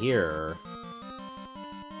nobody here.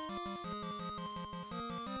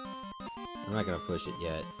 I'm not gonna push it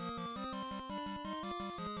yet.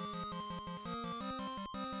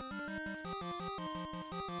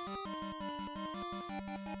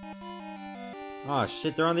 Aw,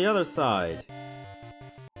 shit, they're on the other side.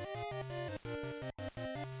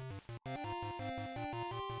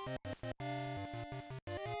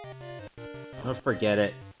 Don't forget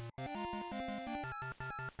it.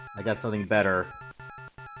 I got something better.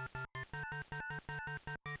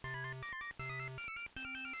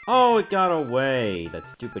 Oh, it got away! That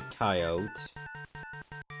stupid coyote.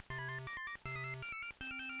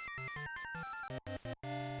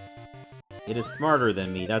 It is smarter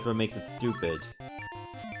than me, that's what makes it stupid.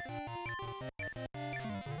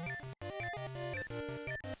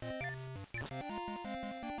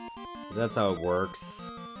 That's how it works.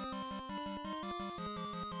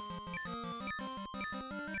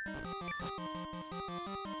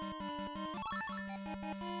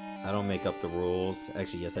 I don't make up the rules.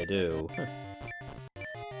 Actually, yes I do.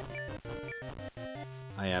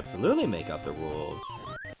 I absolutely make up the rules.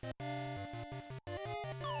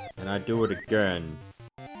 And I do it again.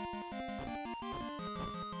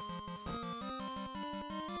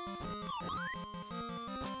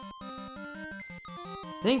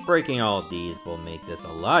 I think breaking all of these will make this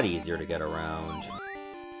a lot easier to get around.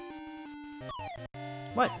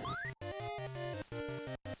 What?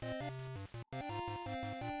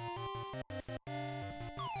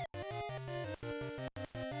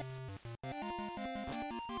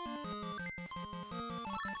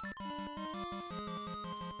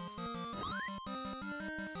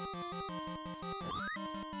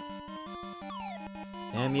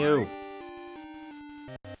 Damn you!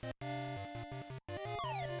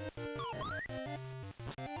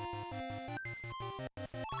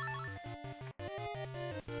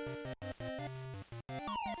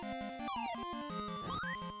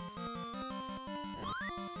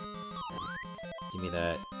 Give me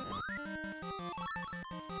that.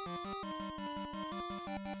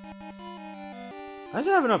 I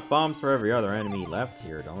should have enough bombs for every other enemy left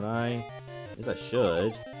here, don't I? At least I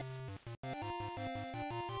should.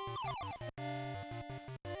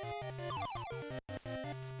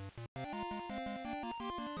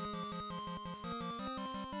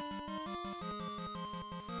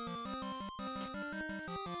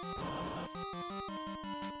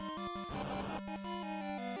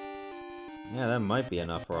 Yeah, that might be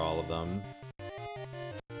enough for all of them.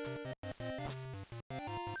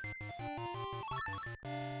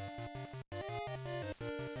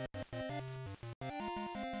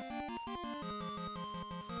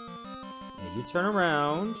 Yeah, you turn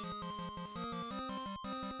around.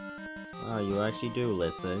 Oh, you actually do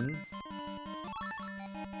listen.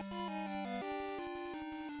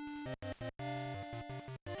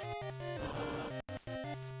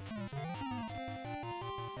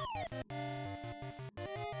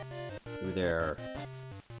 Through there.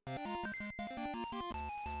 Okay,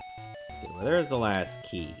 well, there's the last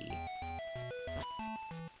key.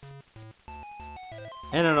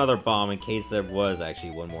 And another bomb in case there was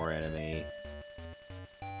actually one more enemy.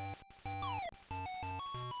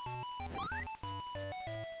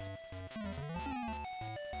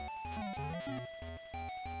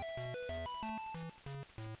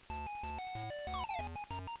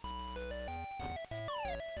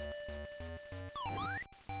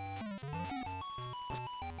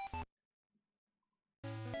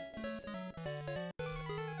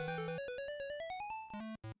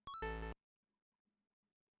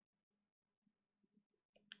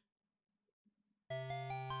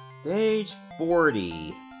 Stage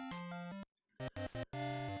 40.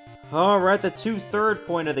 Oh, we're at the 2/3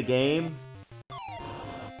 point of the game.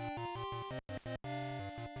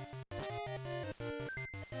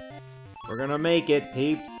 We're gonna make it,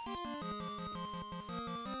 peeps.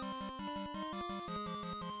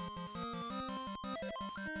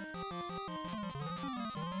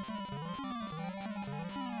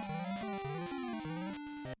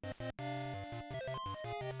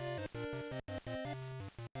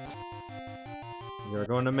 You're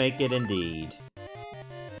going to make it indeed.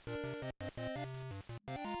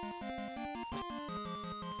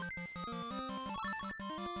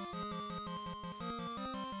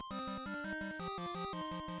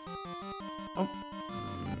 Oh.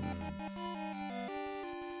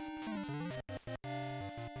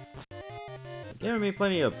 Giving me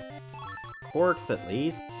plenty of quirks at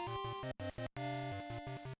least.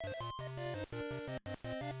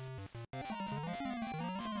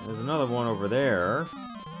 There's another one over there.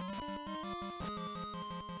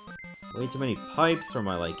 Way too many pipes for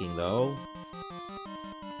my liking, though.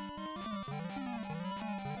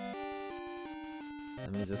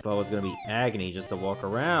 That means this level is gonna be agony just to walk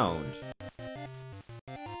around.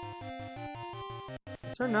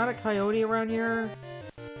 Is there not a coyote around here?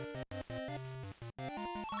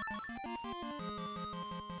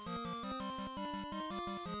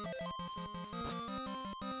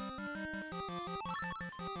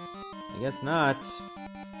 I guess not.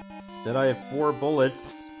 Instead I have 4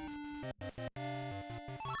 bullets.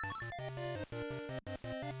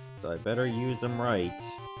 So I better use them right.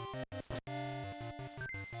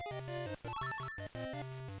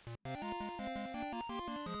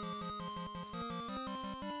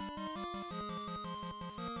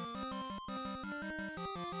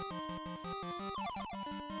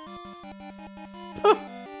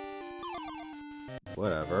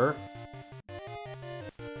 Whatever.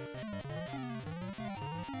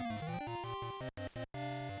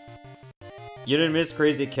 You didn't miss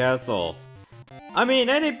Crazy Castle. I mean,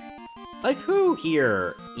 like, who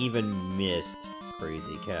here even missed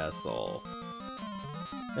Crazy Castle?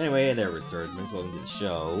 Anyway, there Resurgence. Welcome to the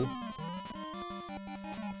show.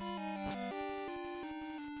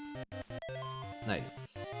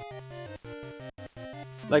 Nice.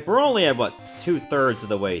 Like, we're only at, what, 2/3 of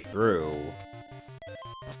the way through.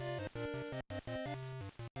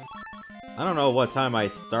 I don't know what time I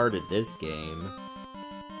started this game.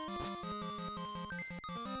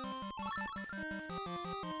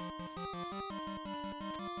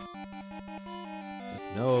 Just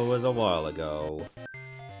know it was a while ago.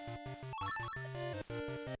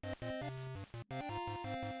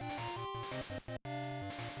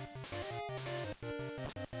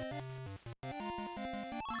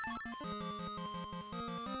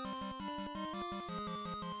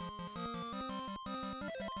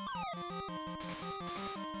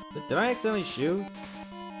 Did I accidentally shoot?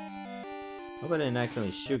 I hope I didn't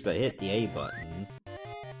accidentally shoot because I hit the A button.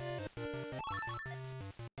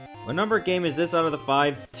 What number game is this out of the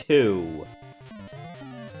 5? 2.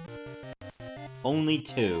 Only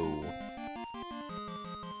 2.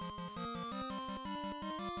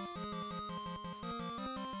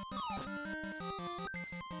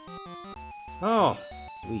 Oh,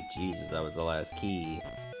 sweet Jesus, that was the last key.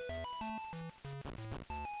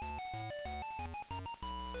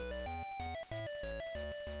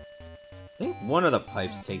 I think one of the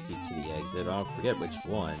pipes takes you to the exit, I'll forget which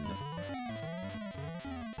one.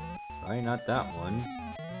 Probably not that one.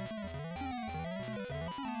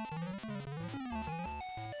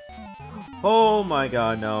 Oh my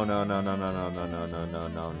god, no, no, no, no, no, no, no, no, no, no, no, no,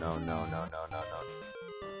 no, no, no, no, no.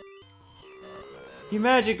 You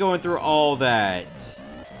imagine going through all that.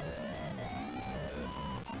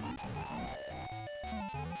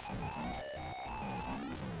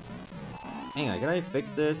 Hang on, can I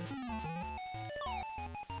fix this?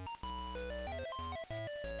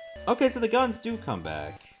 Okay, so the guns do come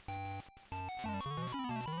back.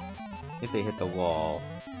 If they hit the wall.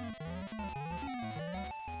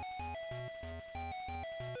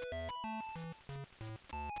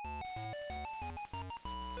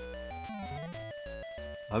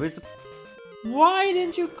 Why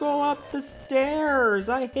didn't you go up the stairs?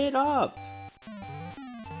 I hit up.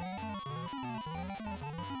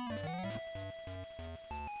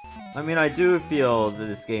 I mean, I do feel that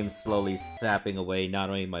this game's slowly sapping away not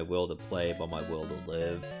only my will to play, but my will to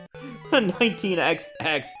live.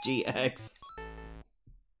 19XXGX.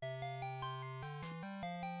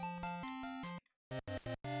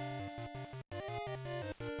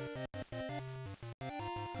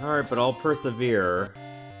 Alright, but I'll persevere.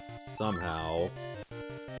 Somehow.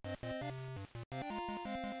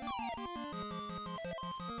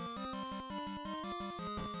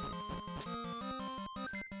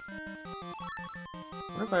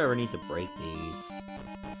 What if I ever need to break these?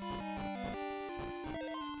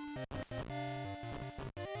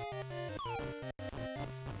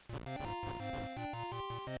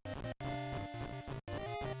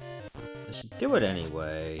 I should do it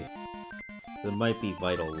anyway. So it might be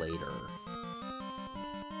vital later.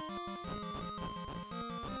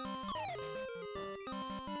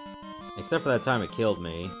 Except for that time it killed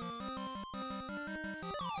me.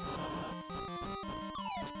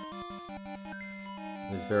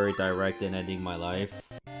 It was very direct in ending my life.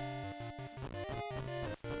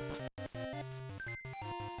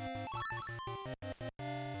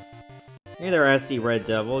 Hey there, SD Red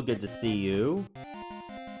Devil, good to see you.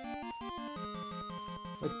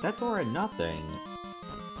 Wait, that door had nothing.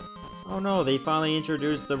 Oh no, they finally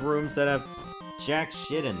introduced the rooms that have jack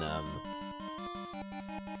shit in them.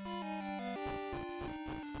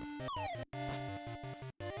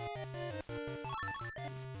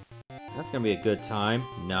 That's gonna be a good time.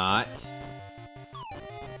 Not.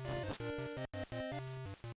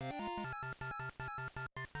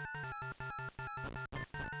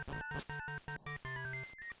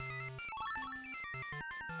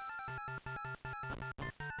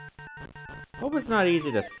 Hope it's not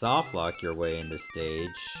easy to soft lock your way in this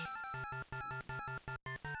stage.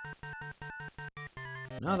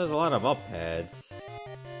 No, there's a lot of up pads.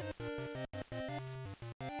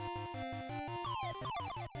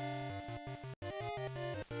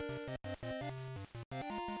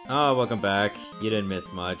 Oh, welcome back. You didn't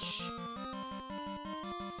miss much.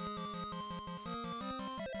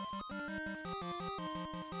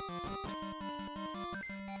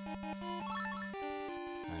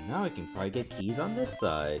 Alright, now I can probably get keys on this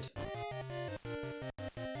side.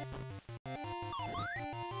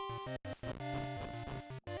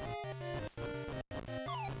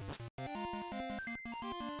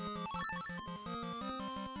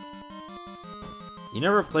 You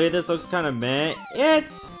never played this? Looks kind of meh.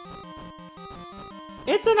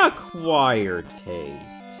 It's an acquired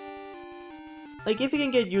taste. Like, if you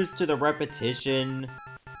can get used to the repetition,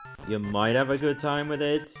 you might have a good time with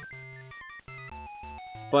it.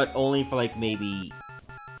 But only for, like, maybe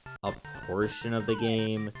a portion of the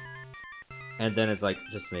game. And then it's like,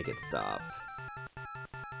 just make it stop.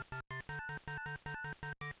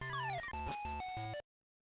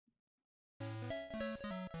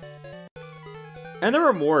 And there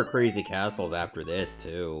were more crazy castles after this,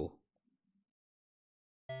 too.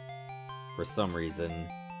 For some reason.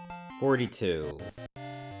 42.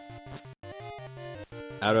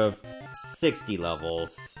 Out of 60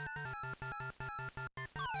 levels.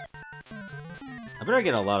 I better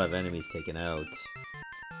get a lot of enemies taken out.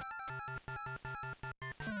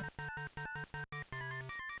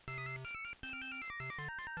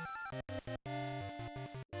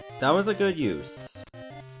 That was a good use.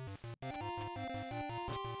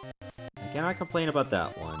 I cannot complain about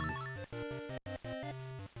that one.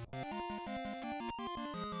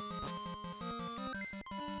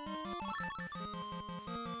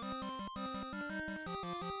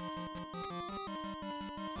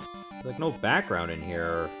 There's like no background in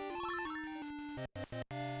here.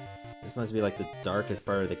 This must be like the darkest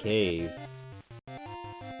part of the cave.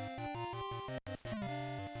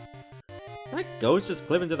 That ghost just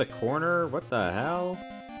clip into the corner? What the hell?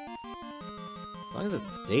 As long as it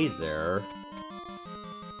stays there.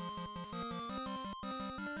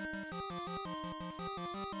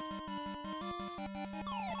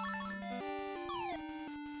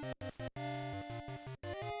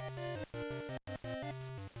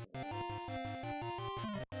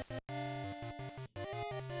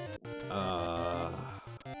 Okay,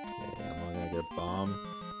 I'm only gonna get a bomb.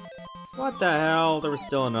 What the hell? There was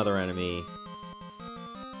still another enemy.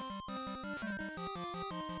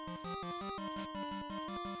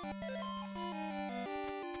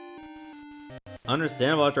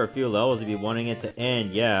 Understandable after a few levels to be wanting it to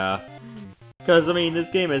end, yeah. Because, I mean, this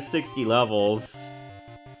game has 60 levels.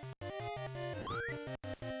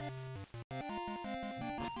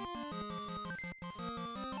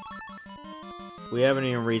 We haven't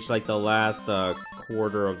even reached, like, the last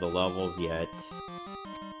quarter of the levels yet.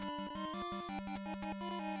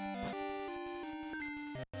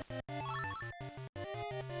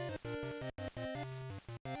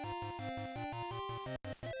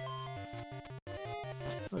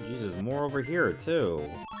 Oh, Jesus, more over here, too.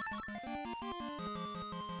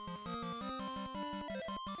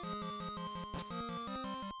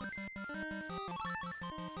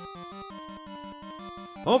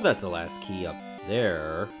 Hope that's the last key up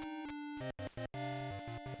there.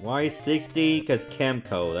 Why 60? Because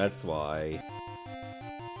Chemco, that's why.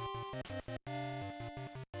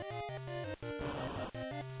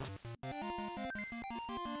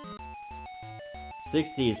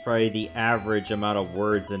 $60 is probably the average amount of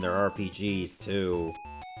words in their RPGs, too,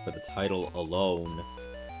 for the title alone.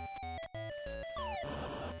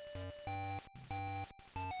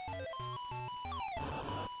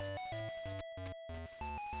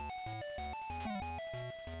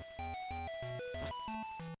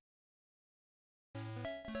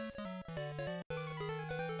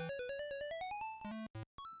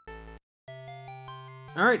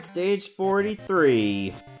 Alright, stage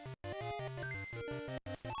 43.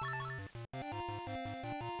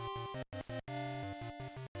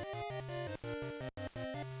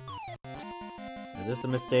 Is this a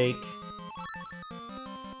mistake?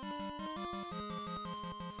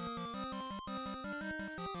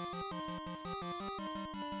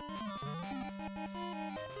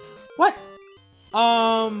 What?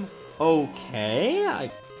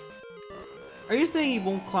 Okay. Are you saying he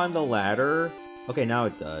won't climb the ladder? Okay, now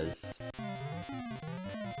it does.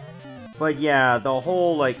 But yeah, the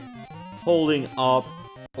whole, like, holding up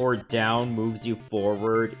or down moves you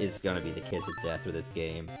forward is gonna be the kiss of death for this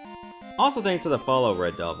game. Also, thanks for the follow,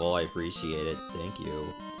 Red Devil. I appreciate it. Thank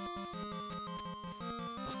you.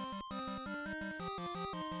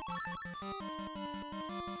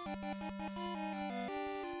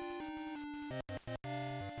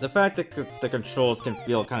 The fact that the controls can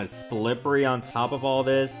feel kind of slippery on top of all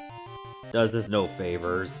this does us no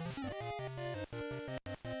favors.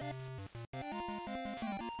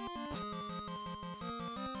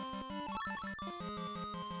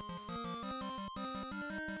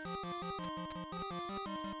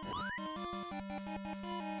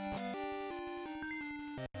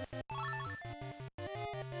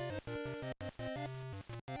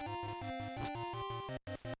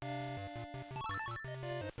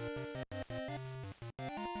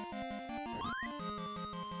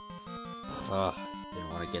 Ugh, didn't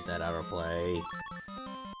want to get that out of play.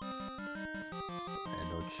 I had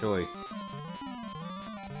no choice.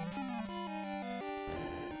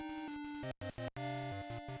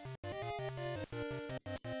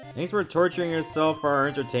 Thanks for torturing yourself for our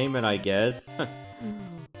entertainment, I guess.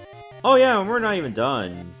 Oh yeah, we're not even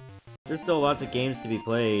done. There's still lots of games to be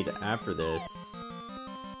played after this.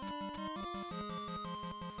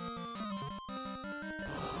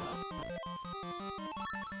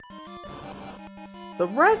 The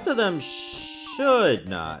rest of them should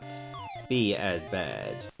not be as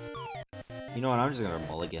bad. You know what, I'm just gonna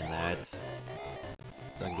mulligan that.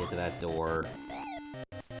 So I can get to that door.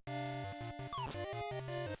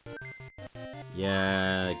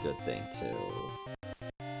 Yeah, good thing too.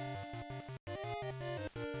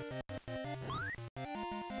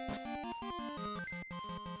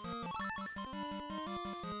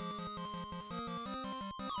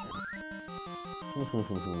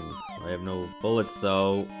 I have no bullets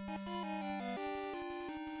though.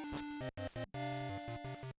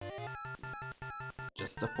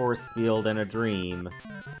 Just a force field and a dream.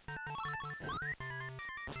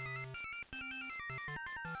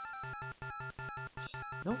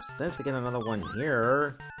 No sense to get another one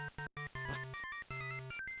here.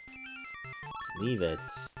 Leave it.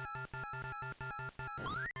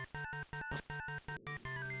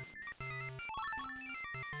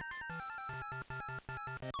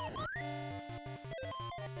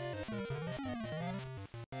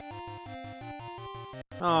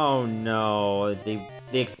 Oh no, they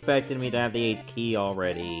expected me to have the 8th key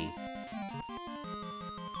already.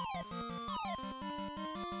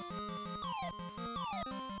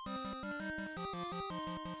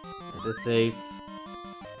 Is this safe?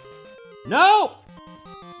 No!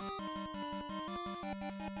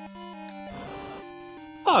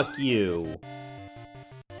 Fuck you!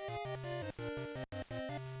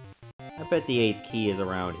 I bet the 8th key is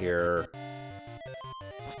around here.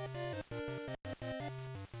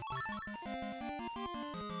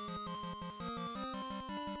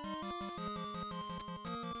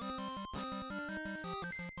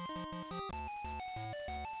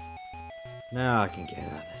 Now I can get out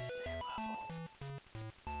of this same level.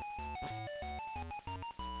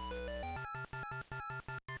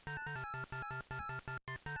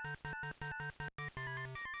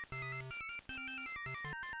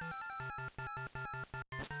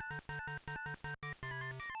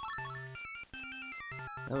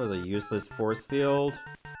 That was a useless force field.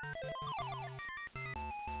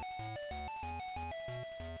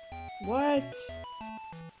 What?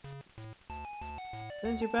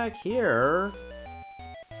 Sends you back here.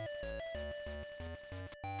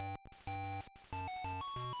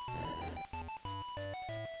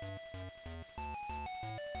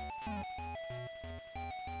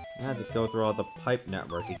 I had to go through all the pipe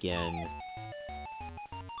network again.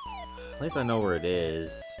 At least I know where it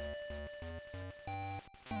is.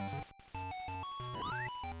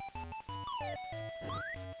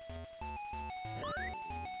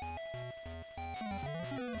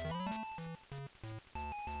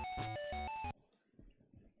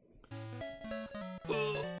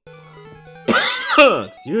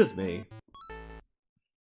 Excuse me.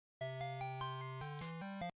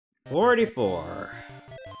 44.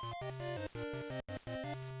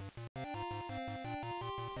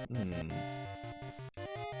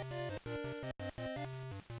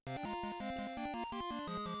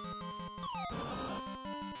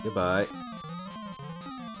 Goodbye.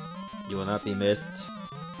 You will not be missed.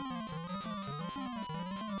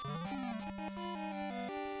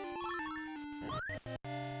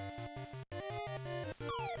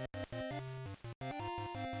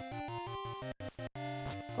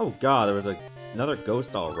 Oh god, there was another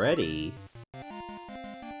ghost already.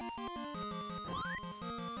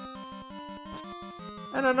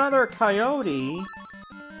 And another coyote?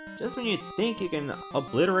 Just when you think you can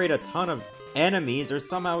obliterate a ton of enemies, there's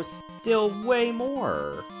somehow still way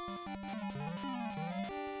more.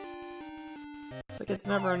 It's like it's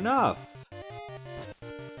never enough.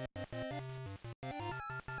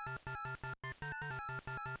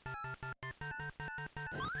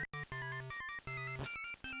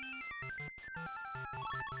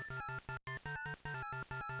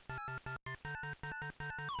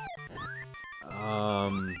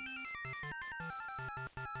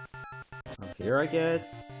 Up here, I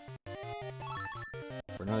guess?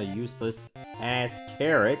 For another useless ass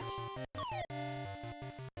carrot.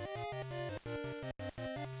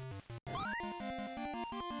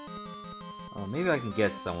 Oh, maybe I can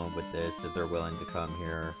get someone with this if they're willing to come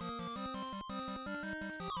here.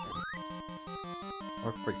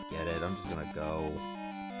 Or forget it, I'm just gonna go.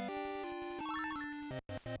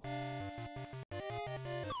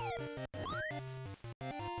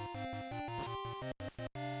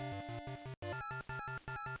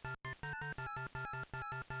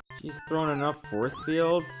 She's thrown enough force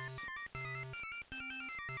fields.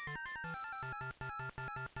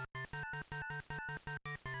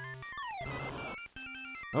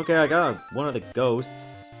 Okay, I got one of the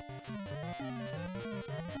ghosts.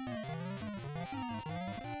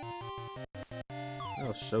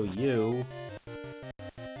 I'll show you.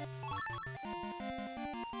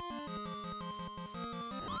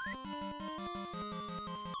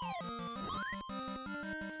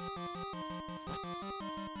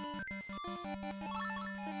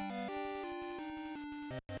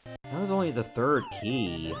 That was only the 3rd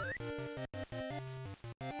key.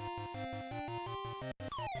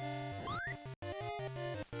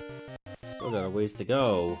 Still got a ways to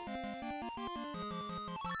go.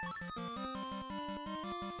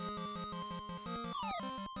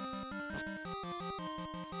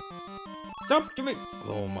 Stop to me!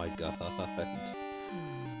 Oh my god.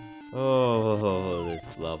 Oh,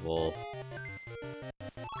 this level.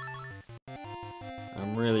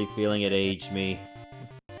 I'm really feeling it age me.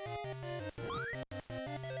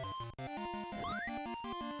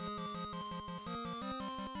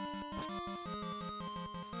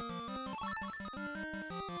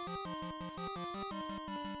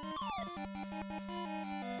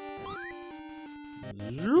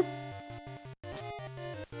 Zoop.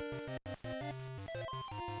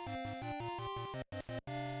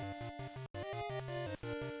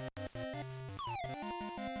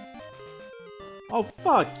 Oh,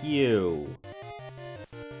 fuck you!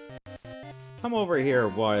 Come over here,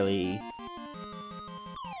 Wily.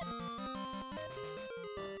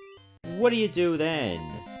 What do you do then?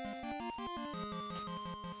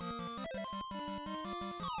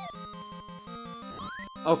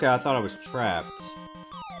 Okay, I thought I was trapped.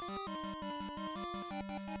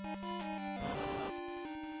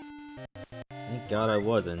 Thank God I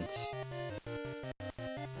wasn't.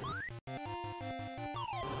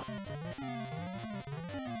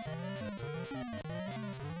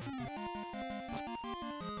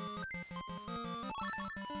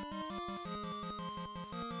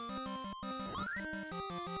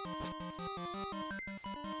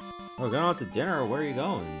 Oh, going out to dinner? Where are you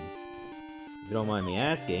going? If you don't mind me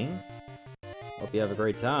asking. Hope you have a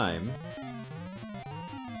great time.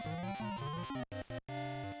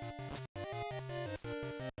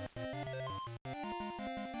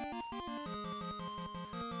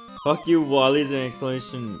 Fuck you, Wally is an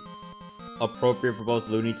exclamation appropriate for both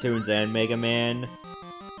Looney Tunes and Mega Man.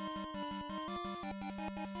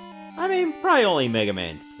 I mean, probably only Mega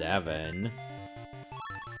Man 7.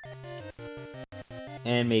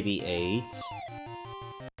 And maybe 8.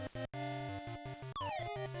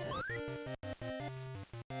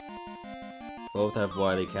 Both have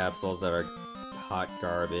Wily capsules that are hot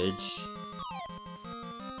garbage.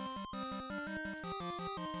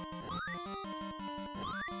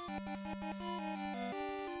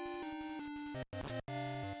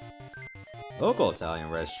 Local Italian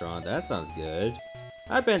restaurant, that sounds good.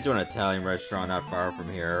 I've been to an Italian restaurant not far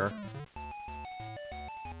from here.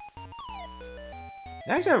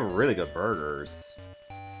 They actually have really good burgers.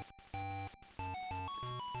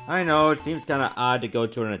 I know, it seems kind of odd to go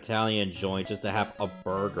to an Italian joint just to have a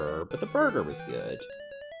burger, but the burger was good.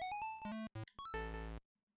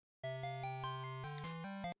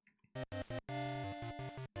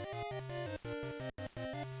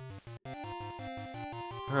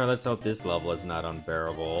 Alright, let's hope this level is not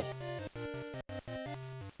unbearable.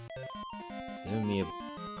 It's giving me a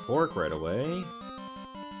cork right away.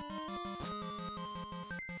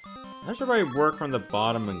 I should probably work from the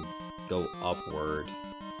bottom and go upward.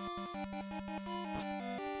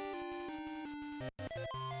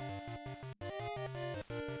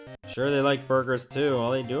 Sure, they like burgers too.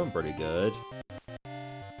 Well, they do them pretty good.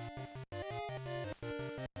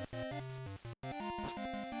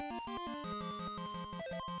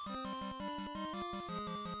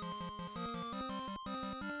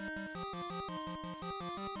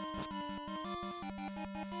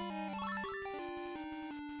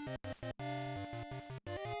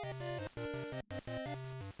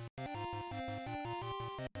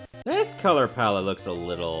 This color palette looks a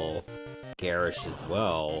little garish as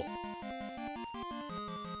well.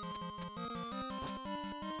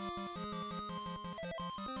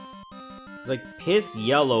 It's like piss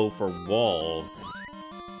yellow for walls.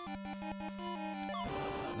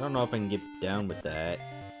 I don't know if I can get down with that.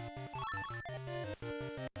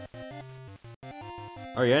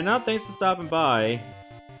 Oh yeah, no, thanks for stopping by.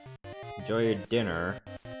 Enjoy your dinner.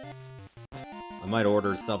 I might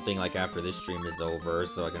order something like after this stream is over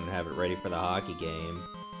so I can have it ready for the hockey game.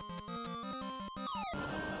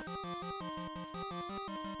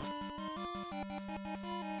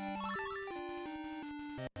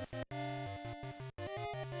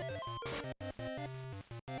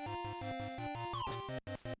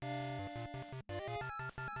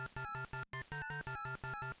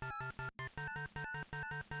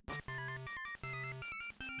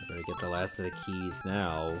 I better get the last of the keys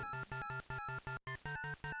now.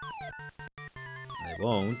 I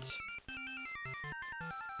won't.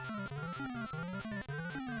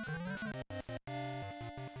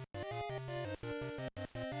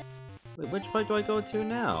 Wait, which part do I go to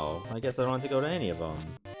now? I guess I don't have to go to any of them.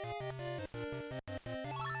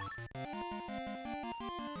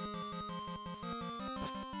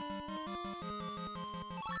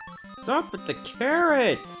 Stop with the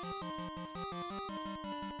carrots!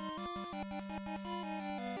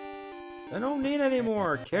 I don't need any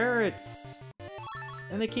more carrots!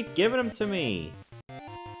 And they keep giving them to me!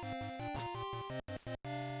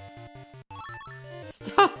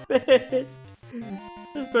 Stop it!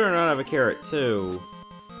 This better not have a carrot too.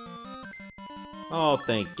 Oh,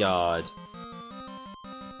 thank God.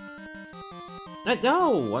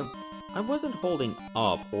 No! I wasn't holding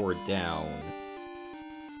up or down.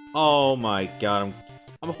 Oh my God,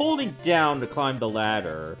 I'm holding down to climb the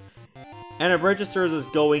ladder. And it registers as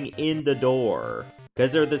going in the door.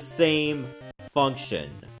 Because they're the same function.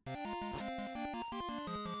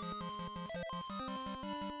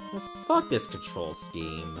 Fuck this control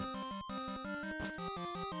scheme.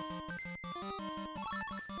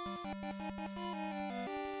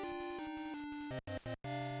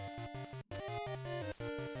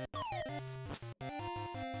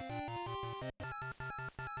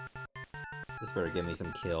 This better give me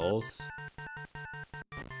some kills.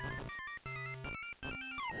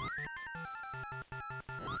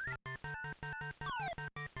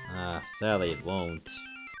 Ah, sadly it won't.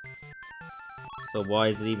 So why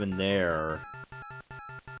is it even there?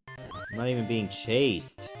 I'm not even being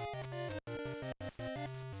chased.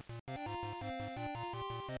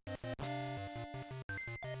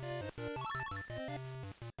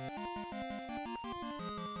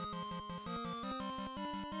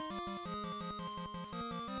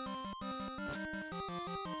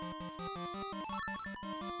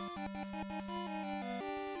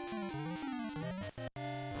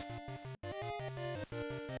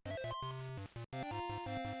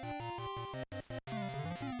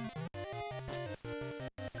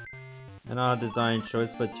 An odd design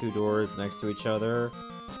choice, but two doors next to each other.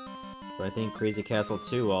 But I think Crazy Castle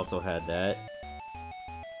 2 also had that.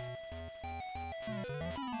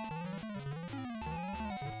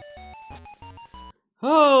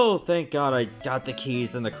 Oh, thank God I got the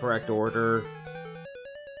keys in the correct order.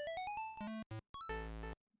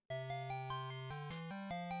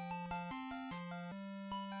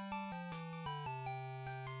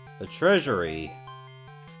 The treasury.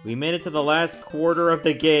 We made it to the last quarter of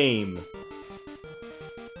the game.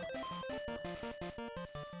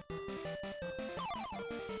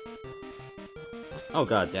 Oh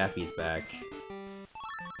god, Daffy's back.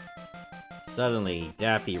 Suddenly,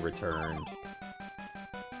 Daffy returned.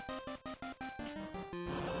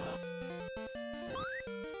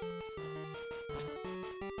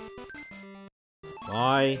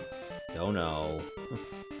 Why? Don't know.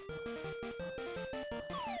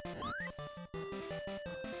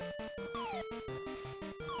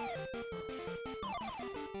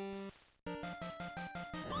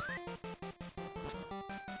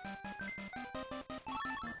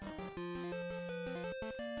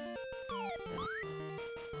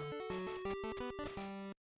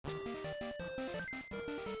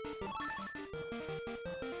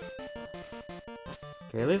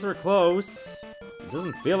 Okay, at least we're close. It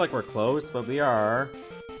doesn't feel like we're close, but we are.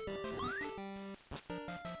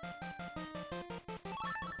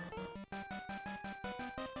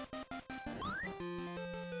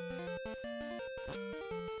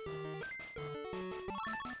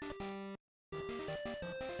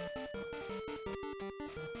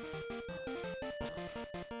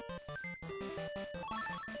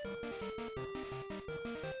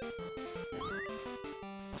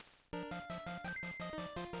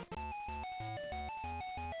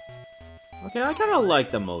 Okay, I kind of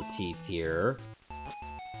like the motif here.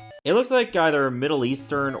 It looks like either Middle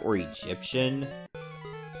Eastern or Egyptian.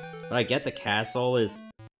 But I get the castle is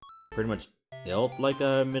pretty much built like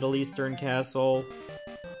a Middle Eastern castle.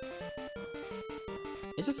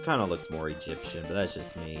 It just kind of looks more Egyptian, but that's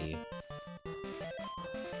just me.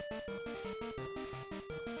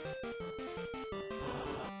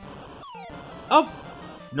 Oh!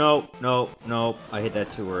 No, no, no. I hit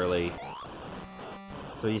that too early.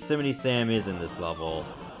 So Yosemite Sam is in this level.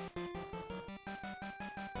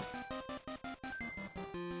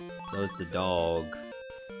 So is the dog.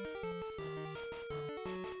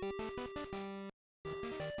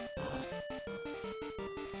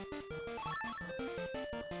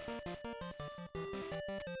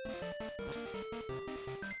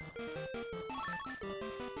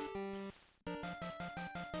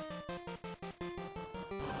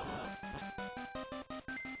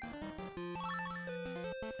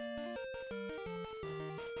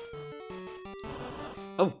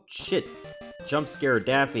 Oh, shit. Jump scare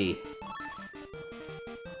Daffy.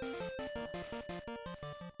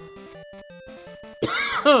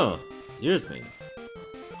 Excuse me.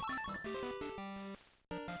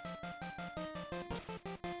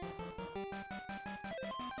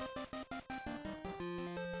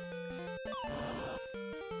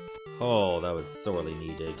 Oh, that was sorely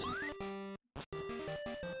needed.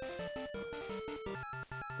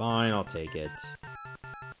 Fine, I'll take it.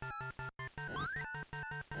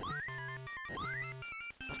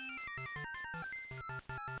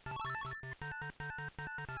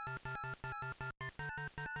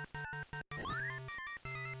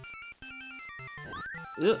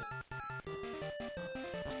 Ugh.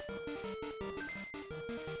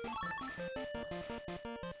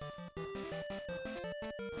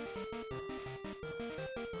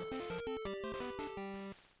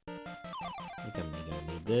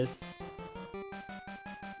 this.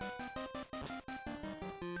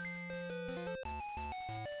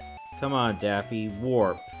 Come on, Daffy,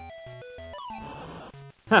 warp.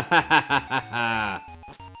 Ha ha ha ha ha!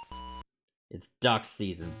 It's duck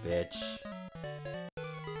season, bitch.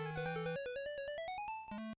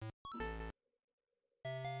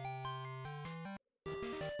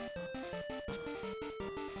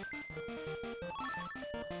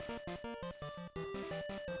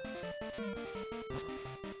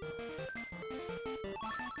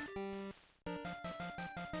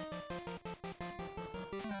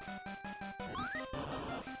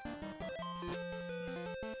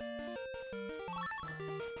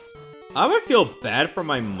 I would feel bad for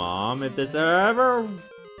my mom if this ever...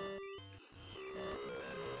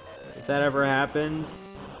 if that ever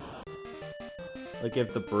happens. Like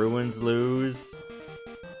if the Bruins lose.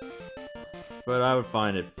 But I would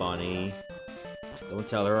find it funny. Don't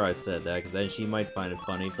tell her I said that, because then she might find it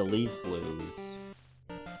funny if the Leafs lose.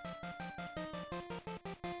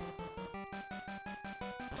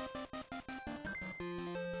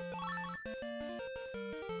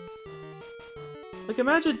 Like,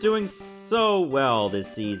 imagine doing so well this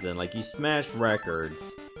season. Like, you smash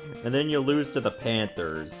records, and then you lose to the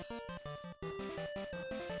Panthers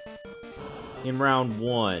in round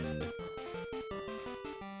 1.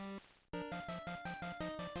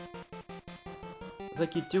 It's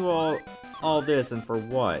like you do all this, and for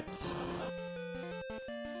what?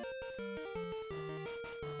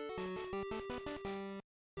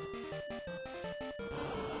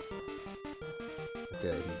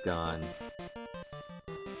 Okay, he's gone.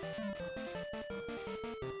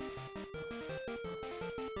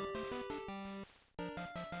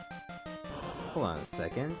 Hold on a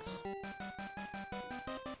second.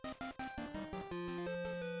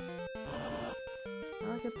 How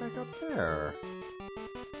do I get back up there?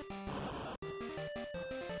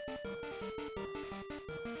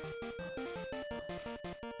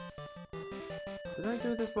 Did I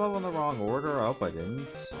do this level in the wrong order? I hope I didn't.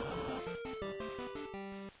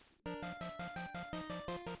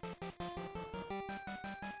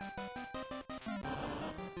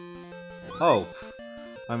 Oh,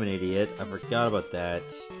 I'm an idiot. I forgot about that.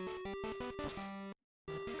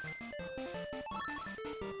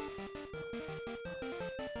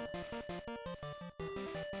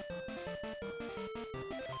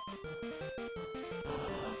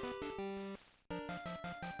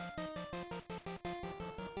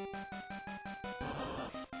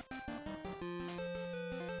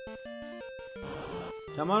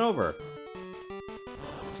 Come on over.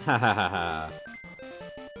 Ha ha ha ha.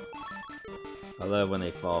 I love when they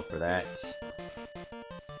fall for that.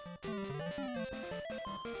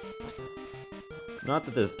 Not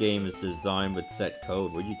that this game is designed with set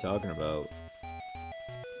code. What are you talking about?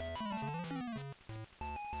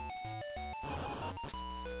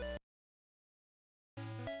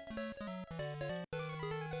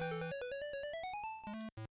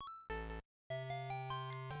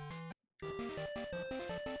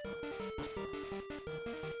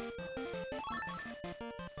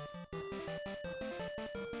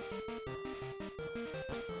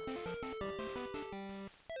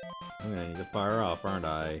 I'm gonna need to fire off, aren't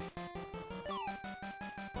I?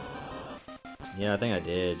 Yeah, I think I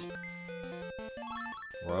did.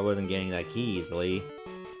 Or I wasn't getting that key easily.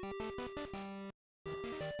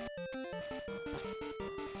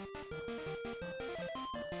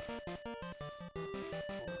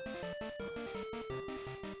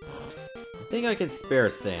 I think I can spare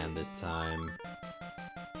sand this time.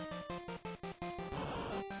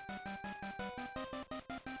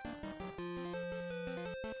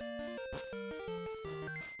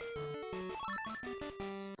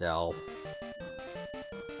 Stealth.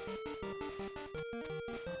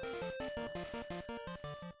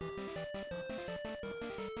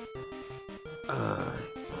 I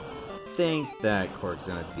think that cork's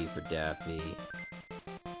gonna be for Daffy.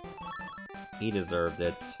 He deserved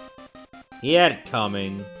it. He had it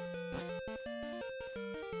coming.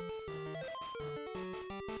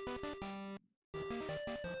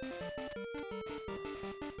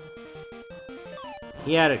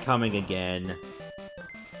 He had it coming again.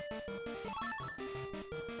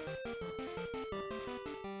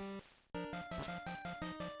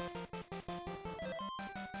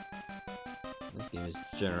 This game is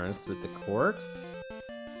generous with the corks.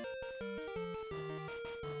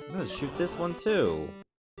 I'm gonna shoot this one too.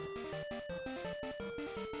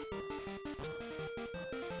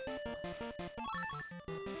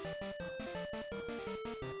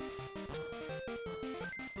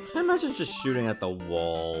 Can I imagine just shooting at the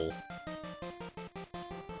wall?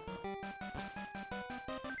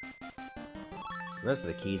 The rest of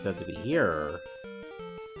the keys have to be here.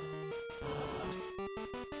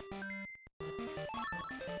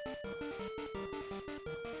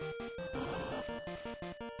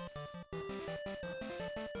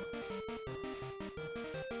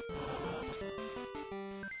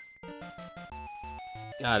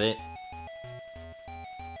 Got it.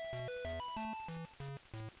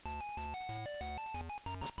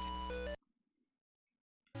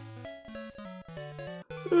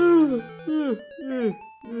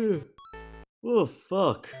 Oh,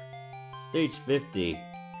 fuck. Stage 50.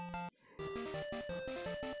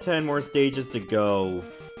 10 more stages to go.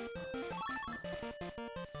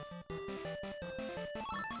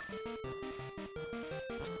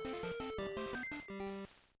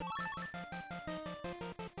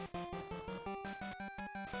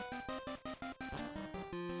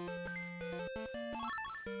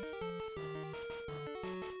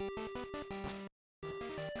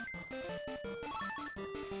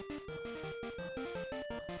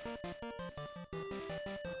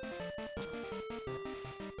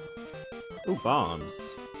 Ooh,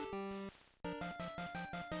 bombs.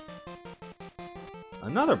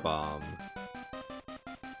 Another bomb.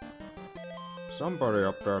 Somebody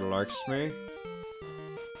up there likes me.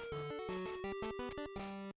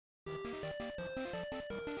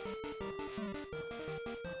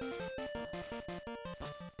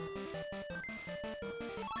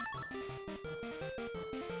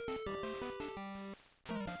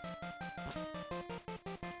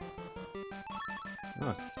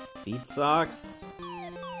 Oh, speed socks.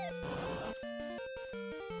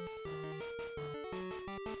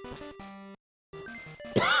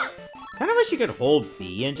 Kinda wish you could hold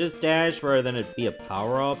B and just dash rather than it be a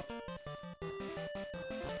power-up.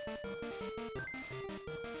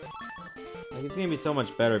 Like, it's gonna be so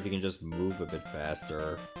much better if you can just move a bit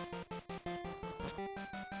faster.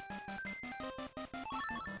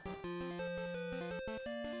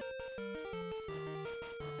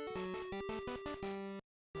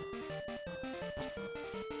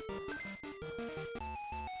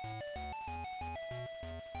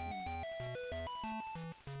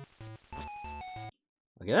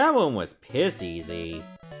 Okay, that one was piss easy.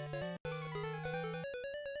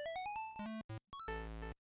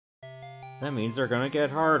 That means they're gonna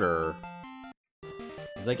get harder.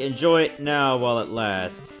 It's like, enjoy it now while it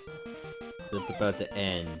lasts. 'Cause it's about to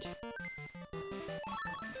end.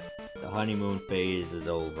 The honeymoon phase is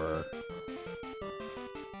over.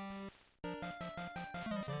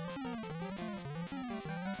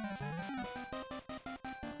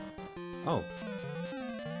 Oh.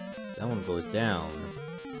 That one goes down.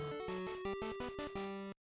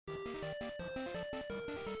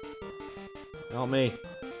 Help me.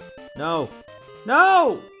 No!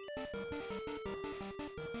 No!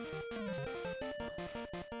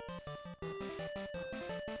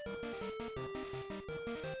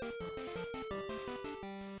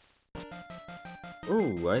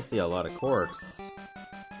 Ooh, I see a lot of corks.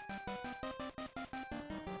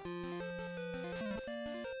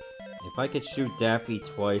 If I could shoot Daffy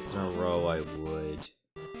twice in a row, I would.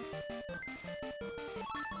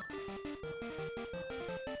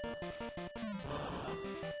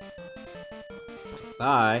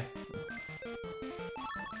 Bye.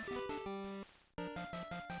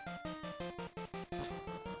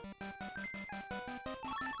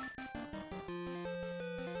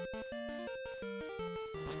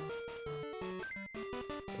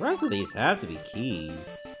 The rest of these have to be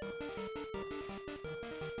keys.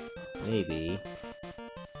 Maybe.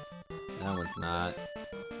 That one's not.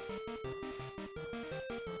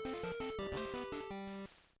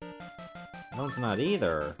 That one's not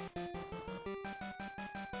either.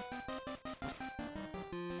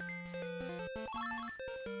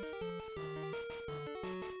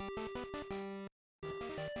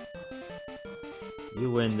 You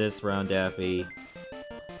win this round, Daffy.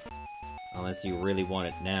 Unless you really want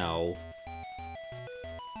it now.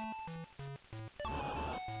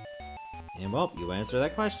 And well, you answer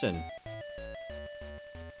that question.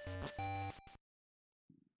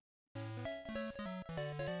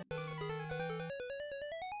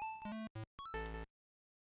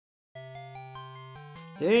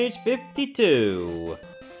 Stage 52.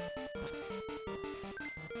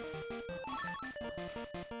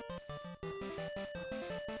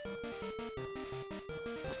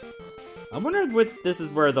 I wonder if this is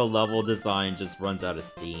where the level design just runs out of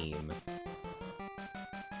steam.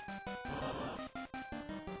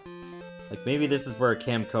 Like, maybe this is where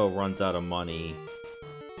Camco runs out of money.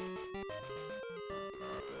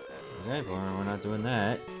 Okay, well, we're not doing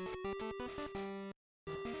that.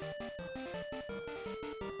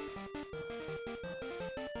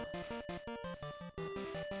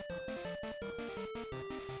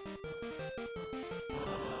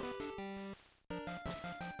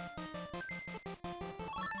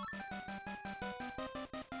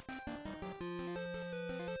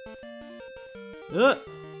 Ugh.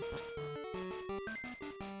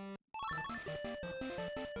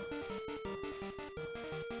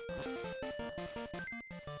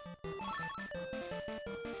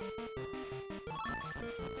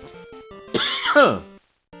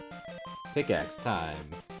 Pickaxe time.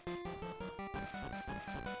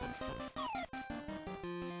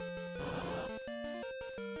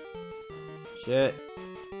 Shit.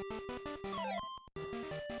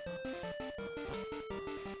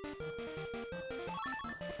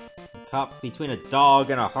 Caught between a dog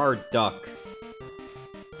and a hard duck.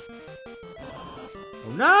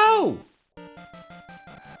 Oh no!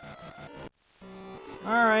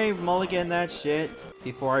 Alright, mulligan that shit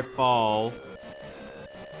before I fall.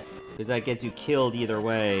 Because that gets you killed either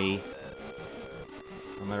way.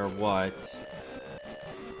 No matter what.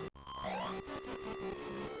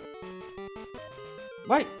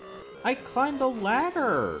 What? I climbed a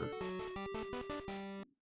ladder!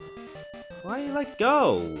 Why do you let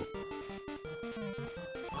go?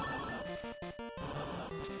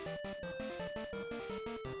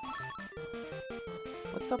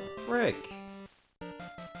 What the frick?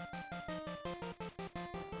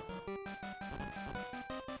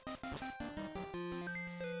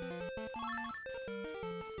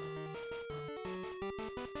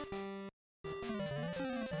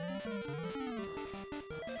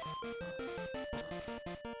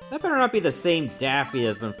 That better not be the same Daffy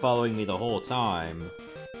that's been following me the whole time.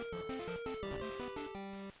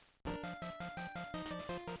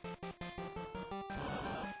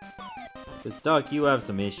 Because, Duck, you have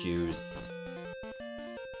some issues.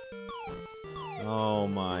 Oh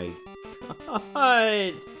my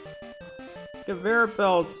god! Conveyor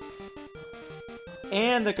belts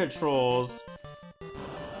and the controls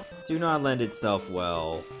do not lend itself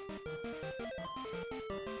well.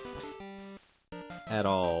 At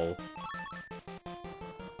all.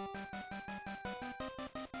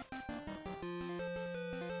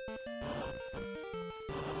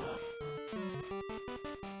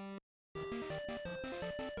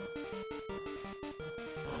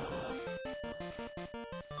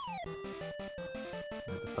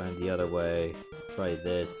 I have to find the other way. Try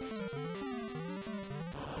this.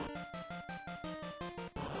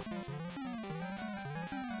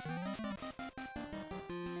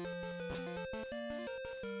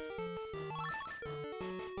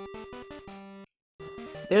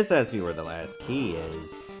 This has to be where the last key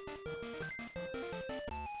is.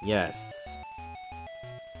 Yes.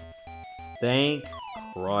 Thank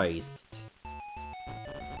Christ.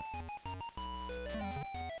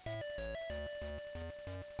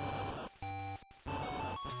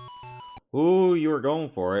 Ooh, you were going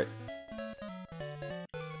for it.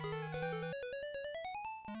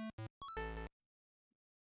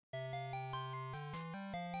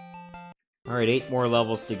 Alright, 8 more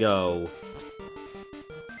levels to go.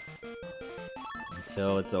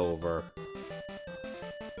 Until it's over.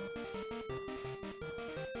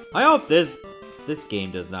 I hope this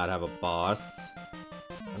game does not have a boss.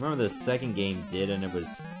 I remember the second game did, and it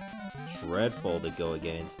was dreadful to go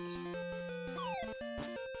against.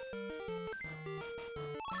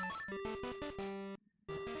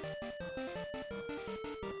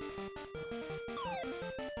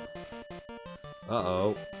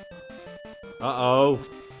 Uh-oh. Uh-oh!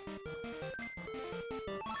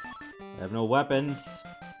 I have no weapons.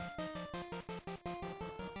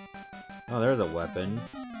 Oh, there's a weapon.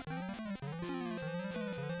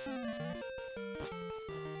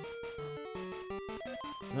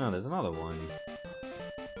 No, there's another one.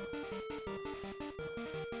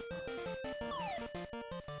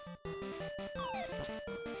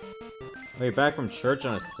 Wait, back from church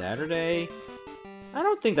on a Saturday? I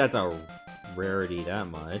don't think that's a rarity that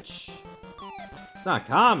much. It's not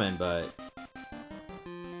common, but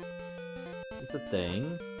it's a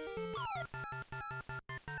thing.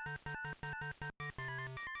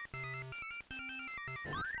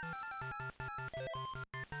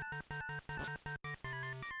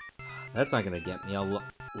 That's not gonna get me a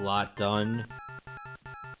lot done.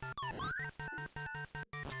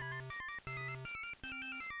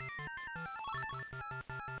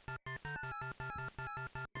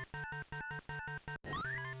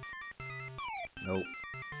 Nope.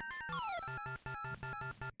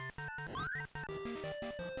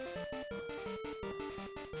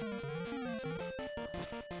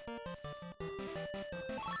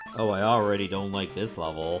 Oh, I already don't like this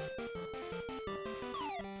level.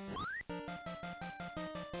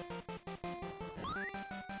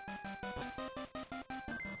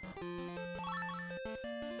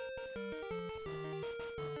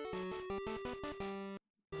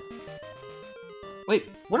 Wait,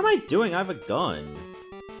 what am I doing? I have a gun.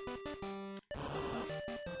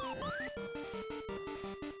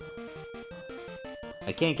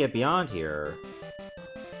 I can't get beyond here.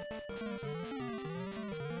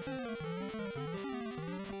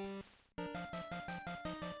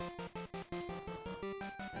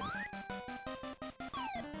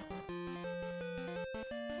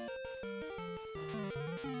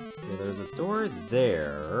 Okay, there's a door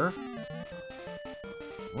there.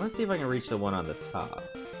 I want to see if I can reach the one on the top.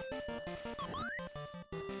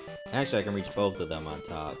 Actually, I can reach both of them on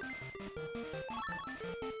top.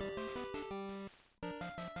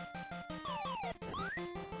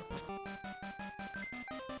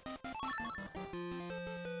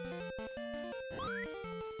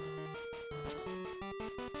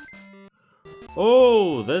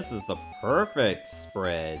 Oh, this is the perfect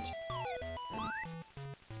spread.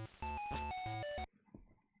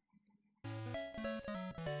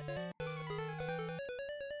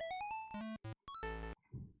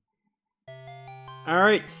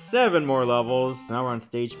 Alright, 7 more levels. Now we're on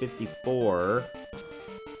stage 54.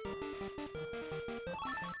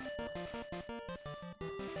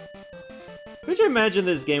 Could you imagine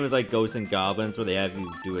this game is like Ghosts and Goblins, where they have you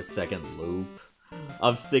do a second loop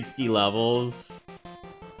of 60 levels?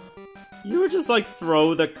 You would just like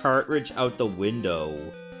throw the cartridge out the window.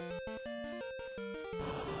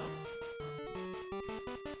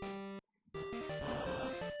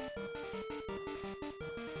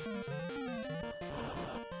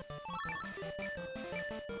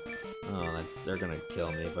 Oh, they're gonna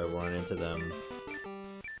kill me if I run into them.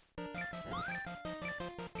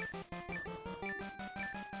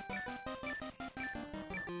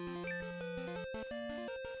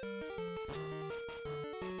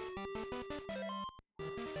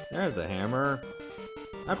 There's the hammer.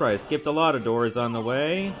 I probably skipped a lot of doors on the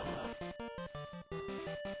way.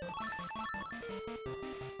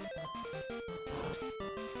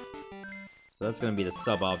 So that's gonna be the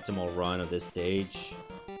suboptimal run of this stage.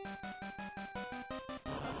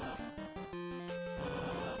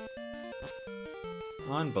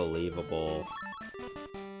 Unbelievable.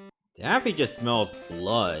 Daffy just smells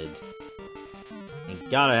blood.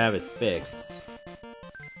 And gotta have his fix.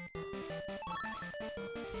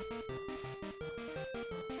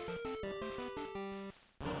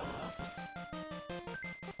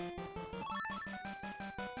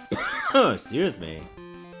 Excuse me.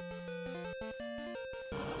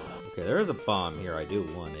 Okay, there is a bomb here. I do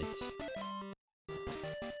want it.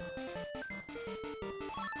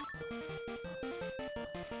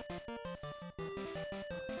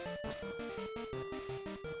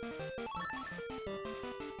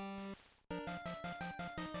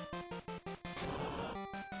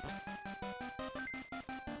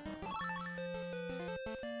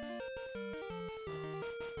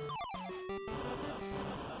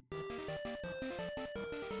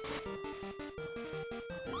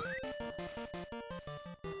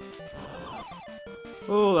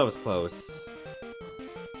 Oh, that was close.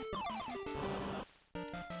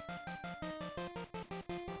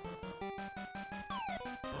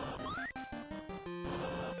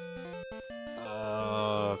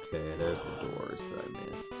 Okay, there's the doors that I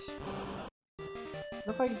missed.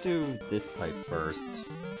 What if I do this pipe first?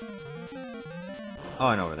 Oh,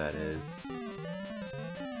 I know where that is.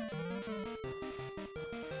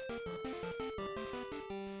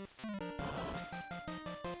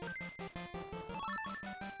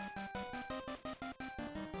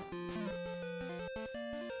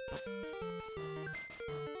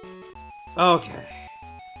 Okay.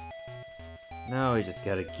 Now we just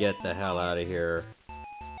gotta get the hell out of here.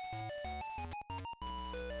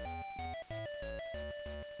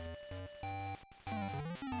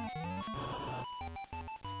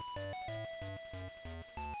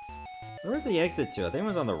 Where was the exit to? I think it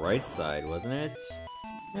was on the right side, wasn't it?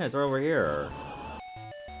 Yeah, it's right over here.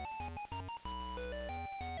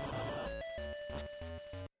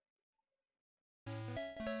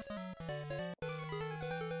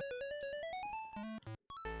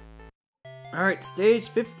 Alright, stage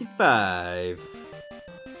 55.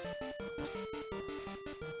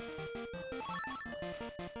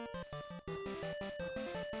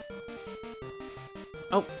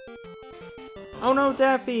 Oh. Oh no,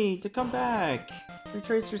 Daffy! To come back!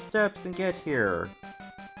 Retrace your steps and get here.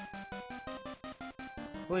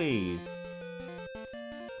 Please.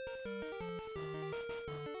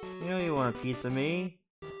 You know you want a piece of me?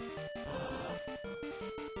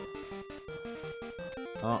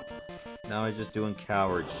 Oh. Now he's just doing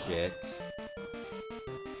coward shit.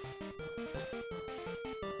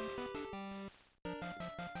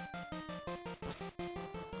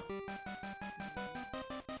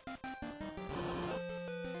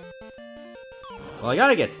 Well, I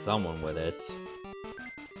gotta get someone with it.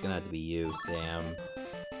 It's gonna have to be you, Sam.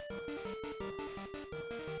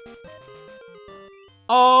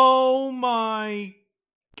 Oh my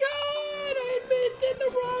god! I did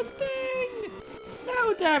the wrong thing!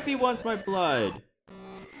 Now Daffy wants my blood!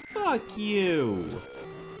 Fuck you!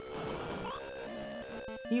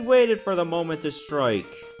 He waited for the moment to strike.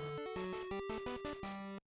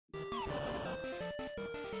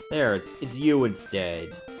 There, it's you instead.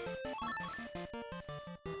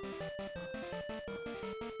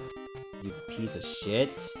 You piece of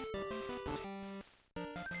shit.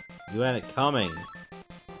 You had it coming.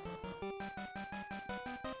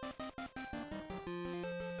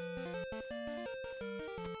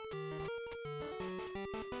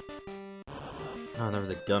 Oh, there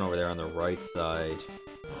was a gun over there on the right side.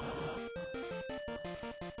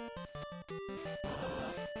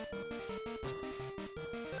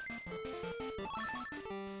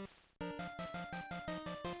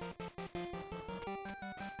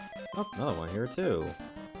 Oh, another one here too.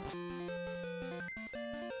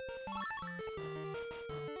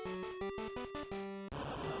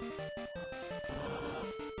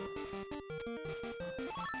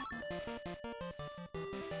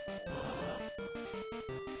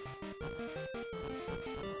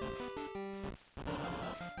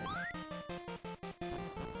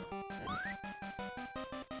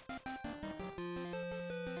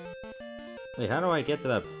 Wait, how do I get to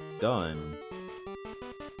that gun?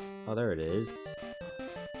 Oh, there it is.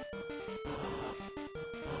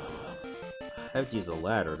 I have to use a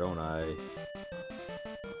ladder, don't I?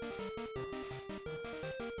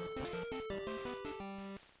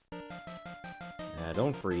 Yeah,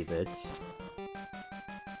 don't freeze it.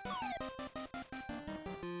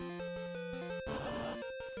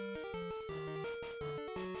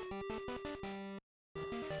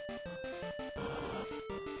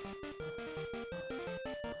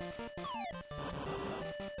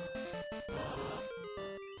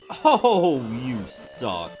 Oh, you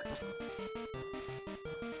suck.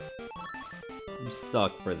 You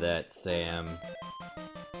suck for that, Sam.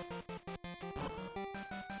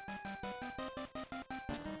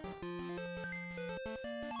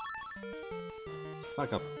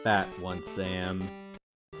 Suck a fat one, Sam.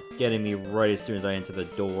 Getting me right as soon as I enter the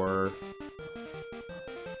door.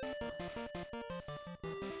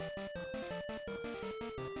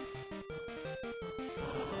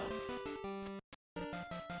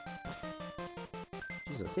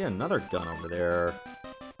 Jesus, I see another gun over there.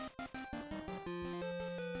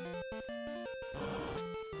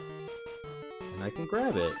 And I can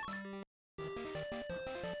grab it.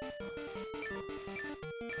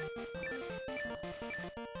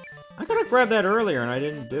 I could have grabbed that earlier and I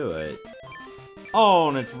didn't do it. Oh,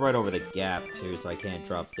 and it's right over the gap too, so I can't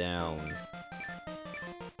drop down.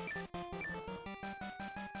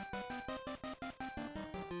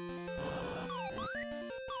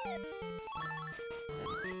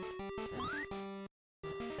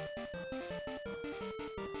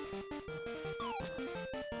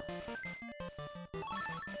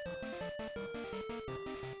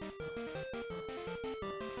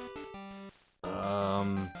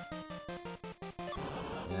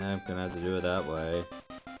 Yeah, I'm gonna have to do it that way.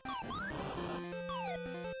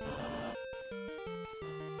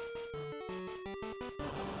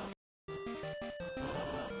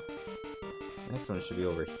 Next one should be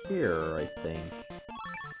over here, I think.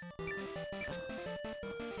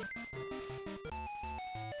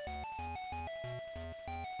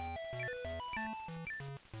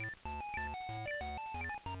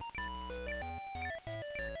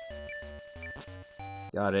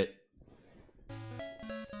 Got it.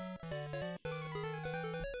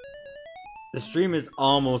 The stream is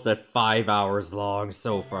almost at 5 hours long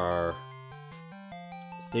so far.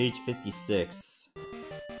 Stage 56.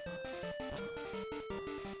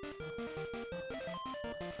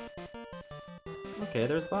 Okay,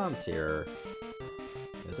 there's bombs here.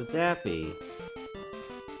 There's a Daffy.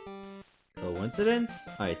 Coincidence?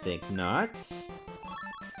 I think not.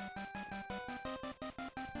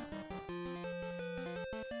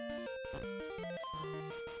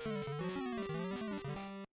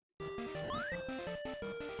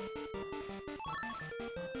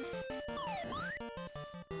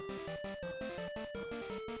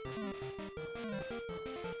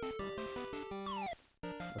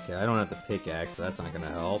 Okay, I don't have the pickaxe, so that's not gonna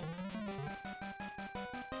help.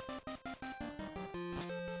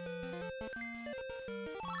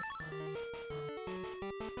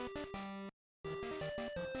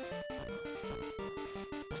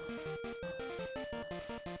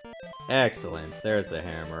 Excellent, there's the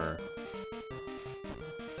hammer.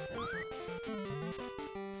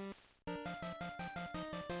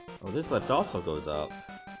 Oh, this lift also goes up.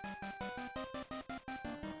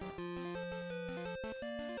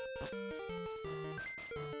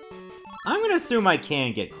 assume I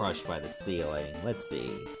can get crushed by the ceiling. Let's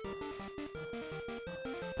see.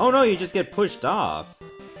 Oh no, you just get pushed off.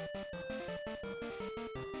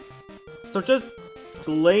 So just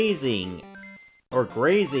glazing or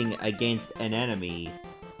grazing against an enemy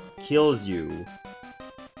kills you,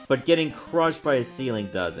 but getting crushed by a ceiling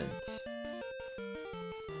doesn't.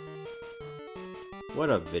 What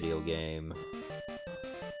a video game.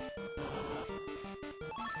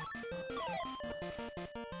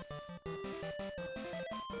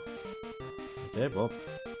 Okay, well.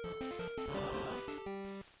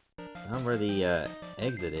 Not where the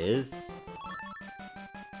exit is.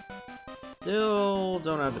 Still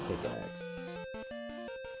don't have the pickaxe.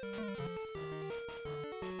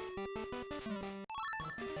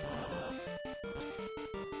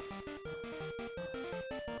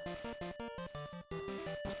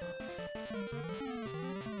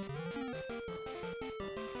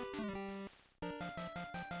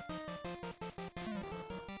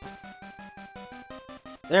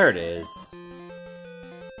 There it is.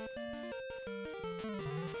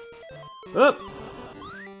 Up.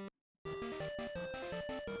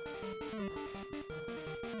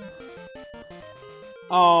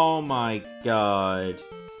 Oh my god.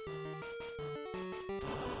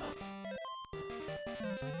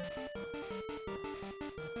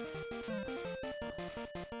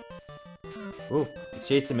 Ooh, it's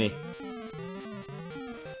chasing me.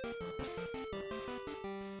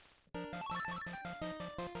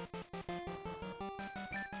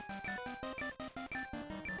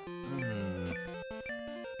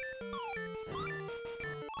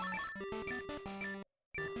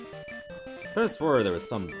 I could have swore there was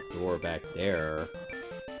some door back there.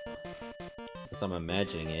 Guess I'm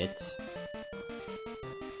imagining it.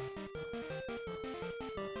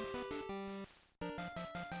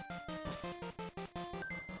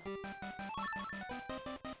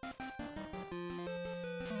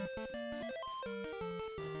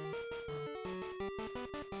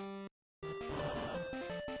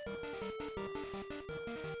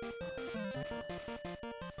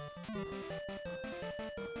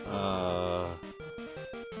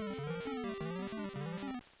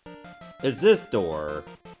 It's this door.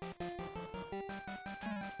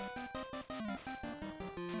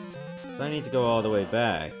 So I need to go all the way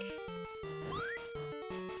back.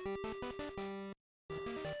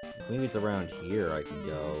 Maybe it's around here I can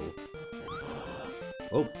go.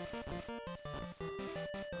 Oh.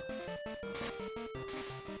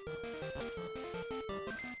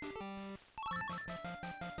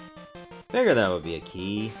 Figured that would be a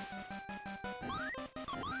key.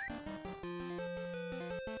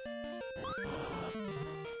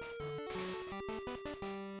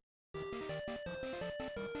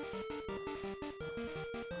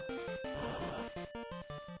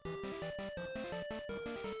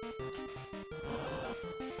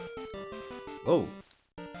 Oh.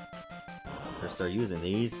 Better start using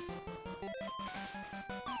these.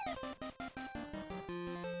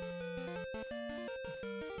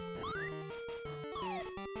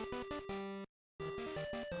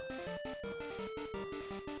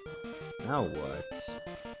 Now what?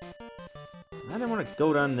 I didn't want to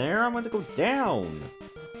go down there, I want to go down!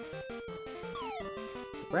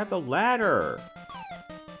 Grab the ladder!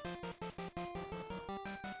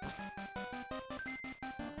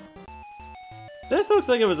 This looks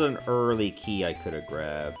like it was an early key I could have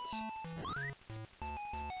grabbed.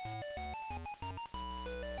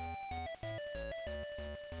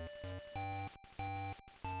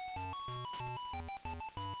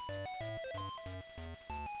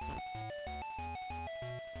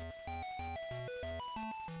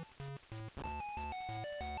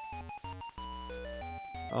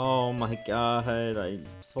 Oh my god, I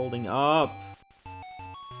was holding up.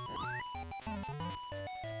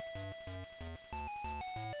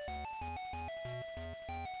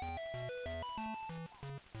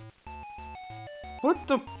 What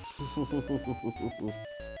the?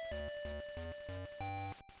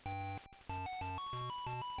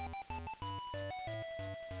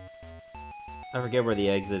 I forget where the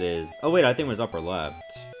exit is. Oh wait, I think it was upper left.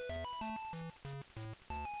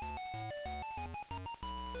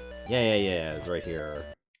 Yeah, it's right here.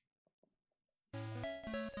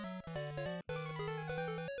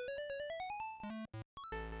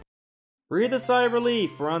 Breathe a sigh of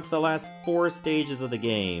relief, we're on to the last 4 stages of the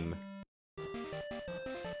game.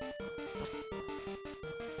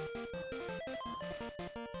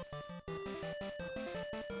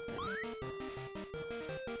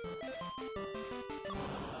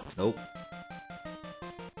 Nope.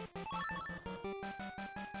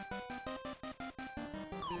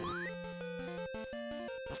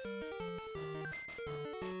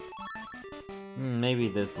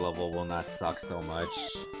 maybe this level will not suck so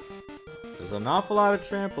much. There's an awful lot of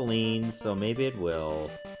trampolines, so maybe it will.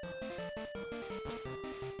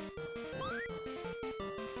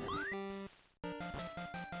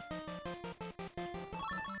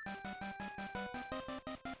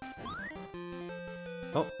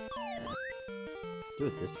 Oh. Do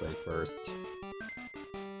it this way first.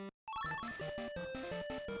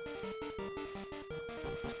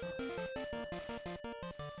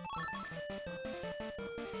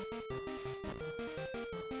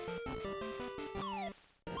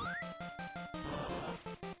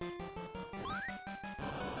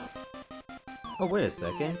 Oh, wait a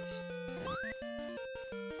second.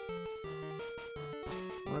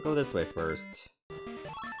 I wanna go this way first.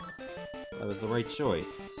 That was the right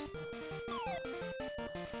choice.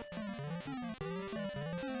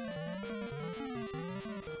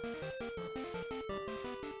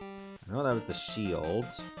 I know that was the shield.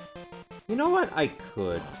 You know what? I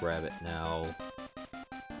could grab it now.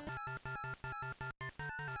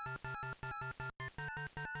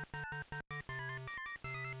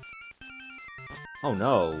 Oh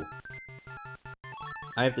no.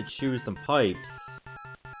 I have to choose some pipes.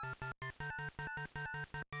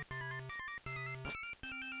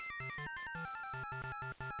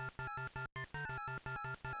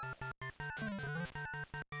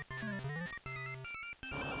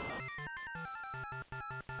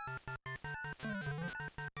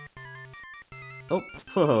 Oh,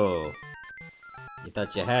 whoa. You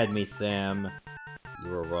thought you had me, Sam.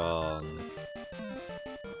 You were wrong.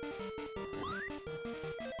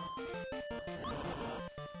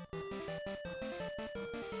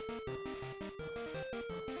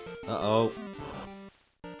 Uh-oh.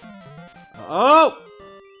 Uh-oh!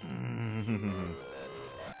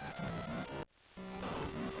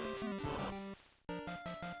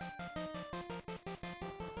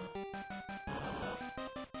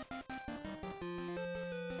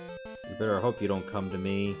 You better hope you don't come to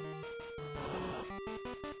me.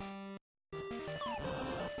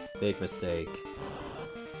 Big mistake.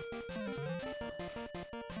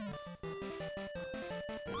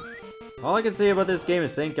 All I can say about this game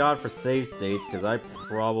is thank God for save states, because I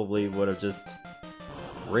probably would have just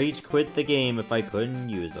rage quit the game if I couldn't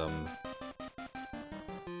use them.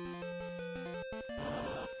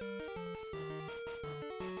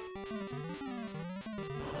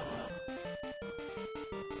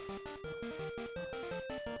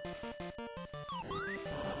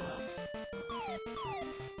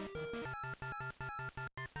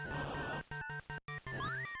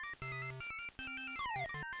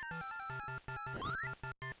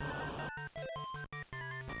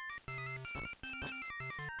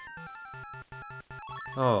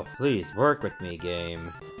 Oh, please, work with me,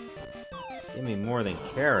 game. Give me more than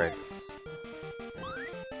carrots.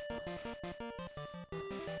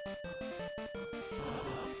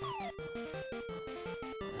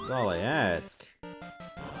 That's all I ask.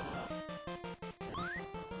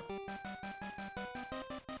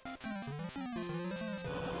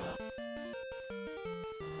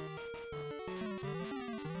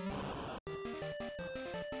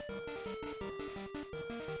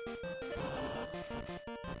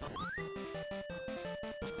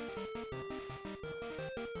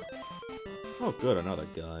 Oh good, another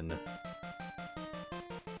gun.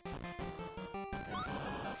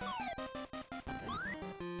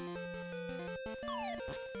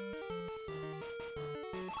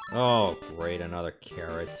 Oh great, another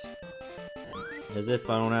carrot. As if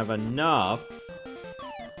I don't have enough.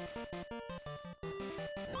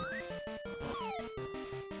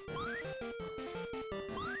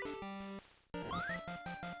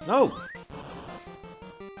 No!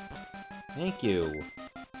 Thank you.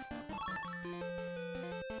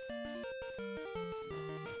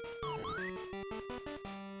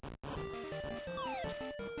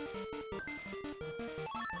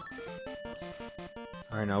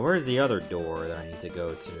 Alright, now where's the other door that I need to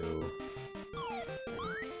go to?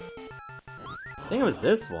 I think it was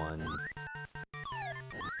this one.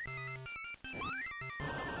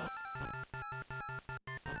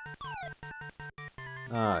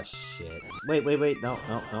 Ah, shit. Wait, no,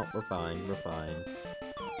 we're fine, we're fine.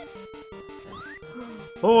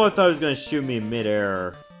 Oh, I thought it was gonna shoot me in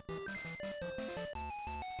midair.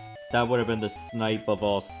 That would have been the snipe of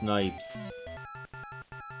all snipes.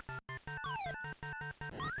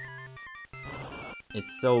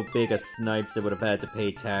 It's so big a snipes it would have had to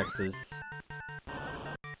pay taxes.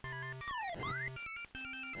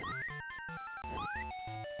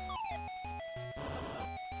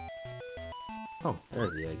 Oh,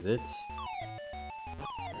 there's the exit.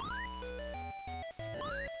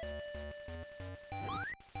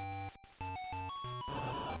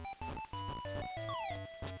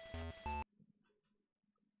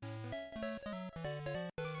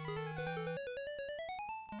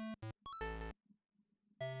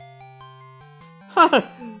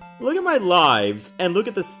 Look at my lives, and look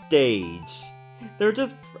at the stage. They're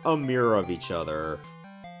just a mirror of each other.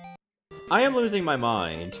 I am losing my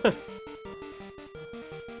mind.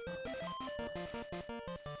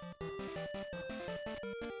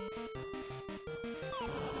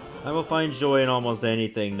 I will find joy in almost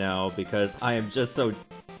anything now, because I am just so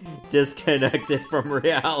disconnected from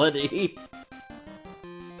reality.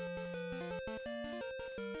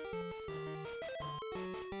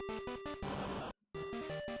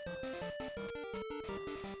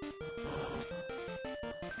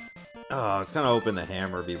 Oh, I was kind of hoping the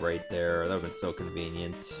hammer would be right there. That would have been so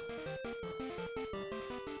convenient.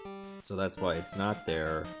 So that's why it's not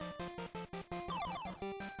there.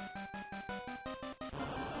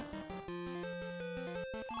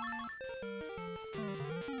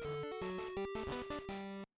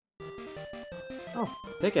 Oh,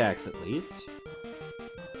 pickaxe at least.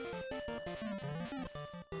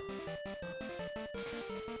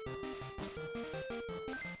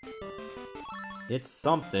 It's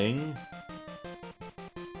something.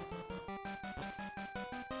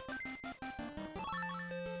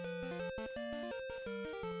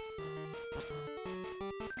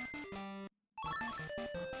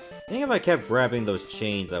 I think if I kept grabbing those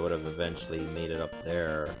chains, I would have eventually made it up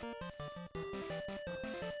there.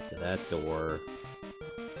 To that door.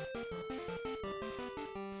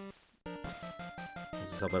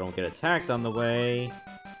 Just hope I don't get attacked on the way.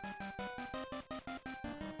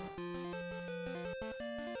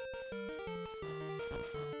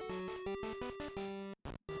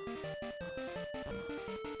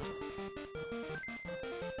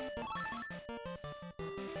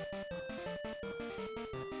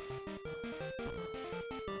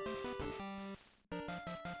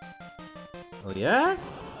 Oh yeah?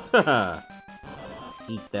 Haha!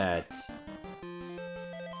 Eat that.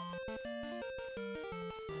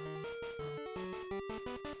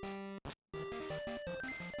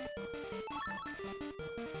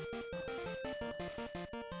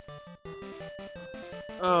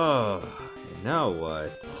 Oh, and now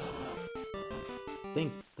what? I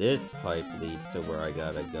think this pipe leads to where I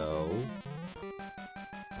gotta go.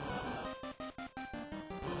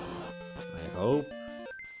 I hope.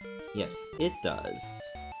 Yes, it does.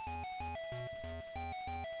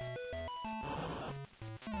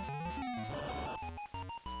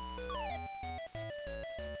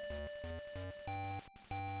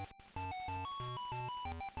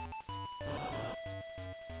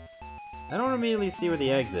 I don't immediately see where the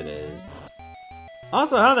exit is.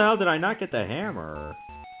 Also, how the hell did I not get the hammer?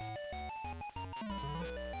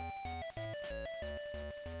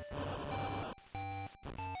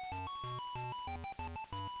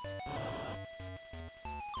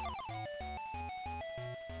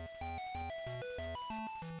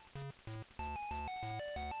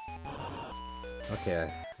 Okay,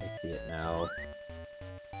 I see it now.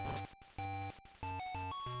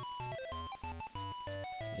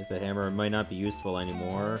 Guess the hammer might not be useful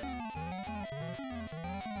anymore.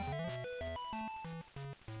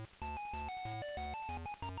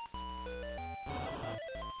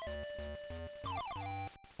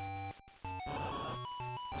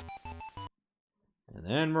 And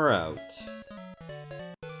then we're out.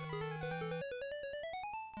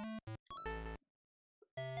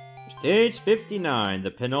 Stage 59, the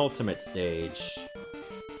penultimate stage.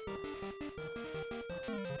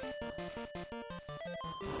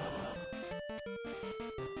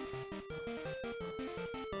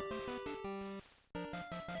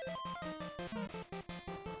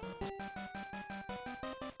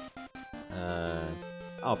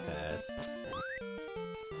 I'll pass.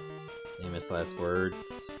 Famous last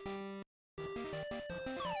words.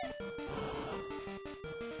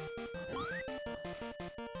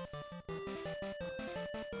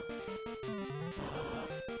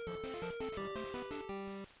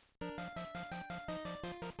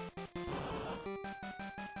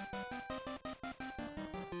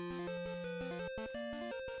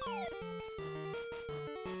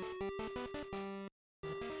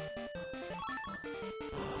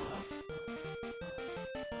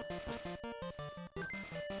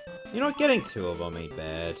 You know, getting two of them ain't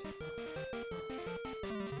bad.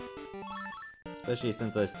 Especially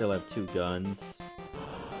since I still have two guns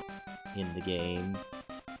in the game.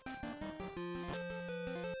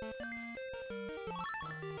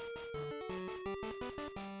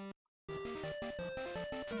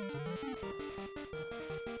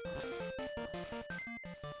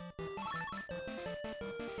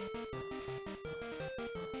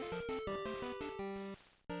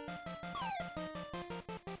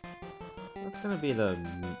 That's gonna be the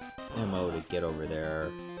MO to get over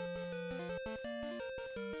there.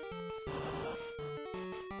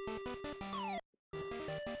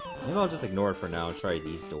 Maybe I'll just ignore it for now and try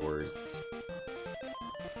these doors.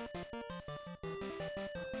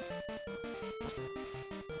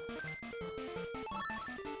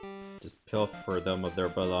 Just pilfer them of their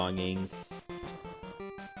belongings.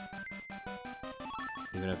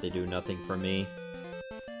 Even if they do nothing for me.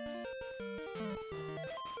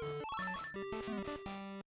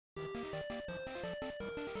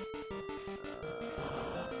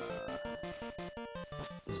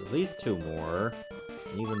 There's at least 2 more.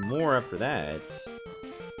 And even more after that.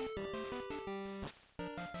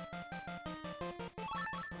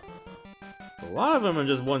 A lot of them in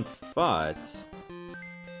just one spot.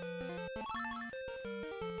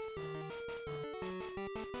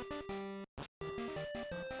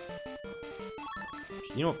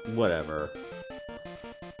 You know, whatever.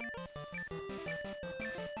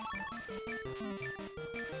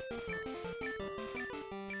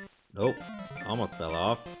 Nope. Almost fell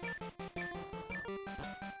off.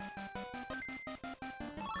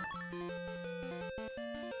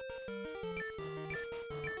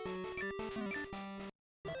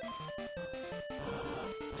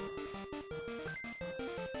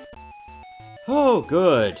 Oh,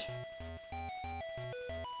 good.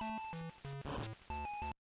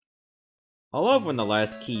 I love when the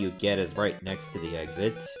last key you get is right next to the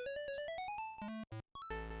exit.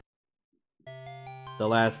 The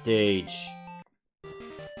last stage.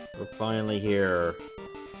 We're finally here.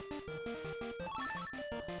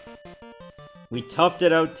 We toughed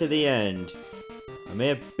it out to the end. I may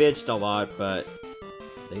have bitched a lot, but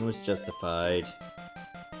I think it was justified.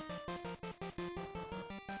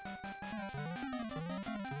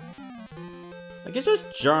 Like, it's just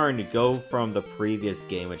jarring to go from the previous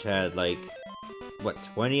game, which had, like, what,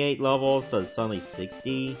 28 levels to suddenly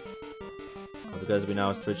 60? Because we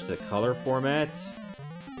now switched to the color format.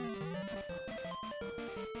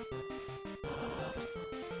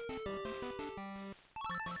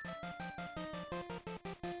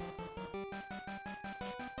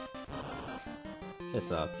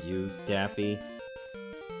 What's up, you Daffy?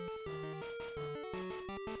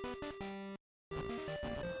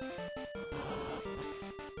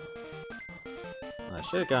 I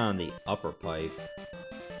should have gone on the upper pipe.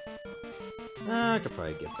 I could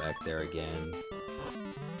probably get back there again.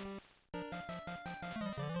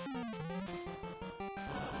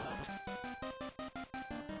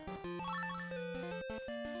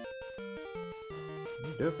 Can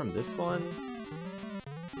you do it from this one?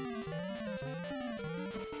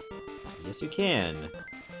 Yes, you can.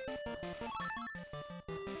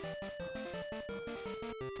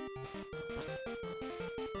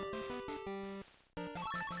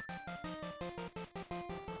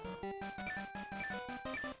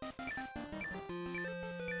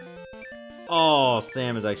 Oh,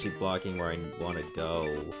 Sam is actually blocking where I want to go.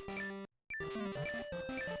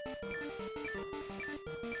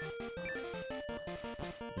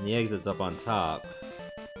 And the exit's up on top.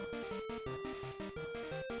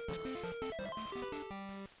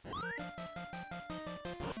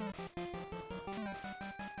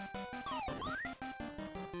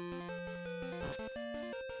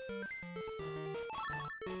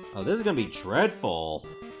 Oh, this is gonna be dreadful.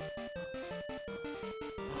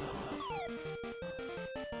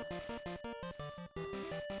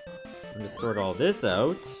 I'm gonna sort all this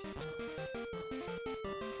out.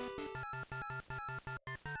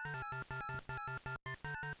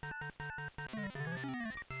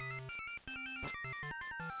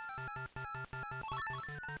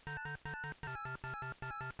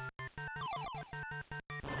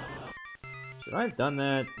 Should I have done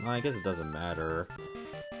that? Well, I guess it doesn't matter.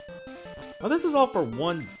 Oh, this is all for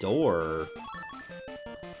one door.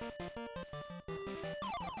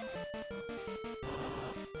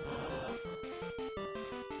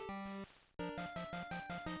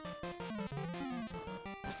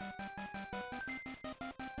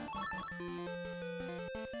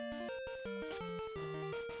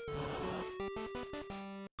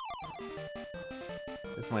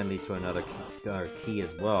 This might lead to another key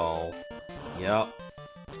as well. Yep.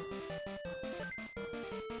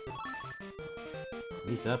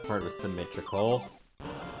 At least that part was symmetrical.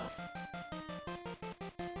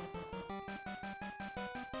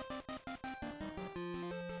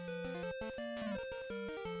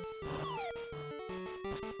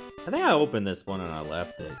 I think I opened this one and I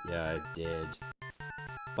left it. Yeah, I did.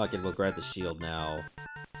 Fuck it, we'll grab the shield now.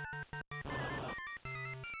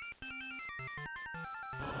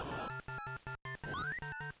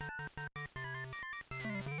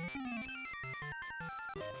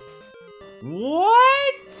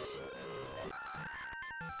 What?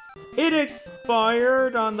 It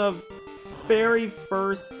expired on the very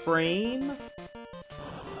first frame?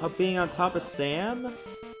 Of being on top of Sam?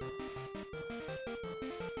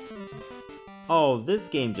 Oh, this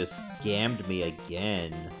game just scammed me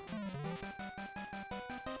again.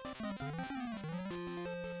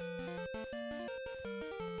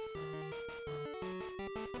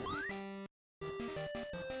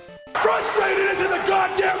 Frustrated isn't the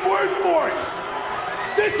goddamn word for it!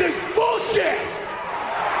 This is bullshit!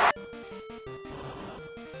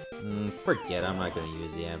 Forget, I'm not gonna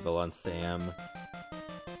use the anvil on Sam.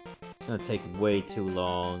 It's gonna take way too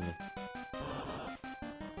long.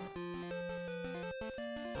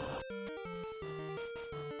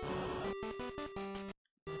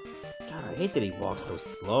 God, I hate that he walks so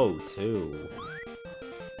slow, too.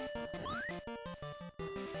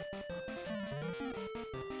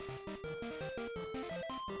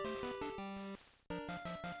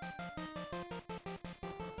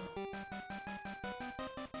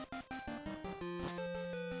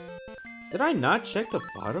 Did I not check the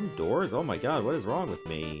bottom doors? Oh my god, what is wrong with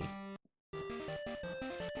me?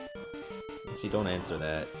 Actually, don't answer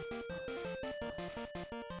that.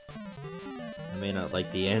 I may not like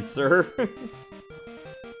the answer.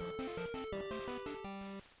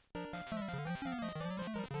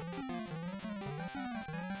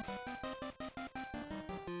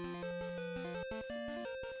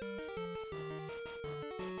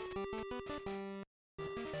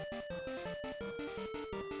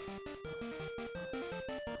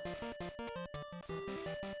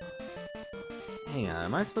 Hang on,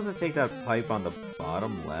 am I supposed to take that pipe on the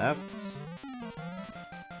bottom left?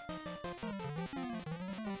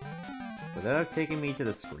 Would that have taken me to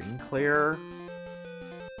the screen clear?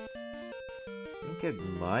 I think it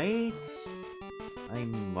might? I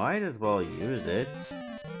might as well use it.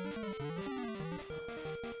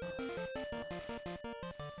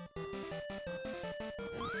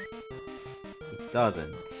 It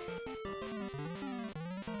doesn't.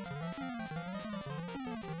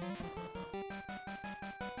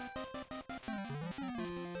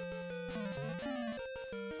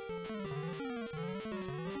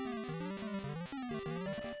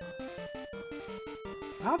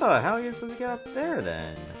 How the hell are you supposed to get up there,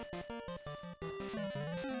 then?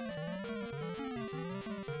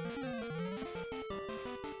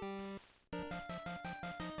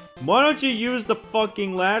 Why don't you use the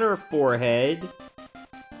fucking ladder, forehead?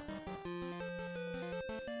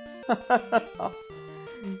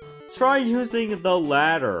 Try using the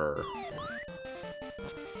ladder.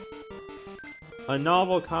 A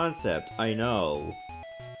novel concept, I know.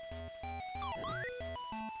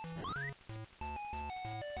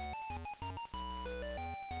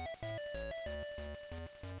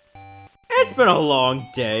 It's been a long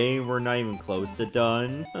day. We're not even close to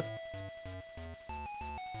done.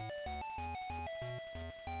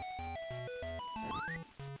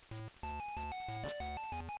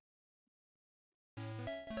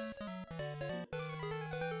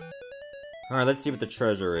 Alright, let's see what the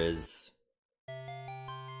treasure is.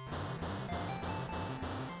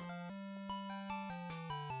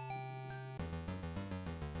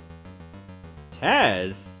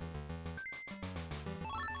 Taz?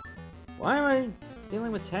 Why am I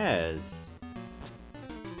dealing with Taz?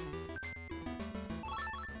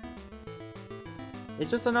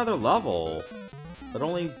 It's just another level, but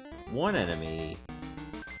only one enemy.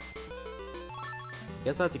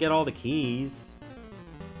 Guess I have to get all the keys.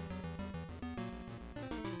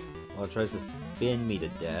 Well, it tries to spin me to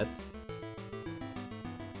death.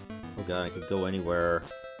 Oh god, I could go anywhere.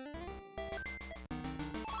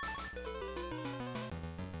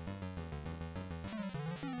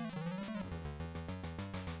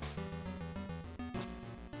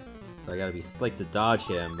 So I gotta be slick to dodge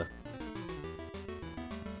him.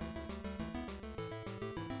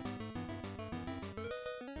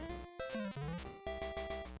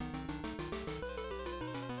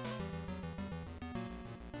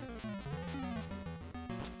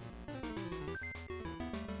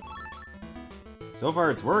 So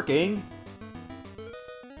far it's working.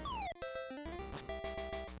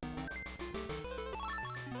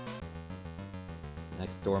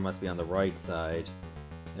 Next door must be on the right side.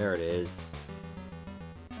 There it is.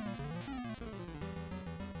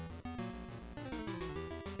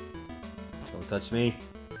 Don't touch me.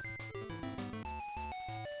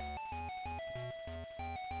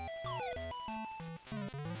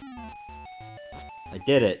 I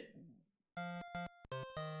did it.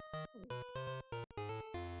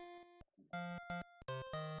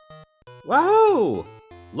 Wahoo!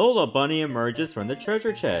 Lola Bunny emerges from the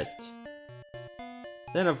treasure chest.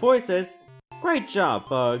 Then a voice says, "Great job,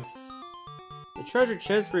 Bugs! The treasure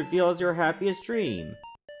chest reveals your happiest dream.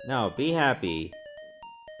 Now be happy."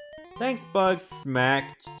 Thanks, Bugs.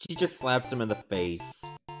 Smack. She just slaps him in the face.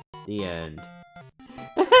 The end.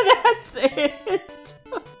 That's it!